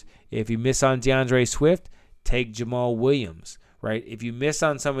Edwards. If you miss on DeAndre Swift, take Jamal Williams, right? If you miss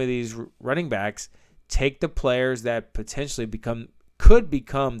on some of these running backs, take the players that potentially could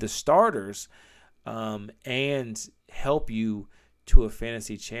become the starters and help you to a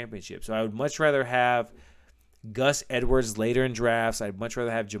fantasy championship. So I would much rather have Gus Edwards later in drafts. I'd much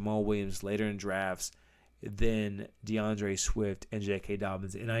rather have Jamal Williams later in drafts than DeAndre Swift and J.K.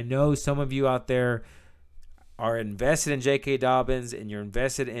 Dobbins. And I know some of you out there are invested in J.K. Dobbins and you're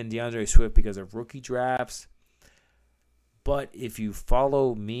invested in DeAndre Swift because of rookie drafts. But if you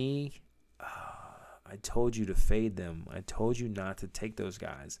follow me, I told you to fade them. I told you not to take those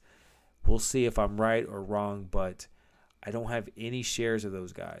guys. We'll see if I'm right or wrong, but I don't have any shares of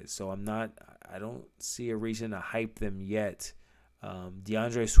those guys. So I don't see a reason to hype them yet.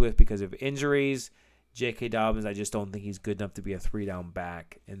 DeAndre Swift because of injuries. J.K. Dobbins, I just don't think he's good enough to be a 3-down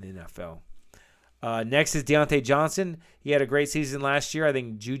back in the NFL. Next is Deontay Johnson. He had a great season last year. I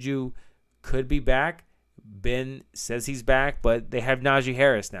think Juju could be back. Ben says he's back, but they have Najee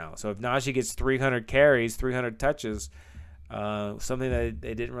Harris now. So if Najee gets 300 carries, 300 touches, something that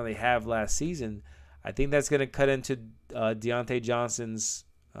they didn't really have last season, I think that's going to cut into Deontay Johnson's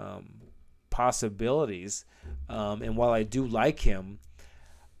possibilities. And while I do like him,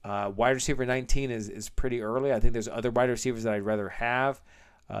 wide receiver 19 is pretty early. I think there's other wide receivers that I'd rather have.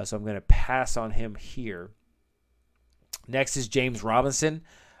 So I'm going to pass on him here. Next is James Robinson.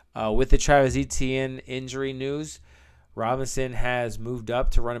 With the Travis Etienne injury news, Robinson has moved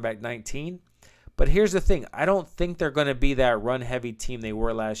up to running back 19. But here's the thing. I don't think they're going to be that run-heavy team they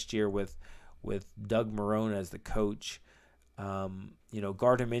were last year with Doug Marrone as the coach.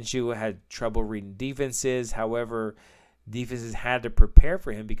 Gardner Minshew had trouble reading defenses. However, defenses had to prepare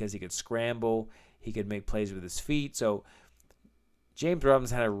for him because he could scramble. He could make plays with his feet. So James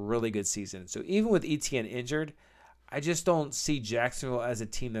Robinson had a really good season. So even with Etienne injured, I just don't see Jacksonville as a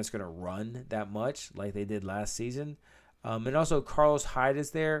team that's going to run that much like they did last season. And also Carlos Hyde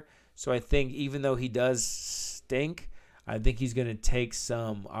is there. So I think even though he does stink, I think he's going to take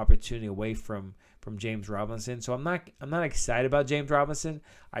some opportunity away from James Robinson. So I'm not excited about James Robinson.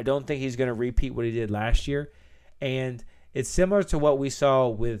 I don't think he's going to repeat what he did last year. And it's similar to what we saw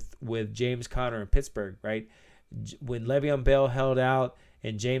with James Conner in Pittsburgh, right? When Le'Veon Bell held out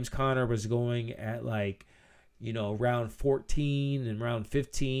and James Conner was going at round 14 and round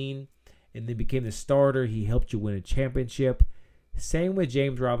 15 and then became the starter, he helped you win a championship. Same with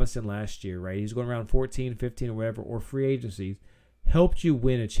James Robinson last year, right? He's going around 14, 15 or whatever, or free agencies, helped you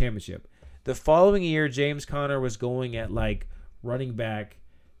win a championship. The following year, James Conner was going at running back,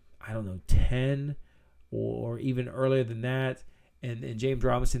 10 or even earlier than that. And James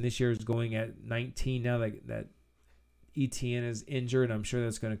Robinson this year is going at 19 now that Etienne is injured. I'm sure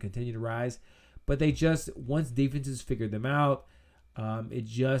that's going to continue to rise. But they just, once defenses figured them out, it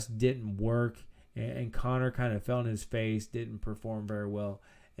just didn't work. And Connor kind of fell on his face, didn't perform very well.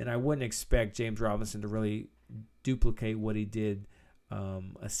 And I wouldn't expect James Robinson to really duplicate what he did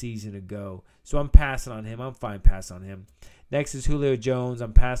a season ago. So I'm passing on him. I'm fine passing on him. Next is Julio Jones.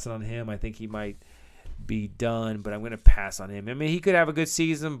 I'm passing on him. I think he might be done, but I'm going to pass on him. I mean, he could have a good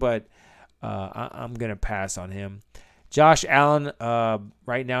season, but I'm going to pass on him. Josh Allen,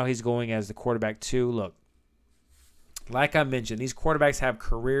 right now he's going as the quarterback 2. Look, like I mentioned, these quarterbacks have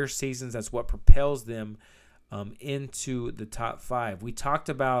career seasons. That's what propels them into the top 5. We talked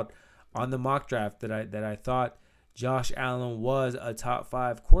about on the mock draft that I thought Josh Allen was a top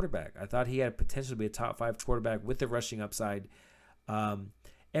 5 quarterback. I thought he had potential to be a top 5 quarterback with the rushing upside.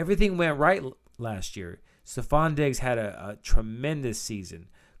 Everything went right last year. Stephon Diggs had a tremendous season.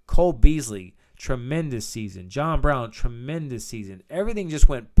 Cole Beasley, tremendous season. John Brown, tremendous season. Everything just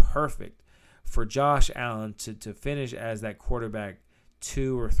went perfect for Josh Allen to finish as that quarterback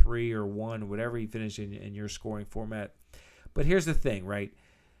 2 or 3 or 1, whatever he finished in your scoring format. But here's the thing, right?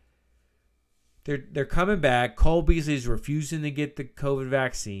 They're coming back. Cole Beasley's refusing to get the COVID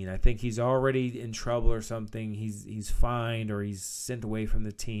vaccine. I think he's already in trouble or something. He's fined or he's sent away from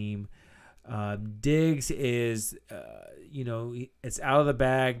the team. Diggs is, it's out of the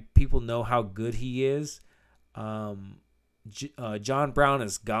bag. People know how good he is. John Brown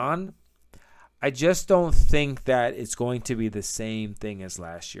is gone. I just don't think that it's going to be the same thing as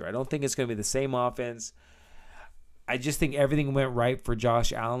last year. I don't think it's going to be the same offense. I just think everything went right for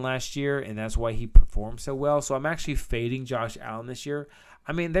Josh Allen last year, and that's why he performed so well. So I'm actually fading Josh Allen this year.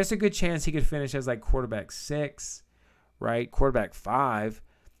 I mean, there's a good chance he could finish as quarterback 6, right? Quarterback 5.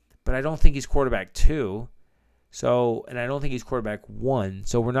 But I don't think he's quarterback 2. And I don't think he's quarterback 1.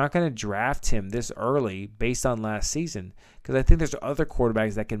 So we're not going to draft him this early based on last season because I think there's other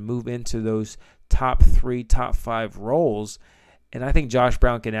quarterbacks that can move into those top 3, top 5 roles. And I think Josh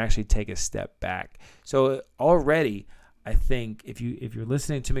Brown can actually take a step back. So already, I think if you're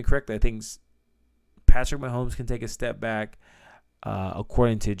listening to me correctly, I think Patrick Mahomes can take a step back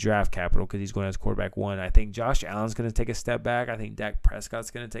according to draft capital because he's going as quarterback 1. I think Josh Allen's going to take a step back. I think Dak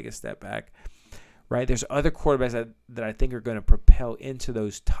Prescott's going to take a step back. Right? There's other quarterbacks that I think are going to propel into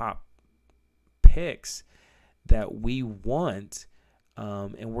those top picks that we want.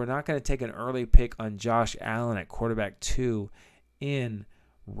 And we're not going to take an early pick on Josh Allen at quarterback 2 in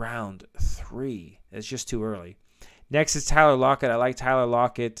round 3. It's just too early. Next is Tyler Lockett. I like Tyler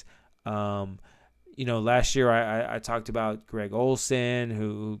Lockett. last year I talked about Greg Olsen,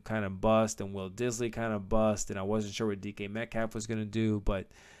 who kind of bust, and Will Disley kind of bust, and I wasn't sure what DK Metcalf was going to do, but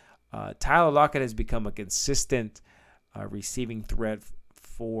Tyler Lockett has become a consistent receiving threat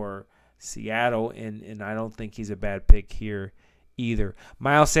for Seattle, and I don't think he's a bad pick here either.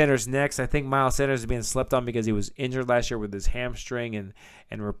 Miles Sanders next. I think Miles Sanders is being slept on because he was injured last year with his hamstring, and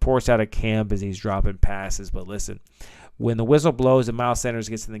reports out of camp as he's dropping passes. But listen, when the whistle blows and Miles Sanders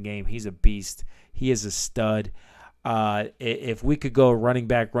gets in the game, he's a beast. He is a stud. If we could go running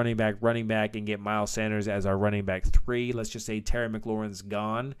back, and get Miles Sanders as our running back 3, let's just say Terry McLaurin's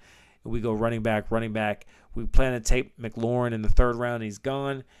gone, and we go running back. We plan to take McLaurin in the 3rd round. He's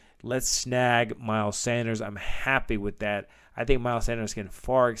gone. Let's snag Miles Sanders. I'm happy with that. I think Miles Sanders can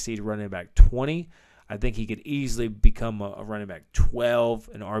far exceed running back 20. I think he could easily become a running back 12,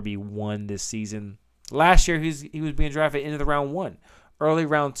 an RB1 this season. Last year, he was being drafted into the round 1, early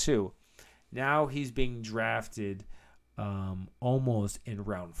round 2. Now he's being drafted almost in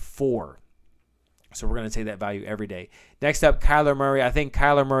round 4. So we're going to take that value every day. Next up, Kyler Murray. I think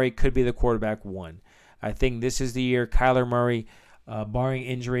Kyler Murray could be the quarterback 1. I think this is the year Kyler Murray, barring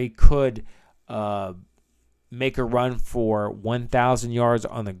injury, could make a run for 1,000 yards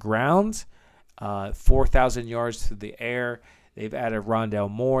on the ground, 4,000 yards through the air. They've added Rondale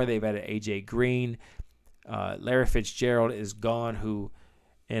Moore. They've added A.J. Green. Larry Fitzgerald is gone, who,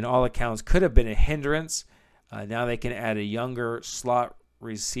 in all accounts, could have been a hindrance. Now they can add a younger slot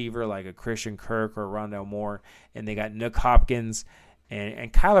receiver like a Christian Kirk or Rondale Moore, and they got Nick Hopkins.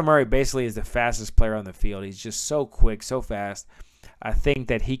 And Kyler Murray basically is the fastest player on the field. He's just so quick, so fast. I think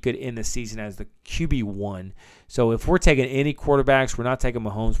that he could end the season as the QB1. So if we're taking any quarterbacks, we're not taking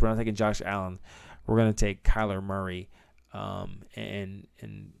Mahomes, we're not taking Josh Allen. We're going to take Kyler Murray and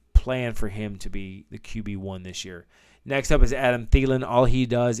plan for him to be the QB1 this year. Next up is Adam Thielen. All he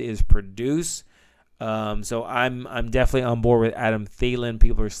does is produce. So I'm definitely on board with Adam Thielen.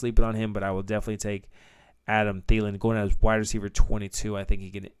 People are sleeping on him, but I will definitely take Adam Thielen going as wide receiver 22. I think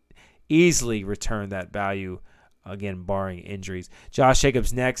he can easily return that value, again, barring injuries. Josh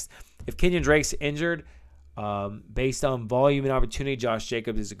Jacobs next. If Kenyon Drake's injured, based on volume and opportunity, Josh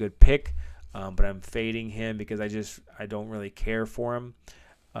Jacobs is a good pick, but I'm fading him because I don't really care for him.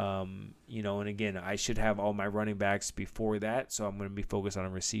 And again, I should have all my running backs before that, so I'm going to be focused on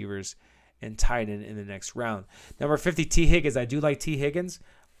receivers and tight end in the next round. Number 50, T. Higgins. I do like T. Higgins.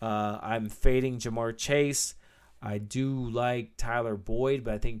 I'm fading Jamar Chase. I do like Tyler Boyd,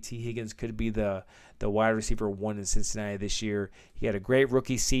 but I think T. Higgins could be the wide receiver 1 in Cincinnati this year. He had a great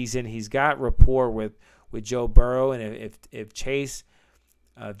rookie season. He's got rapport with Joe Burrow, and if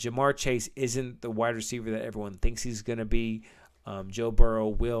Jamar Chase isn't the wide receiver that everyone thinks he's going to be, Joe Burrow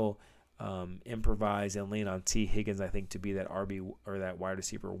will improvise and lean on T. Higgins, I think, to be that RB or that wide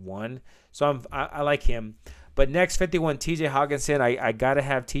receiver 1. So I like him. But next, 51, T.J. Hockenson. I got to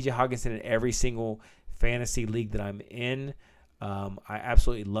have T.J. Hockenson in every single fantasy league that I'm in. I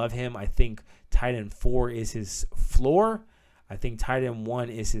absolutely love him. I think tight end 4 is his floor. I think tight end 1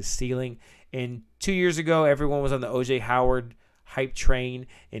 is his ceiling. And 2 years ago, everyone was on the O.J. Howard hype train,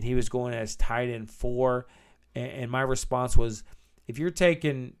 and he was going as tight end 4. And my response was, if you're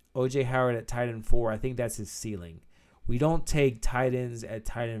taking O.J. Howard at tight end 4, I think that's his ceiling. We don't take tight ends at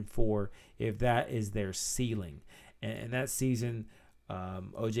tight end 4 if that is their ceiling. And that season,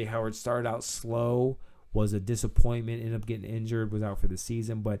 O.J. Howard started out slow, was a disappointment, ended up getting injured, was out for the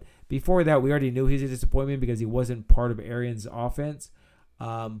season. But before that, we already knew he was a disappointment because he wasn't part of Arians' offense.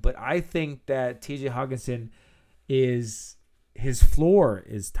 But I think that T.J. Hockenson his floor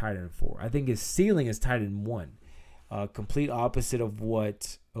is tight end 4. I think his ceiling is tight end 1. Complete opposite of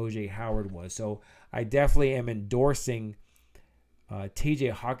what O.J. Howard was. So I definitely am endorsing T.J.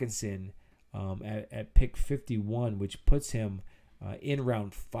 Hockenson at pick 51, which puts him in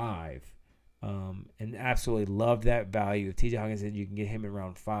round 5. And absolutely love that value. If T.J. Hockenson, you can get him in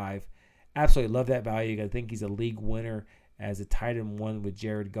round 5. Absolutely love that value. I think he's a league winner as a tight end 1 with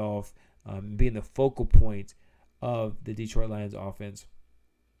Jared Goff, being the focal point of the Detroit Lions offense.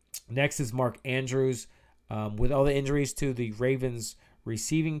 Next is Mark Andrews. With all the injuries to the Ravens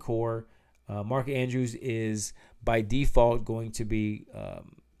receiving core, Mark Andrews is by default going to be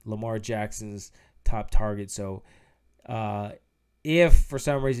Lamar Jackson's top target. So if for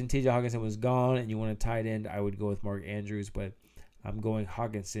some reason T.J. Hockenson was gone and you want a tight end, I would go with Mark Andrews, but I'm going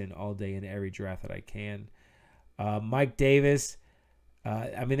Hockenson all day in every draft that I can. Mike Davis,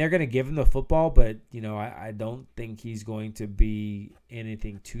 they're going to give him the football, but, I don't think he's going to be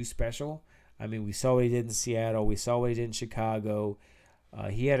anything too special. We saw what he did in Seattle. We saw what he did in Chicago.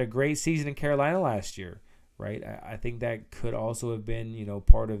 He had a great season in Carolina last year, right? I think that could also have been,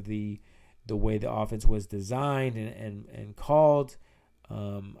 part of the the way the offense was designed and called.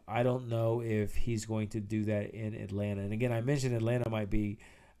 I don't know if he's going to do that in Atlanta. And again, I mentioned Atlanta might be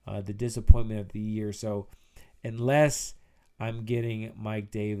the disappointment of the year. So unless I'm getting Mike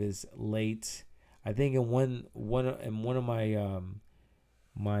Davis late, I think in one of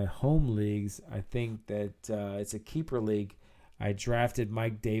my home leagues, I think that it's a keeper league. I drafted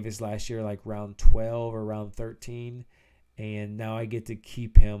Mike Davis last year like round 12 or round 13, and now I get to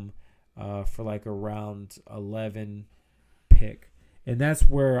keep him for like a round 11 pick. And that's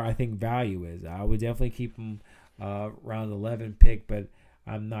where I think value is. I would definitely keep him round 11 pick, but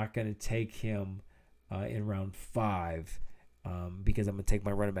I'm not going to take him in round 5 because I'm going to take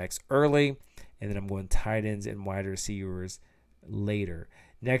my running backs early, and then I'm going tight ends and wide receivers later.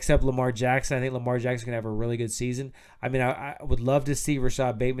 Next up, Lamar Jackson. I think Lamar Jackson can have a really good season. I mean, I would love to see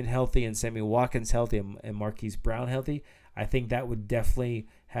Rashad Bateman healthy and Sammy Watkins healthy and Marquise Brown healthy. I think that would definitely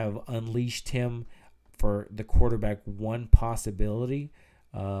have unleashed him for the quarterback one possibility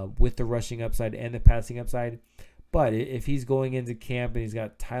with the rushing upside and the passing upside. But if he's going into camp and he's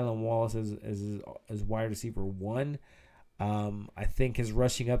got Tylan Wallace as wide receiver 1, I think his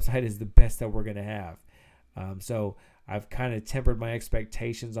rushing upside is the best that we're going to have. So I've kind of tempered my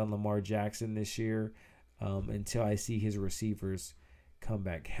expectations on Lamar Jackson this year until I see his receivers come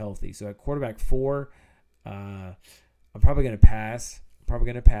back healthy. So at quarterback 4, I'm probably going to pass.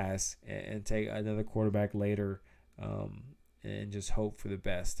 And take another quarterback later and just hope for the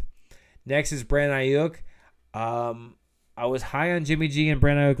best. Next is Brandon Ayuk. I was high on Jimmy G and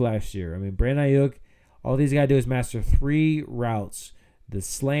Brandon Ayuk last year. I mean, Brandon Ayuk, all these got to do is master 3 routes: the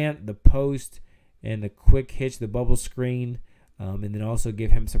slant, the post, and the quick hitch, the bubble screen, and then also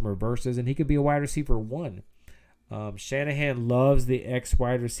give him some reverses, and he could be a wide receiver 1. Shanahan loves the X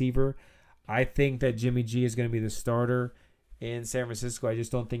wide receiver. I think that Jimmy G is going to be the starter in San Francisco. I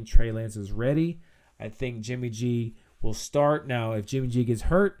just don't think Trey Lance is ready. I think Jimmy G will start. Now, if Jimmy G gets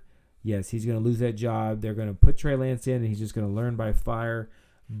hurt, yes, he's going to lose that job. They're going to put Trey Lance in, and he's just going to learn by fire.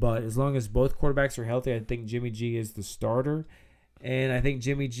 But as long as both quarterbacks are healthy, I think Jimmy G is the starter. And I think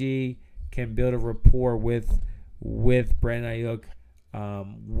Jimmy G can build a rapport with Brandon Ayuk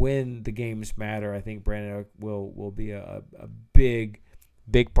when the games matter. I think Brandon Ayuk will be a big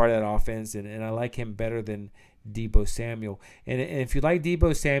part of that offense, and I like him better than Deebo Samuel. And if you like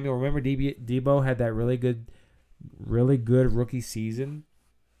Deebo Samuel, remember Deebo had that really good rookie season,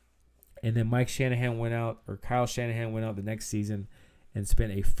 and then Kyle Shanahan went out the next season and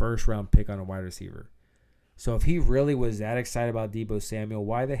spent a first-round pick on a wide receiver. So if he really was that excited about Deebo Samuel,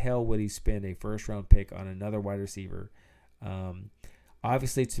 why the hell would he spend a first-round pick on another wide receiver?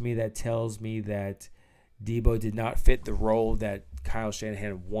 Obviously, to me, that tells me that Deebo did not fit the role that Kyle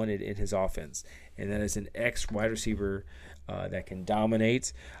Shanahan wanted in his offense, and that is an X wide receiver that can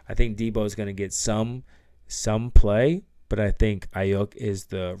dominate. I think Deebo is going to get some play, but I think Ayuk is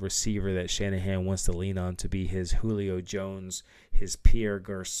the receiver that Shanahan wants to lean on to be his Julio Jones, his Pierre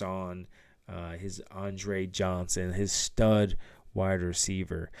Garçon, his Andre Johnson, his stud wide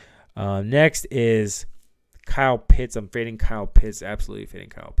receiver. Next is Kyle Pitts. I'm fading Kyle Pitts, absolutely fading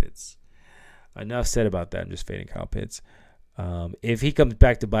Kyle Pitts. Enough said about that. I'm just fading Kyle Pitts. If he comes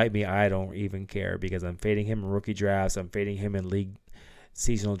back to bite me, I don't even care because I'm fading him in rookie drafts. I'm fading him in league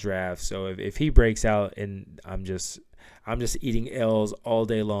seasonal drafts. So if he breaks out, and I'm just eating L's all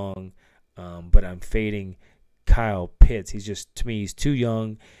day long, but I'm fading Kyle Pitts. To me, he's too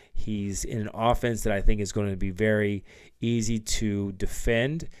young. He's in an offense that I think is going to be very easy to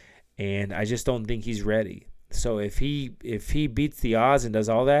defend, and I just don't think he's ready. So if he beats the odds and does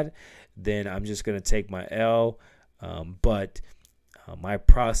all that, then I'm just going to take my L. But my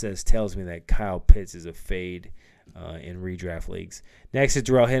process tells me that Kyle Pitts is a fade in redraft leagues. Next is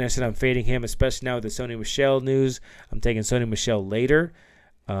Darrell Henderson. I'm fading him, especially now with the Sony Michel news. I'm taking Sony Michel later,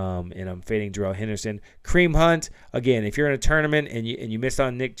 and I'm fading Darrell Henderson. Kareem Hunt, again, if you're in a tournament and you missed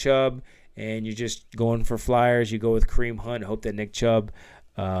on Nick Chubb and you're just going for flyers, you go with Kareem Hunt. Hope that Nick Chubb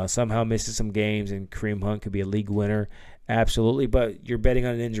somehow misses some games and Kareem Hunt could be a league winner. Absolutely, but you're betting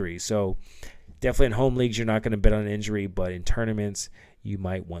on an injury. So definitely in home leagues, you're not going to bet on an injury, but in tournaments, you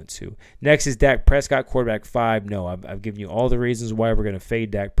might want to. Next is Dak Prescott, quarterback 5. No, I've given you all the reasons why we're going to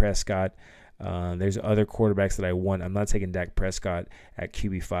fade Dak Prescott. There's other quarterbacks that I want. I'm not taking Dak Prescott at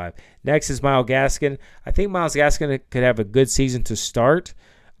QB5. Next is Myles Gaskin. I think Myles Gaskin could have a good season to start,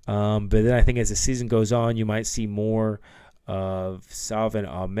 but then I think as the season goes on, you might see more of Salvin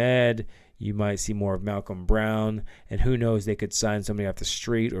Ahmed. You might see more of Malcolm Brown, and who knows, they could sign somebody off the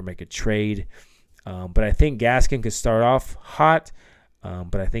street or make a trade. But I think Gaskin could start off hot.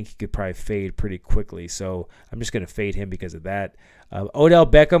 but I think he could probably fade pretty quickly. So I'm just going to fade him because of that. Odell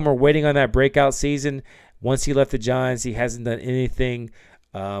Beckham, we're waiting on that breakout season. Once he left the Giants, he hasn't done anything.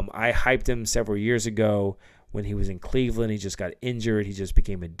 I hyped him several years ago when he was in Cleveland. He just got injured. He just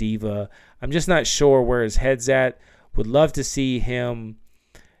became a diva. I'm just not sure where his head's at. Would love to see him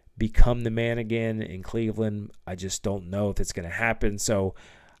become the man again in Cleveland. I just don't know if it's going to happen. So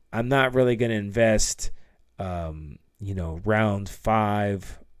I'm not really going to invest, round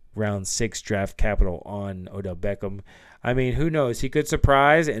 5, round 6 draft capital on Odell Beckham. I mean, who knows? He could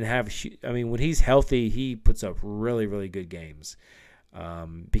surprise and when he's healthy, he puts up really, really good games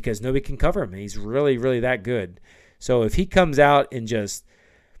because nobody can cover him. He's really, really that good. So if he comes out and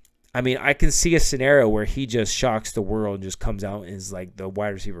I can see a scenario where he just shocks the world and just comes out and is like the wide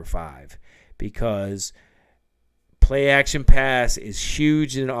receiver 5 because play action pass is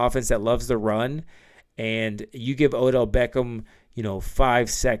huge in an offense that loves the run. And you give Odell Beckham, 5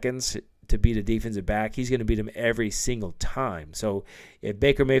 seconds to beat a defensive back, he's going to beat him every single time. So if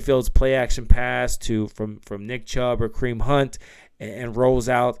Baker Mayfield's play action pass from Nick Chubb or Kareem Hunt and rolls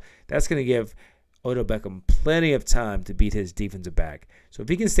out, that's going to give Odell Beckham plenty of time to beat his defensive back. So if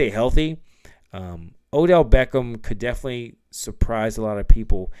he can stay healthy, Odell Beckham could definitely surprise a lot of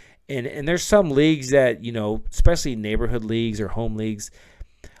people. And there's some leagues that, especially neighborhood leagues or home leagues,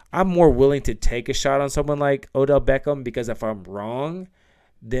 I'm more willing to take a shot on someone like Odell Beckham because if I'm wrong,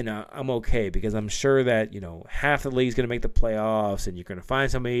 then I'm okay because I'm sure that, half the league is going to make the playoffs and you're going to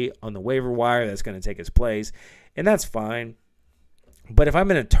find somebody on the waiver wire that's going to take his place, and that's fine. But if I'm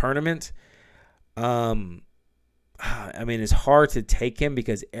in a tournament, it's hard to take him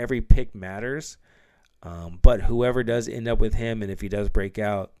because every pick matters. But whoever does end up with him, and if he does break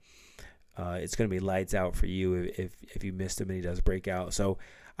out, it's going to be lights out for you if you missed him and he does break out. So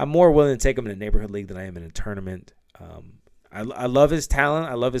I'm more willing to take him in a neighborhood league than I am in a tournament. I love his talent.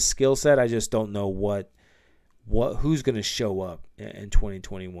 I love his skill set. I just don't know who's going to show up in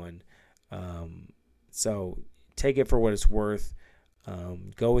 2021. So take it for what it's worth.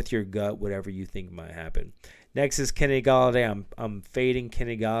 Go with your gut, whatever you think might happen. Next is Kenny Golladay. I'm fading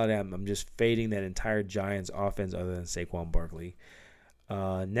Kenny Golladay. I'm just fading that entire Giants offense other than Saquon Barkley.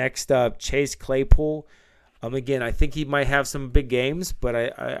 Next up, Chase Claypool. Again, I think he might have some big games, but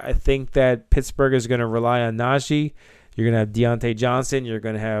I think that Pittsburgh is going to rely on Najee. You're going to have Deontay Johnson. You're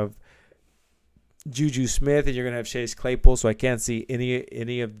going to have Juju Smith, and you're going to have Chase Claypool. So I can't see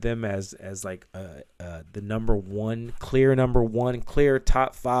any of them as like the number one, clear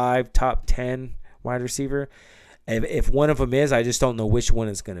top 5, top 10 wide receiver. If one of them is, I just don't know which one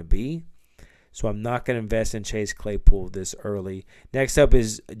it's going to be. So I'm not going to invest in Chase Claypool this early. Next up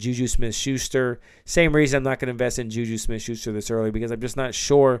is Juju Smith-Schuster. Same reason I'm not going to invest in Juju Smith-Schuster this early because I'm just not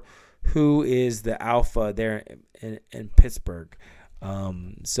sure who is the alpha there in Pittsburgh.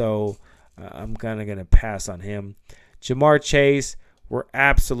 So I'm kind of going to pass on him. Jamar Chase, we're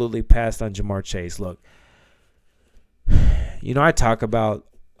absolutely passed on Jamar Chase. Look, I talk about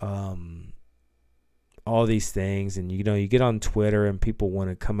all these things, and you get on Twitter and people want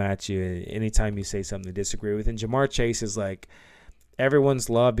to come at you anytime you say something they disagree with. And Jamar Chase is like everyone's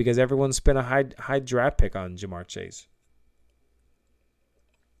love because everyone spent a high draft pick on Jamar Chase.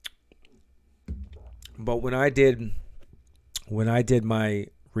 But when I did my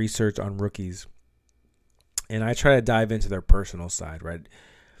research on rookies, and I try to dive into their personal side, right?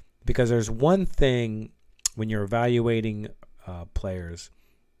 Because there's one thing when you're evaluating players.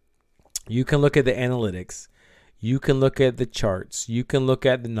 You can look at the analytics. You can look at the charts. You can look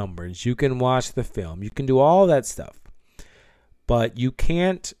at the numbers. You can watch the film. You can do all that stuff. But you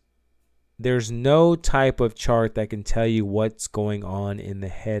can't, there's no type of chart that can tell you what's going on in the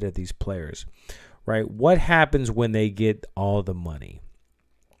head of these players, right? What happens when they get all the money?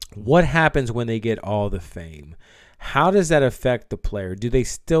 What happens when they get all the fame? How does that affect the player? Do they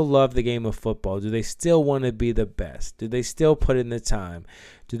still love the game of football? Do they still want to be the best? Do they still put in the time?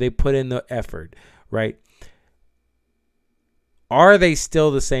 Do they put in the effort, right? Are they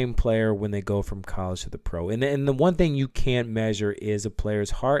still the same player when they go from college to the pro? And the one thing you can't measure is a player's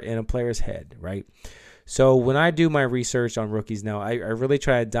heart and a player's head, right? So when I do my research on rookies now, I really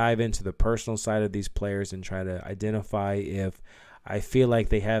try to dive into the personal side of these players and try to identify if I feel like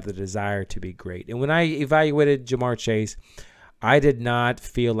they have the desire to be great. And when I evaluated Jamar Chase, I did not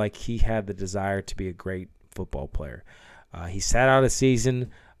feel like he had the desire to be a great football player. He sat out a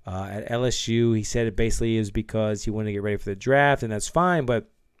season at LSU. He said it basically is because he wanted to get ready for the draft, and that's fine. But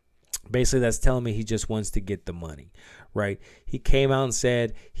Basically, that's telling me he just wants to get the money, right? He came out and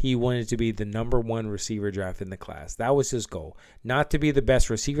said he wanted to be the number one receiver drafted in the class. That was his goal. Not to be the best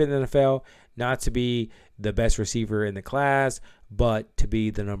receiver in the NFL, not to be the best receiver in the class, but to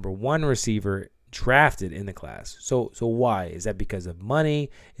be the number one receiver drafted in the class. So why? Is that because of money?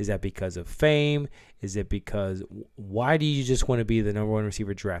 Is that because of fame? Is it because, why do you just want to be the number one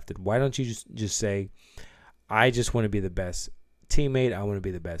receiver drafted? Why don't you just say, I just want to be the best teammate, I want to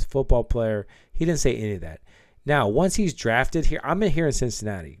be the best football player? He didn't say any of that. Now, once he's drafted here, I'm here in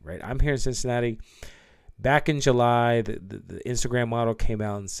Cincinnati, right? I'm here in Cincinnati. Back in July, the Instagram model came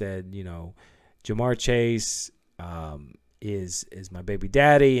out and said, Ja'Marr Chase is my baby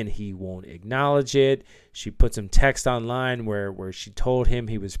daddy, and he won't acknowledge it. She put some text online where she told him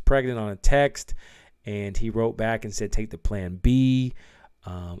he was pregnant on a text, and he wrote back and said, take the plan B.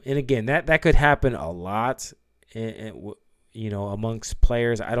 And again, that could happen a lot, amongst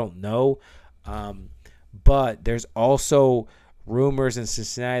players. I don't know. But there's also rumors in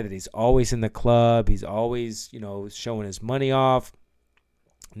Cincinnati that he's always in the club. He's always, showing his money off.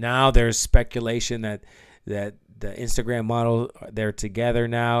 Now there's speculation that the Instagram model, they're together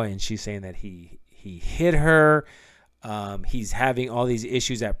now, and she's saying that he hit her. He's having all these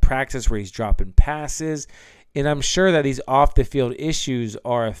issues at practice where he's dropping passes. And I'm sure that these off-the-field issues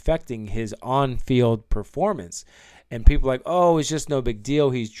are affecting his on-field performance. And people are like, oh, it's just no big deal.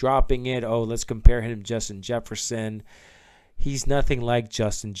 He's dropping it. Oh, let's compare him to Justin Jefferson. He's nothing like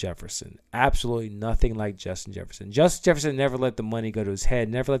Justin Jefferson. Absolutely nothing like Justin Jefferson. Justin Jefferson never let the money go to his head,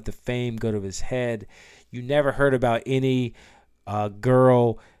 never let the fame go to his head. You never heard about any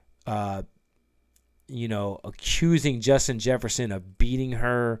girl, accusing Justin Jefferson of beating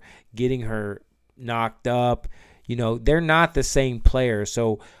her, getting her knocked up. They're not the same player.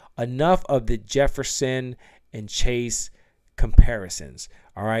 So enough of the Jefferson and Chase comparisons.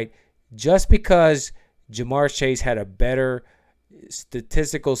 All right. Just because Ja'Marr Chase had a better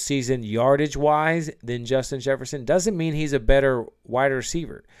statistical season yardage wise than Justin Jefferson doesn't mean he's a better wide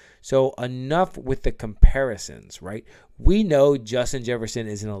receiver. So enough with the comparisons, right? We know Justin Jefferson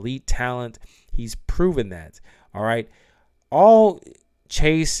is an elite talent. He's proven that. All right. All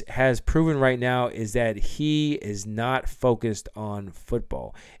Chase has proven right now is that he is not focused on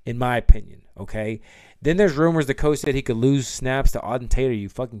football, in my opinion. Okay. Then there's rumors the coach said he could lose snaps to Auden Tate. Are you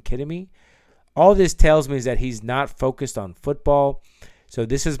fucking kidding me? All this tells me is that he's not focused on football. So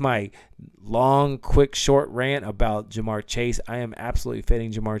this is my long, quick, short rant about Ja'Marr Chase. I am absolutely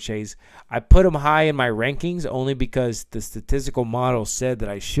fading Ja'Marr Chase. I put him high in my rankings only because the statistical model said that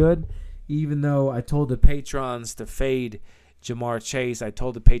I should. Even though I told the patrons to fade Ja'Marr Chase, I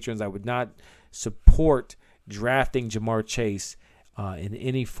told the patrons I would not support drafting Ja'Marr Chase in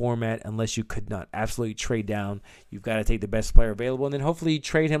any format unless you could not absolutely trade down. You've got to take the best player available, and then hopefully you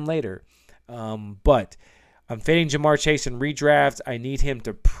trade him later. But I'm fading Ja'Marr Chase in redrafts. I need him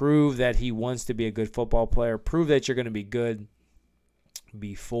to prove that he wants to be a good football player. Prove that you're going to be good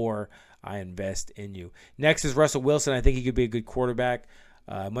before I invest in you. Next is Russell Wilson. I think he could be a good quarterback.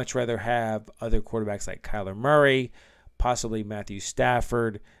 Much rather have other quarterbacks like Kyler Murray, possibly Matthew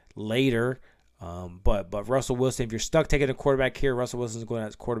Stafford later. But Russell Wilson, if you're stuck taking a quarterback here, Russell Wilson's going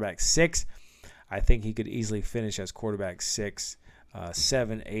as quarterback 6. I think he could easily finish as quarterback 6,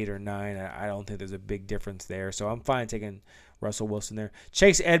 7, 8, or 9. I don't think there's a big difference there. So I'm fine taking Russell Wilson there.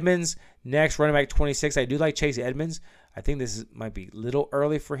 Chase Edmonds, next, running back 26. I do like Chase Edmonds. I think this might be a little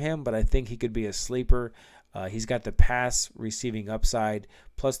early for him, but I think he could be a sleeper. He's got the pass receiving upside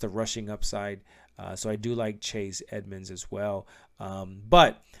plus the rushing upside. So I do like Chase Edmonds as well.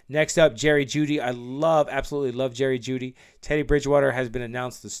 But next up, Jerry Jeudy. I absolutely love Jerry Jeudy. Teddy Bridgewater has been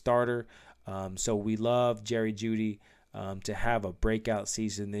announced the starter. So we love Jerry Jeudy to have a breakout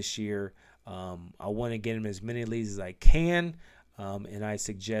season this year. I want to get him as many leads as I can, and I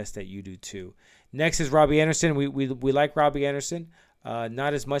suggest that you do too. Next is Robbie Anderson. We like Robbie Anderson.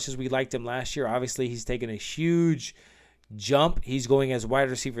 Not as much as we liked him last year. Obviously, he's taken a huge jump. He's going as wide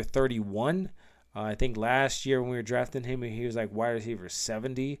receiver 31. I think last year when we were drafting him, he was like wide receiver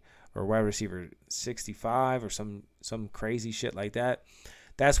 70 or wide receiver 65 or some crazy shit like that.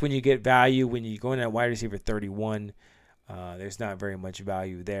 That's when you get value. When you go in at wide receiver 31, there's not very much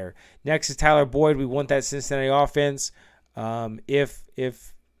value there. Next is Tyler Boyd. We want that Cincinnati offense.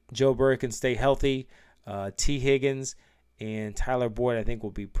 If Joe Burrow can stay healthy, T. Higgins and Tyler Boyd, I think, will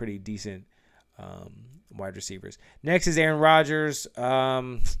be pretty decent wide receivers. Next is Aaron Rodgers.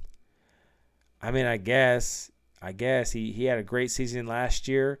 I guess he had a great season last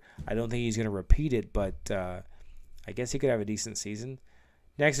year. I don't think he's going to repeat it, but I guess he could have a decent season.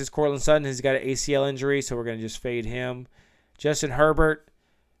 Next is Courtland Sutton. He's got an ACL injury, so we're going to just fade him. Justin Herbert,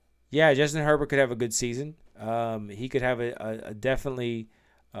 Yeah, Justin Herbert could have a good season. He could have a definitely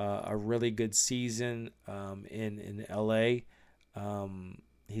a really good season in LA.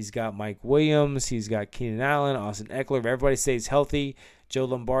 He's got Mike Williams. He's got Keenan Allen, Austin Eckler. If everybody stays healthy, Joe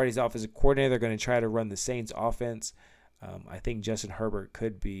Lombardi's offensive coordinator. They're going to try to run the Saints offense. I think Justin Herbert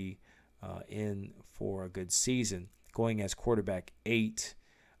could be in for a good season, going as quarterback 8.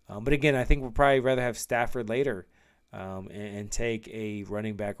 But again, I think we'll probably rather have Stafford later and take a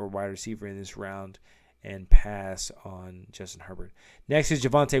running back or wide receiver in this round and pass on Justin Herbert. Next is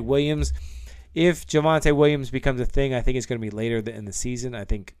Javonte Williams. If Javonte Williams becomes a thing, I think it's going to be later in the season. I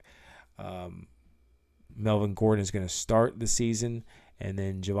think Melvin Gordon is going to start the season, and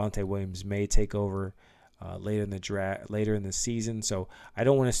then Javonte Williams may take over later in the season. So I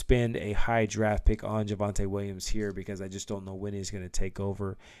don't want to spend a high draft pick on Javonte Williams here because I just don't know when he's going to take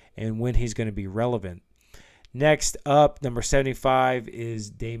over and when he's going to be relevant. Next up, number 75 is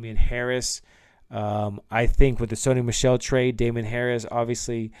Damian Harris. I think with the Sony Michel trade, Damian Harris,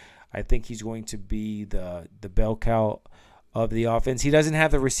 obviously, I think he's going to be the bell cow of the offense. He doesn't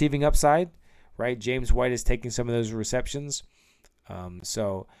have the receiving upside, right? James White is taking some of those receptions.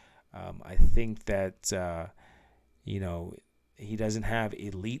 I think that, he doesn't have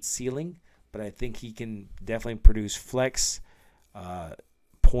elite ceiling, but I think he can definitely produce flex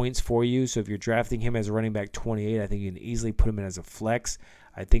points for you. So if you're drafting him as a running back 28, I think you can easily put him in as a flex.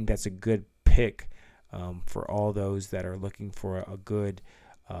 I think that's a good pick for all those that are looking for a good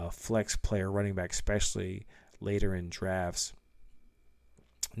flex player running back, especially later in drafts.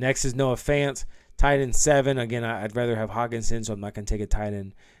 Next is Noah Fant, tight end 7. Again, I'd rather have Hockenson, so I'm not going to take a tight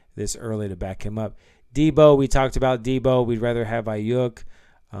end this early to back him up. Debo, we talked about Debo. We'd rather have Ayuk.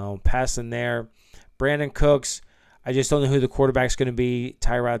 Passing there. Brandon Cooks, I just don't know who the quarterback's going to be.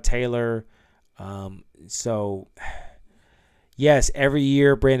 Tyrod Taylor. Yes, every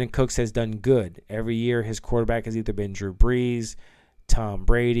year Brandon Cooks has done good. Every year his quarterback has either been Drew Brees, Tom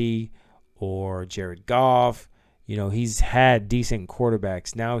Brady, or Jared Goff. He's had decent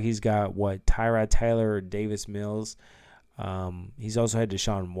quarterbacks. Now he's got, Tyrod Taylor or Davis Mills. He's also had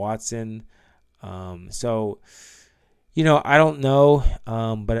Deshaun Watson. I don't know,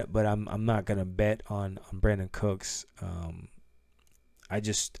 but I'm not gonna bet on Brandon Cooks. I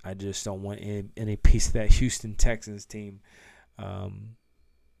just don't want any piece of that Houston Texans team.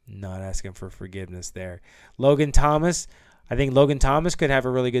 Not asking for forgiveness there. Logan Thomas. I think Logan Thomas could have a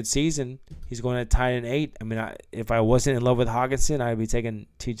really good season. He's going at tight end 8. I mean, if I wasn't in love with Hockenson, I'd be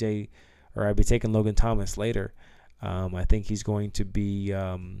taking Logan Thomas later. I think he's going to be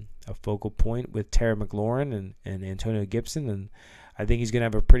a focal point with Terry McLaurin and Antonio Gibson, and I think he's going to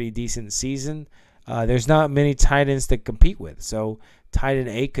have a pretty decent season. There's not many tight ends to compete with, so tight end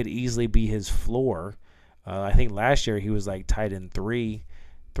 8 could easily be his floor. I think last year he was like tight end 3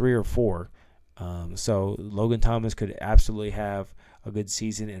 or 4. So Logan Thomas could absolutely have a good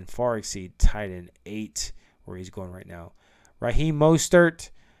season and far exceed tight end 8 where he's going right now. Raheem Mostert,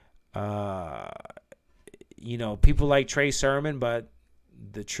 people like Trey Sermon, but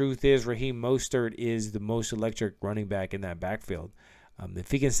the truth is Raheem Mostert is the most electric running back in that backfield. If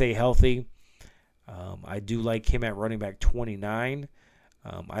he can stay healthy, I do like him at running back 29.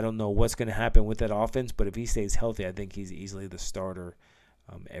 I don't know what's going to happen with that offense, but if he stays healthy, I think he's easily the starter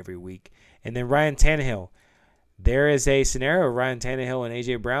every week. And then Ryan Tannehill. There is a scenario Ryan Tannehill and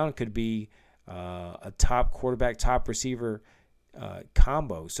A.J. Brown could be a top quarterback, top receiver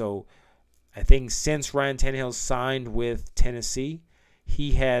combo. So I think since Ryan Tannehill signed with Tennessee,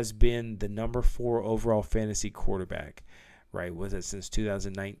 he has been the number 4 overall fantasy quarterback, right? Was it since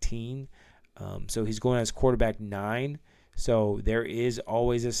 2019? So he's going as quarterback 9. So there is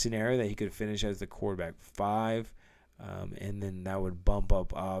always a scenario that he could finish as the quarterback 5. And then that would bump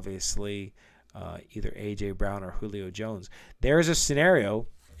up, obviously, either A.J. Brown or Julio Jones. There is a scenario,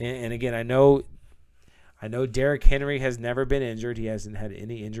 and again, I know Derrick Henry has never been injured. He hasn't had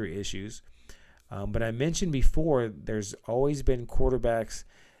any injury issues. But I mentioned before, there's always been quarterbacks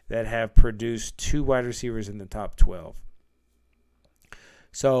that have produced 2 wide receivers in the top 12.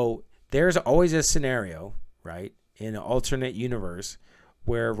 So there's always a scenario, right, in an alternate universe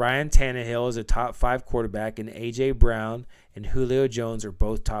where Ryan Tannehill is a top 5 quarterback and A.J. Brown and Julio Jones are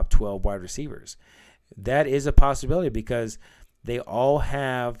both top 12 wide receivers. That is a possibility because they all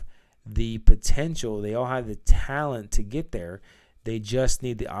have the potential, they all have the talent to get there. They just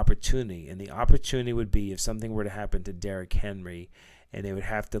need the opportunity, and the opportunity would be if something were to happen to Derrick Henry and they would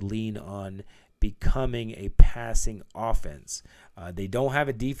have to lean on becoming a passing offense. They don't have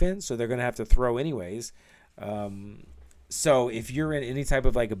a defense, so they're going to have to throw anyways. So if you're in any type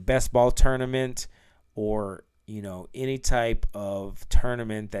of like a best ball tournament or, any type of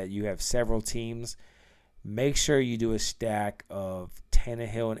tournament that you have several teams, make sure you do a stack of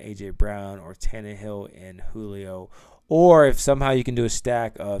Tannehill and A.J. Brown or Tannehill and Julio. Or if somehow you can do a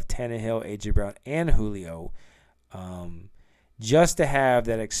stack of Tannehill, A.J. Brown, and Julio, just to have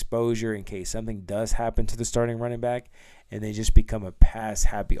that exposure in case something does happen to the starting running back and they just become a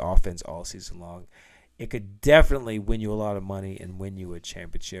pass-happy offense all season long. It could definitely win you a lot of money and win you a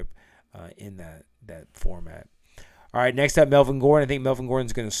championship in that format. All right, next up, Melvin Gordon. I think Melvin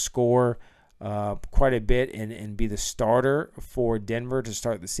Gordon's going to score quite a bit and be the starter for Denver to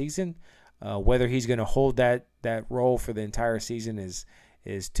start the season. Whether he's going to hold that role for the entire season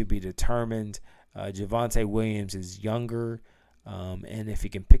is to be determined. Javonte Williams is younger, and if he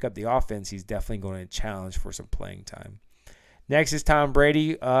can pick up the offense, he's definitely going to challenge for some playing time. Next is Tom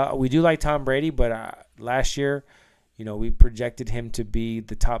Brady. We do like Tom Brady, but last year, we projected him to be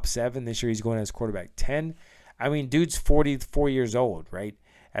the top 7. This year he's going as quarterback 10. I mean, dude's 44 years old, right?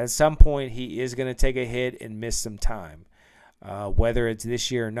 At some point, he is going to take a hit and miss some time. Whether it's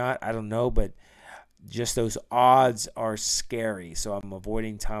this year or not, I don't know, but just those odds are scary. So I'm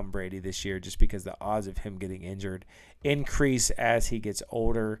avoiding Tom Brady this year just because the odds of him getting injured increase as he gets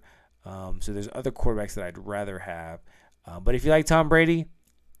older. So there's other quarterbacks that I'd rather have. But if you like Tom Brady,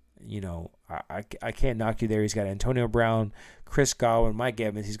 I can't knock you there. He's got Antonio Brown, Chris Godwin, Mike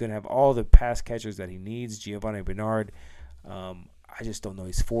Evans. He's going to have all the pass catchers that he needs. Giovanni Bernard. I just don't know.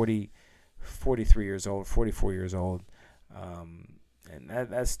 He's 43 years old, 44 years old. And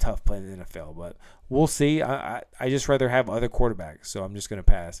that's tough playing in the NFL. But we'll see. I just rather have other quarterbacks, so I'm just going to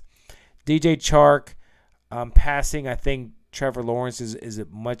pass. DJ Chark, passing. I think Trevor Lawrence is a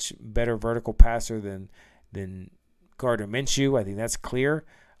much better vertical passer than Gardner Minshew. I think that's clear.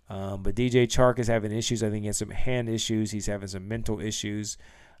 But DJ Chark is having issues. I think he has some hand issues. He's having some mental issues.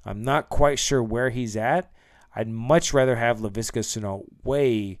 I'm not quite sure where he's at. I'd much rather have Laviska Shenault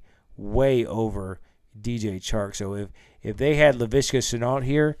way over DJ Chark. So if they had Laviska Shenault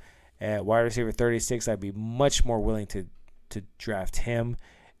here at wide receiver 36, I'd be much more willing to draft him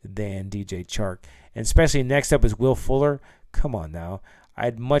than DJ Chark. And especially next up is Will Fuller. Come on now.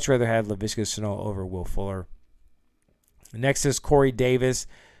 I'd much rather have Laviska Shenault over Will Fuller. Next is Corey Davis.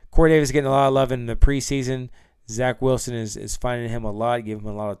 Corey Davis is getting a lot of love in the preseason. Zach Wilson is finding him a lot, giving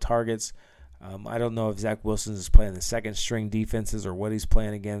him a lot of targets. I don't know if Zach Wilson is playing the second string defenses or what he's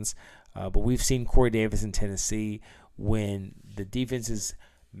playing against. But we've seen Corey Davis in Tennessee when the defenses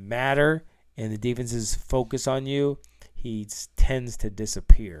matter and the defenses focus on you, he tends to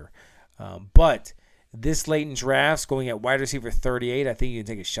disappear. But this late in drafts, going at wide receiver 38, I think you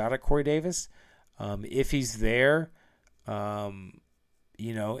can take a shot at Corey Davis. If he's there, and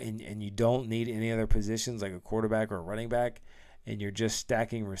you don't need any other positions like a quarterback or a running back, and you're just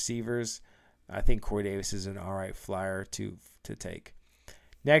stacking receivers, I think Corey Davis is an all right flyer to take.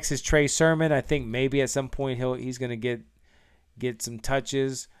 Next is Trey Sermon. I think maybe at some point he's going to get some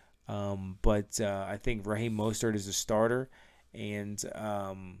touches, but I think Raheem Mostert is a starter, and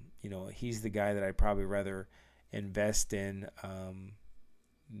he's the guy that I'd probably rather invest in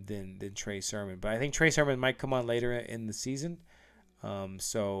than Trey Sermon. But I think Trey Sermon might come on later in the season,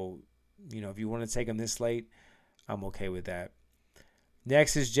 so if you want to take him this late, I'm okay with that.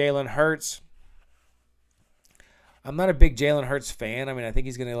 Next is Jalen Hurts. I'm not a big Jalen Hurts fan. I mean, I think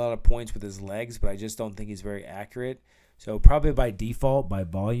he's going to get a lot of points with his legs, but I just don't think he's very accurate. So probably by default, by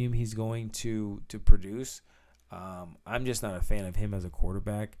volume, he's going to produce. I'm just not a fan of him as a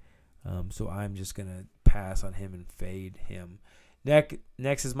quarterback. So I'm just going to pass on him and fade him.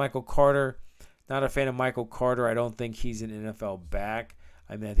 Next is Michael Carter. Not a fan of Michael Carter. I don't think he's an NFL back.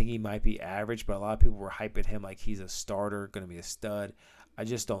 I mean, I think he might be average, but a lot of people were hyping him like he's a starter, going to be a stud. I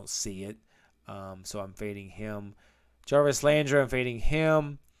just don't see it. So I'm fading him. Jarvis Landry, I'm fading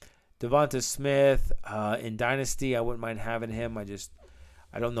him. Devonta Smith, in Dynasty, I wouldn't mind having him.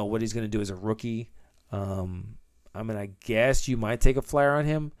 I don't know what he's going to do as a rookie. I guess you might take a flyer on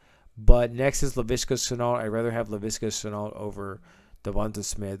him. But next is Laviska Shenault. I'd rather have Laviska Shenault over Devonta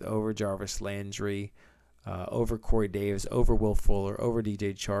Smith, over Jarvis Landry, over Corey Davis, over Will Fuller, over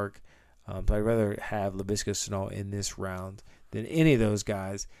DJ Chark. So I'd rather have Laviska Shenault in this round than any of those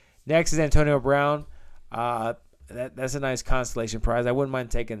guys. Next is Antonio Brown. That's a nice consolation prize. I wouldn't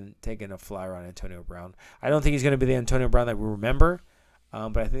mind taking a flyer on Antonio Brown. I don't think he's going to be the Antonio Brown that we remember,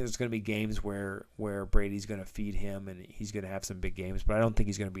 but I think there's going to be games where Brady's going to feed him and he's going to have some big games, but I don't think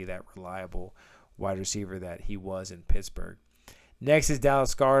he's going to be that reliable wide receiver that he was in Pittsburgh. Next is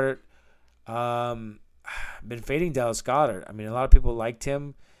Dallas Goedert. Been fading Dallas Goedert. I mean, a lot of people liked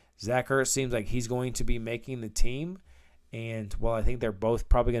him. Zach Ertz seems like he's going to be making the team, and while I think they're both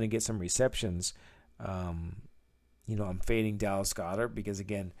probably going to get some receptions, I'm fading Dallas Goedert because,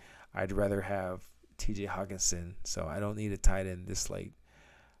 again, I'd rather have TJ Hawkinson. So I don't need a tight end this late.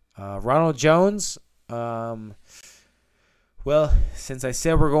 Ronald Jones. Well, since I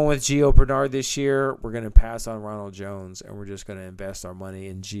said we're going with Gio Bernard this year, we're going to pass on Ronald Jones, and we're just going to invest our money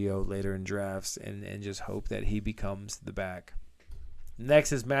in Gio later in drafts and just hope that he becomes the back.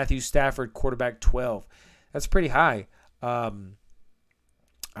 Next is Matthew Stafford, quarterback 12. That's pretty high. I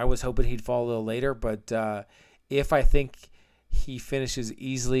was hoping he'd fall a little later, but if I think he finishes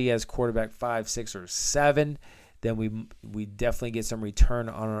easily as quarterback 5, 6, or 7, then we definitely get some return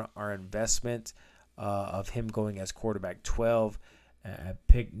on our investment of him going as quarterback 12 at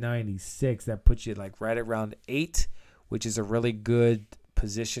pick 96. That puts you like right around 8, which is a really good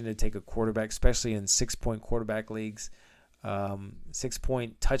position to take a quarterback, especially in 6-point quarterback leagues.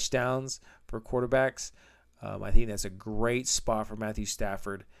 6-point touchdowns for quarterbacks. I think that's a great spot for Matthew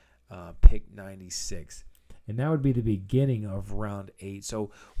Stafford, pick 96. And that would be the beginning of round 8.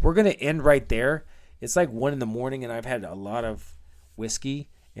 So we're going to end right there. It's like 1 a.m, and I've had a lot of whiskey,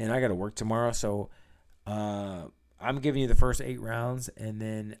 and I got to work tomorrow. So I'm giving you the first 8 rounds, and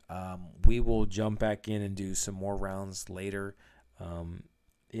then we will jump back in and do some more rounds later.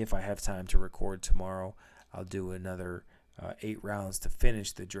 If I have time to record tomorrow, I'll do another 8 rounds to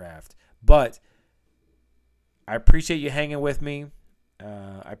finish the draft. But I appreciate you hanging with me.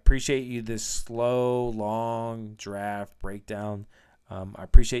 I appreciate you this slow, long draft breakdown. I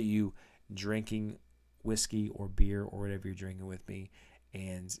appreciate you drinking whiskey or beer or whatever you're drinking with me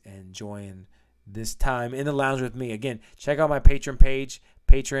and enjoying this time in the lounge with me. Again, check out my Patreon page,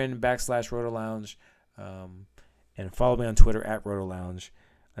 patreon.com/RotoLounge, and follow me on Twitter @RotoLounge.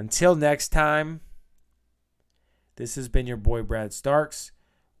 Until next time, this has been your boy Brad Starks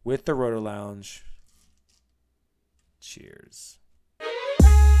with the Roto Lounge. Cheers.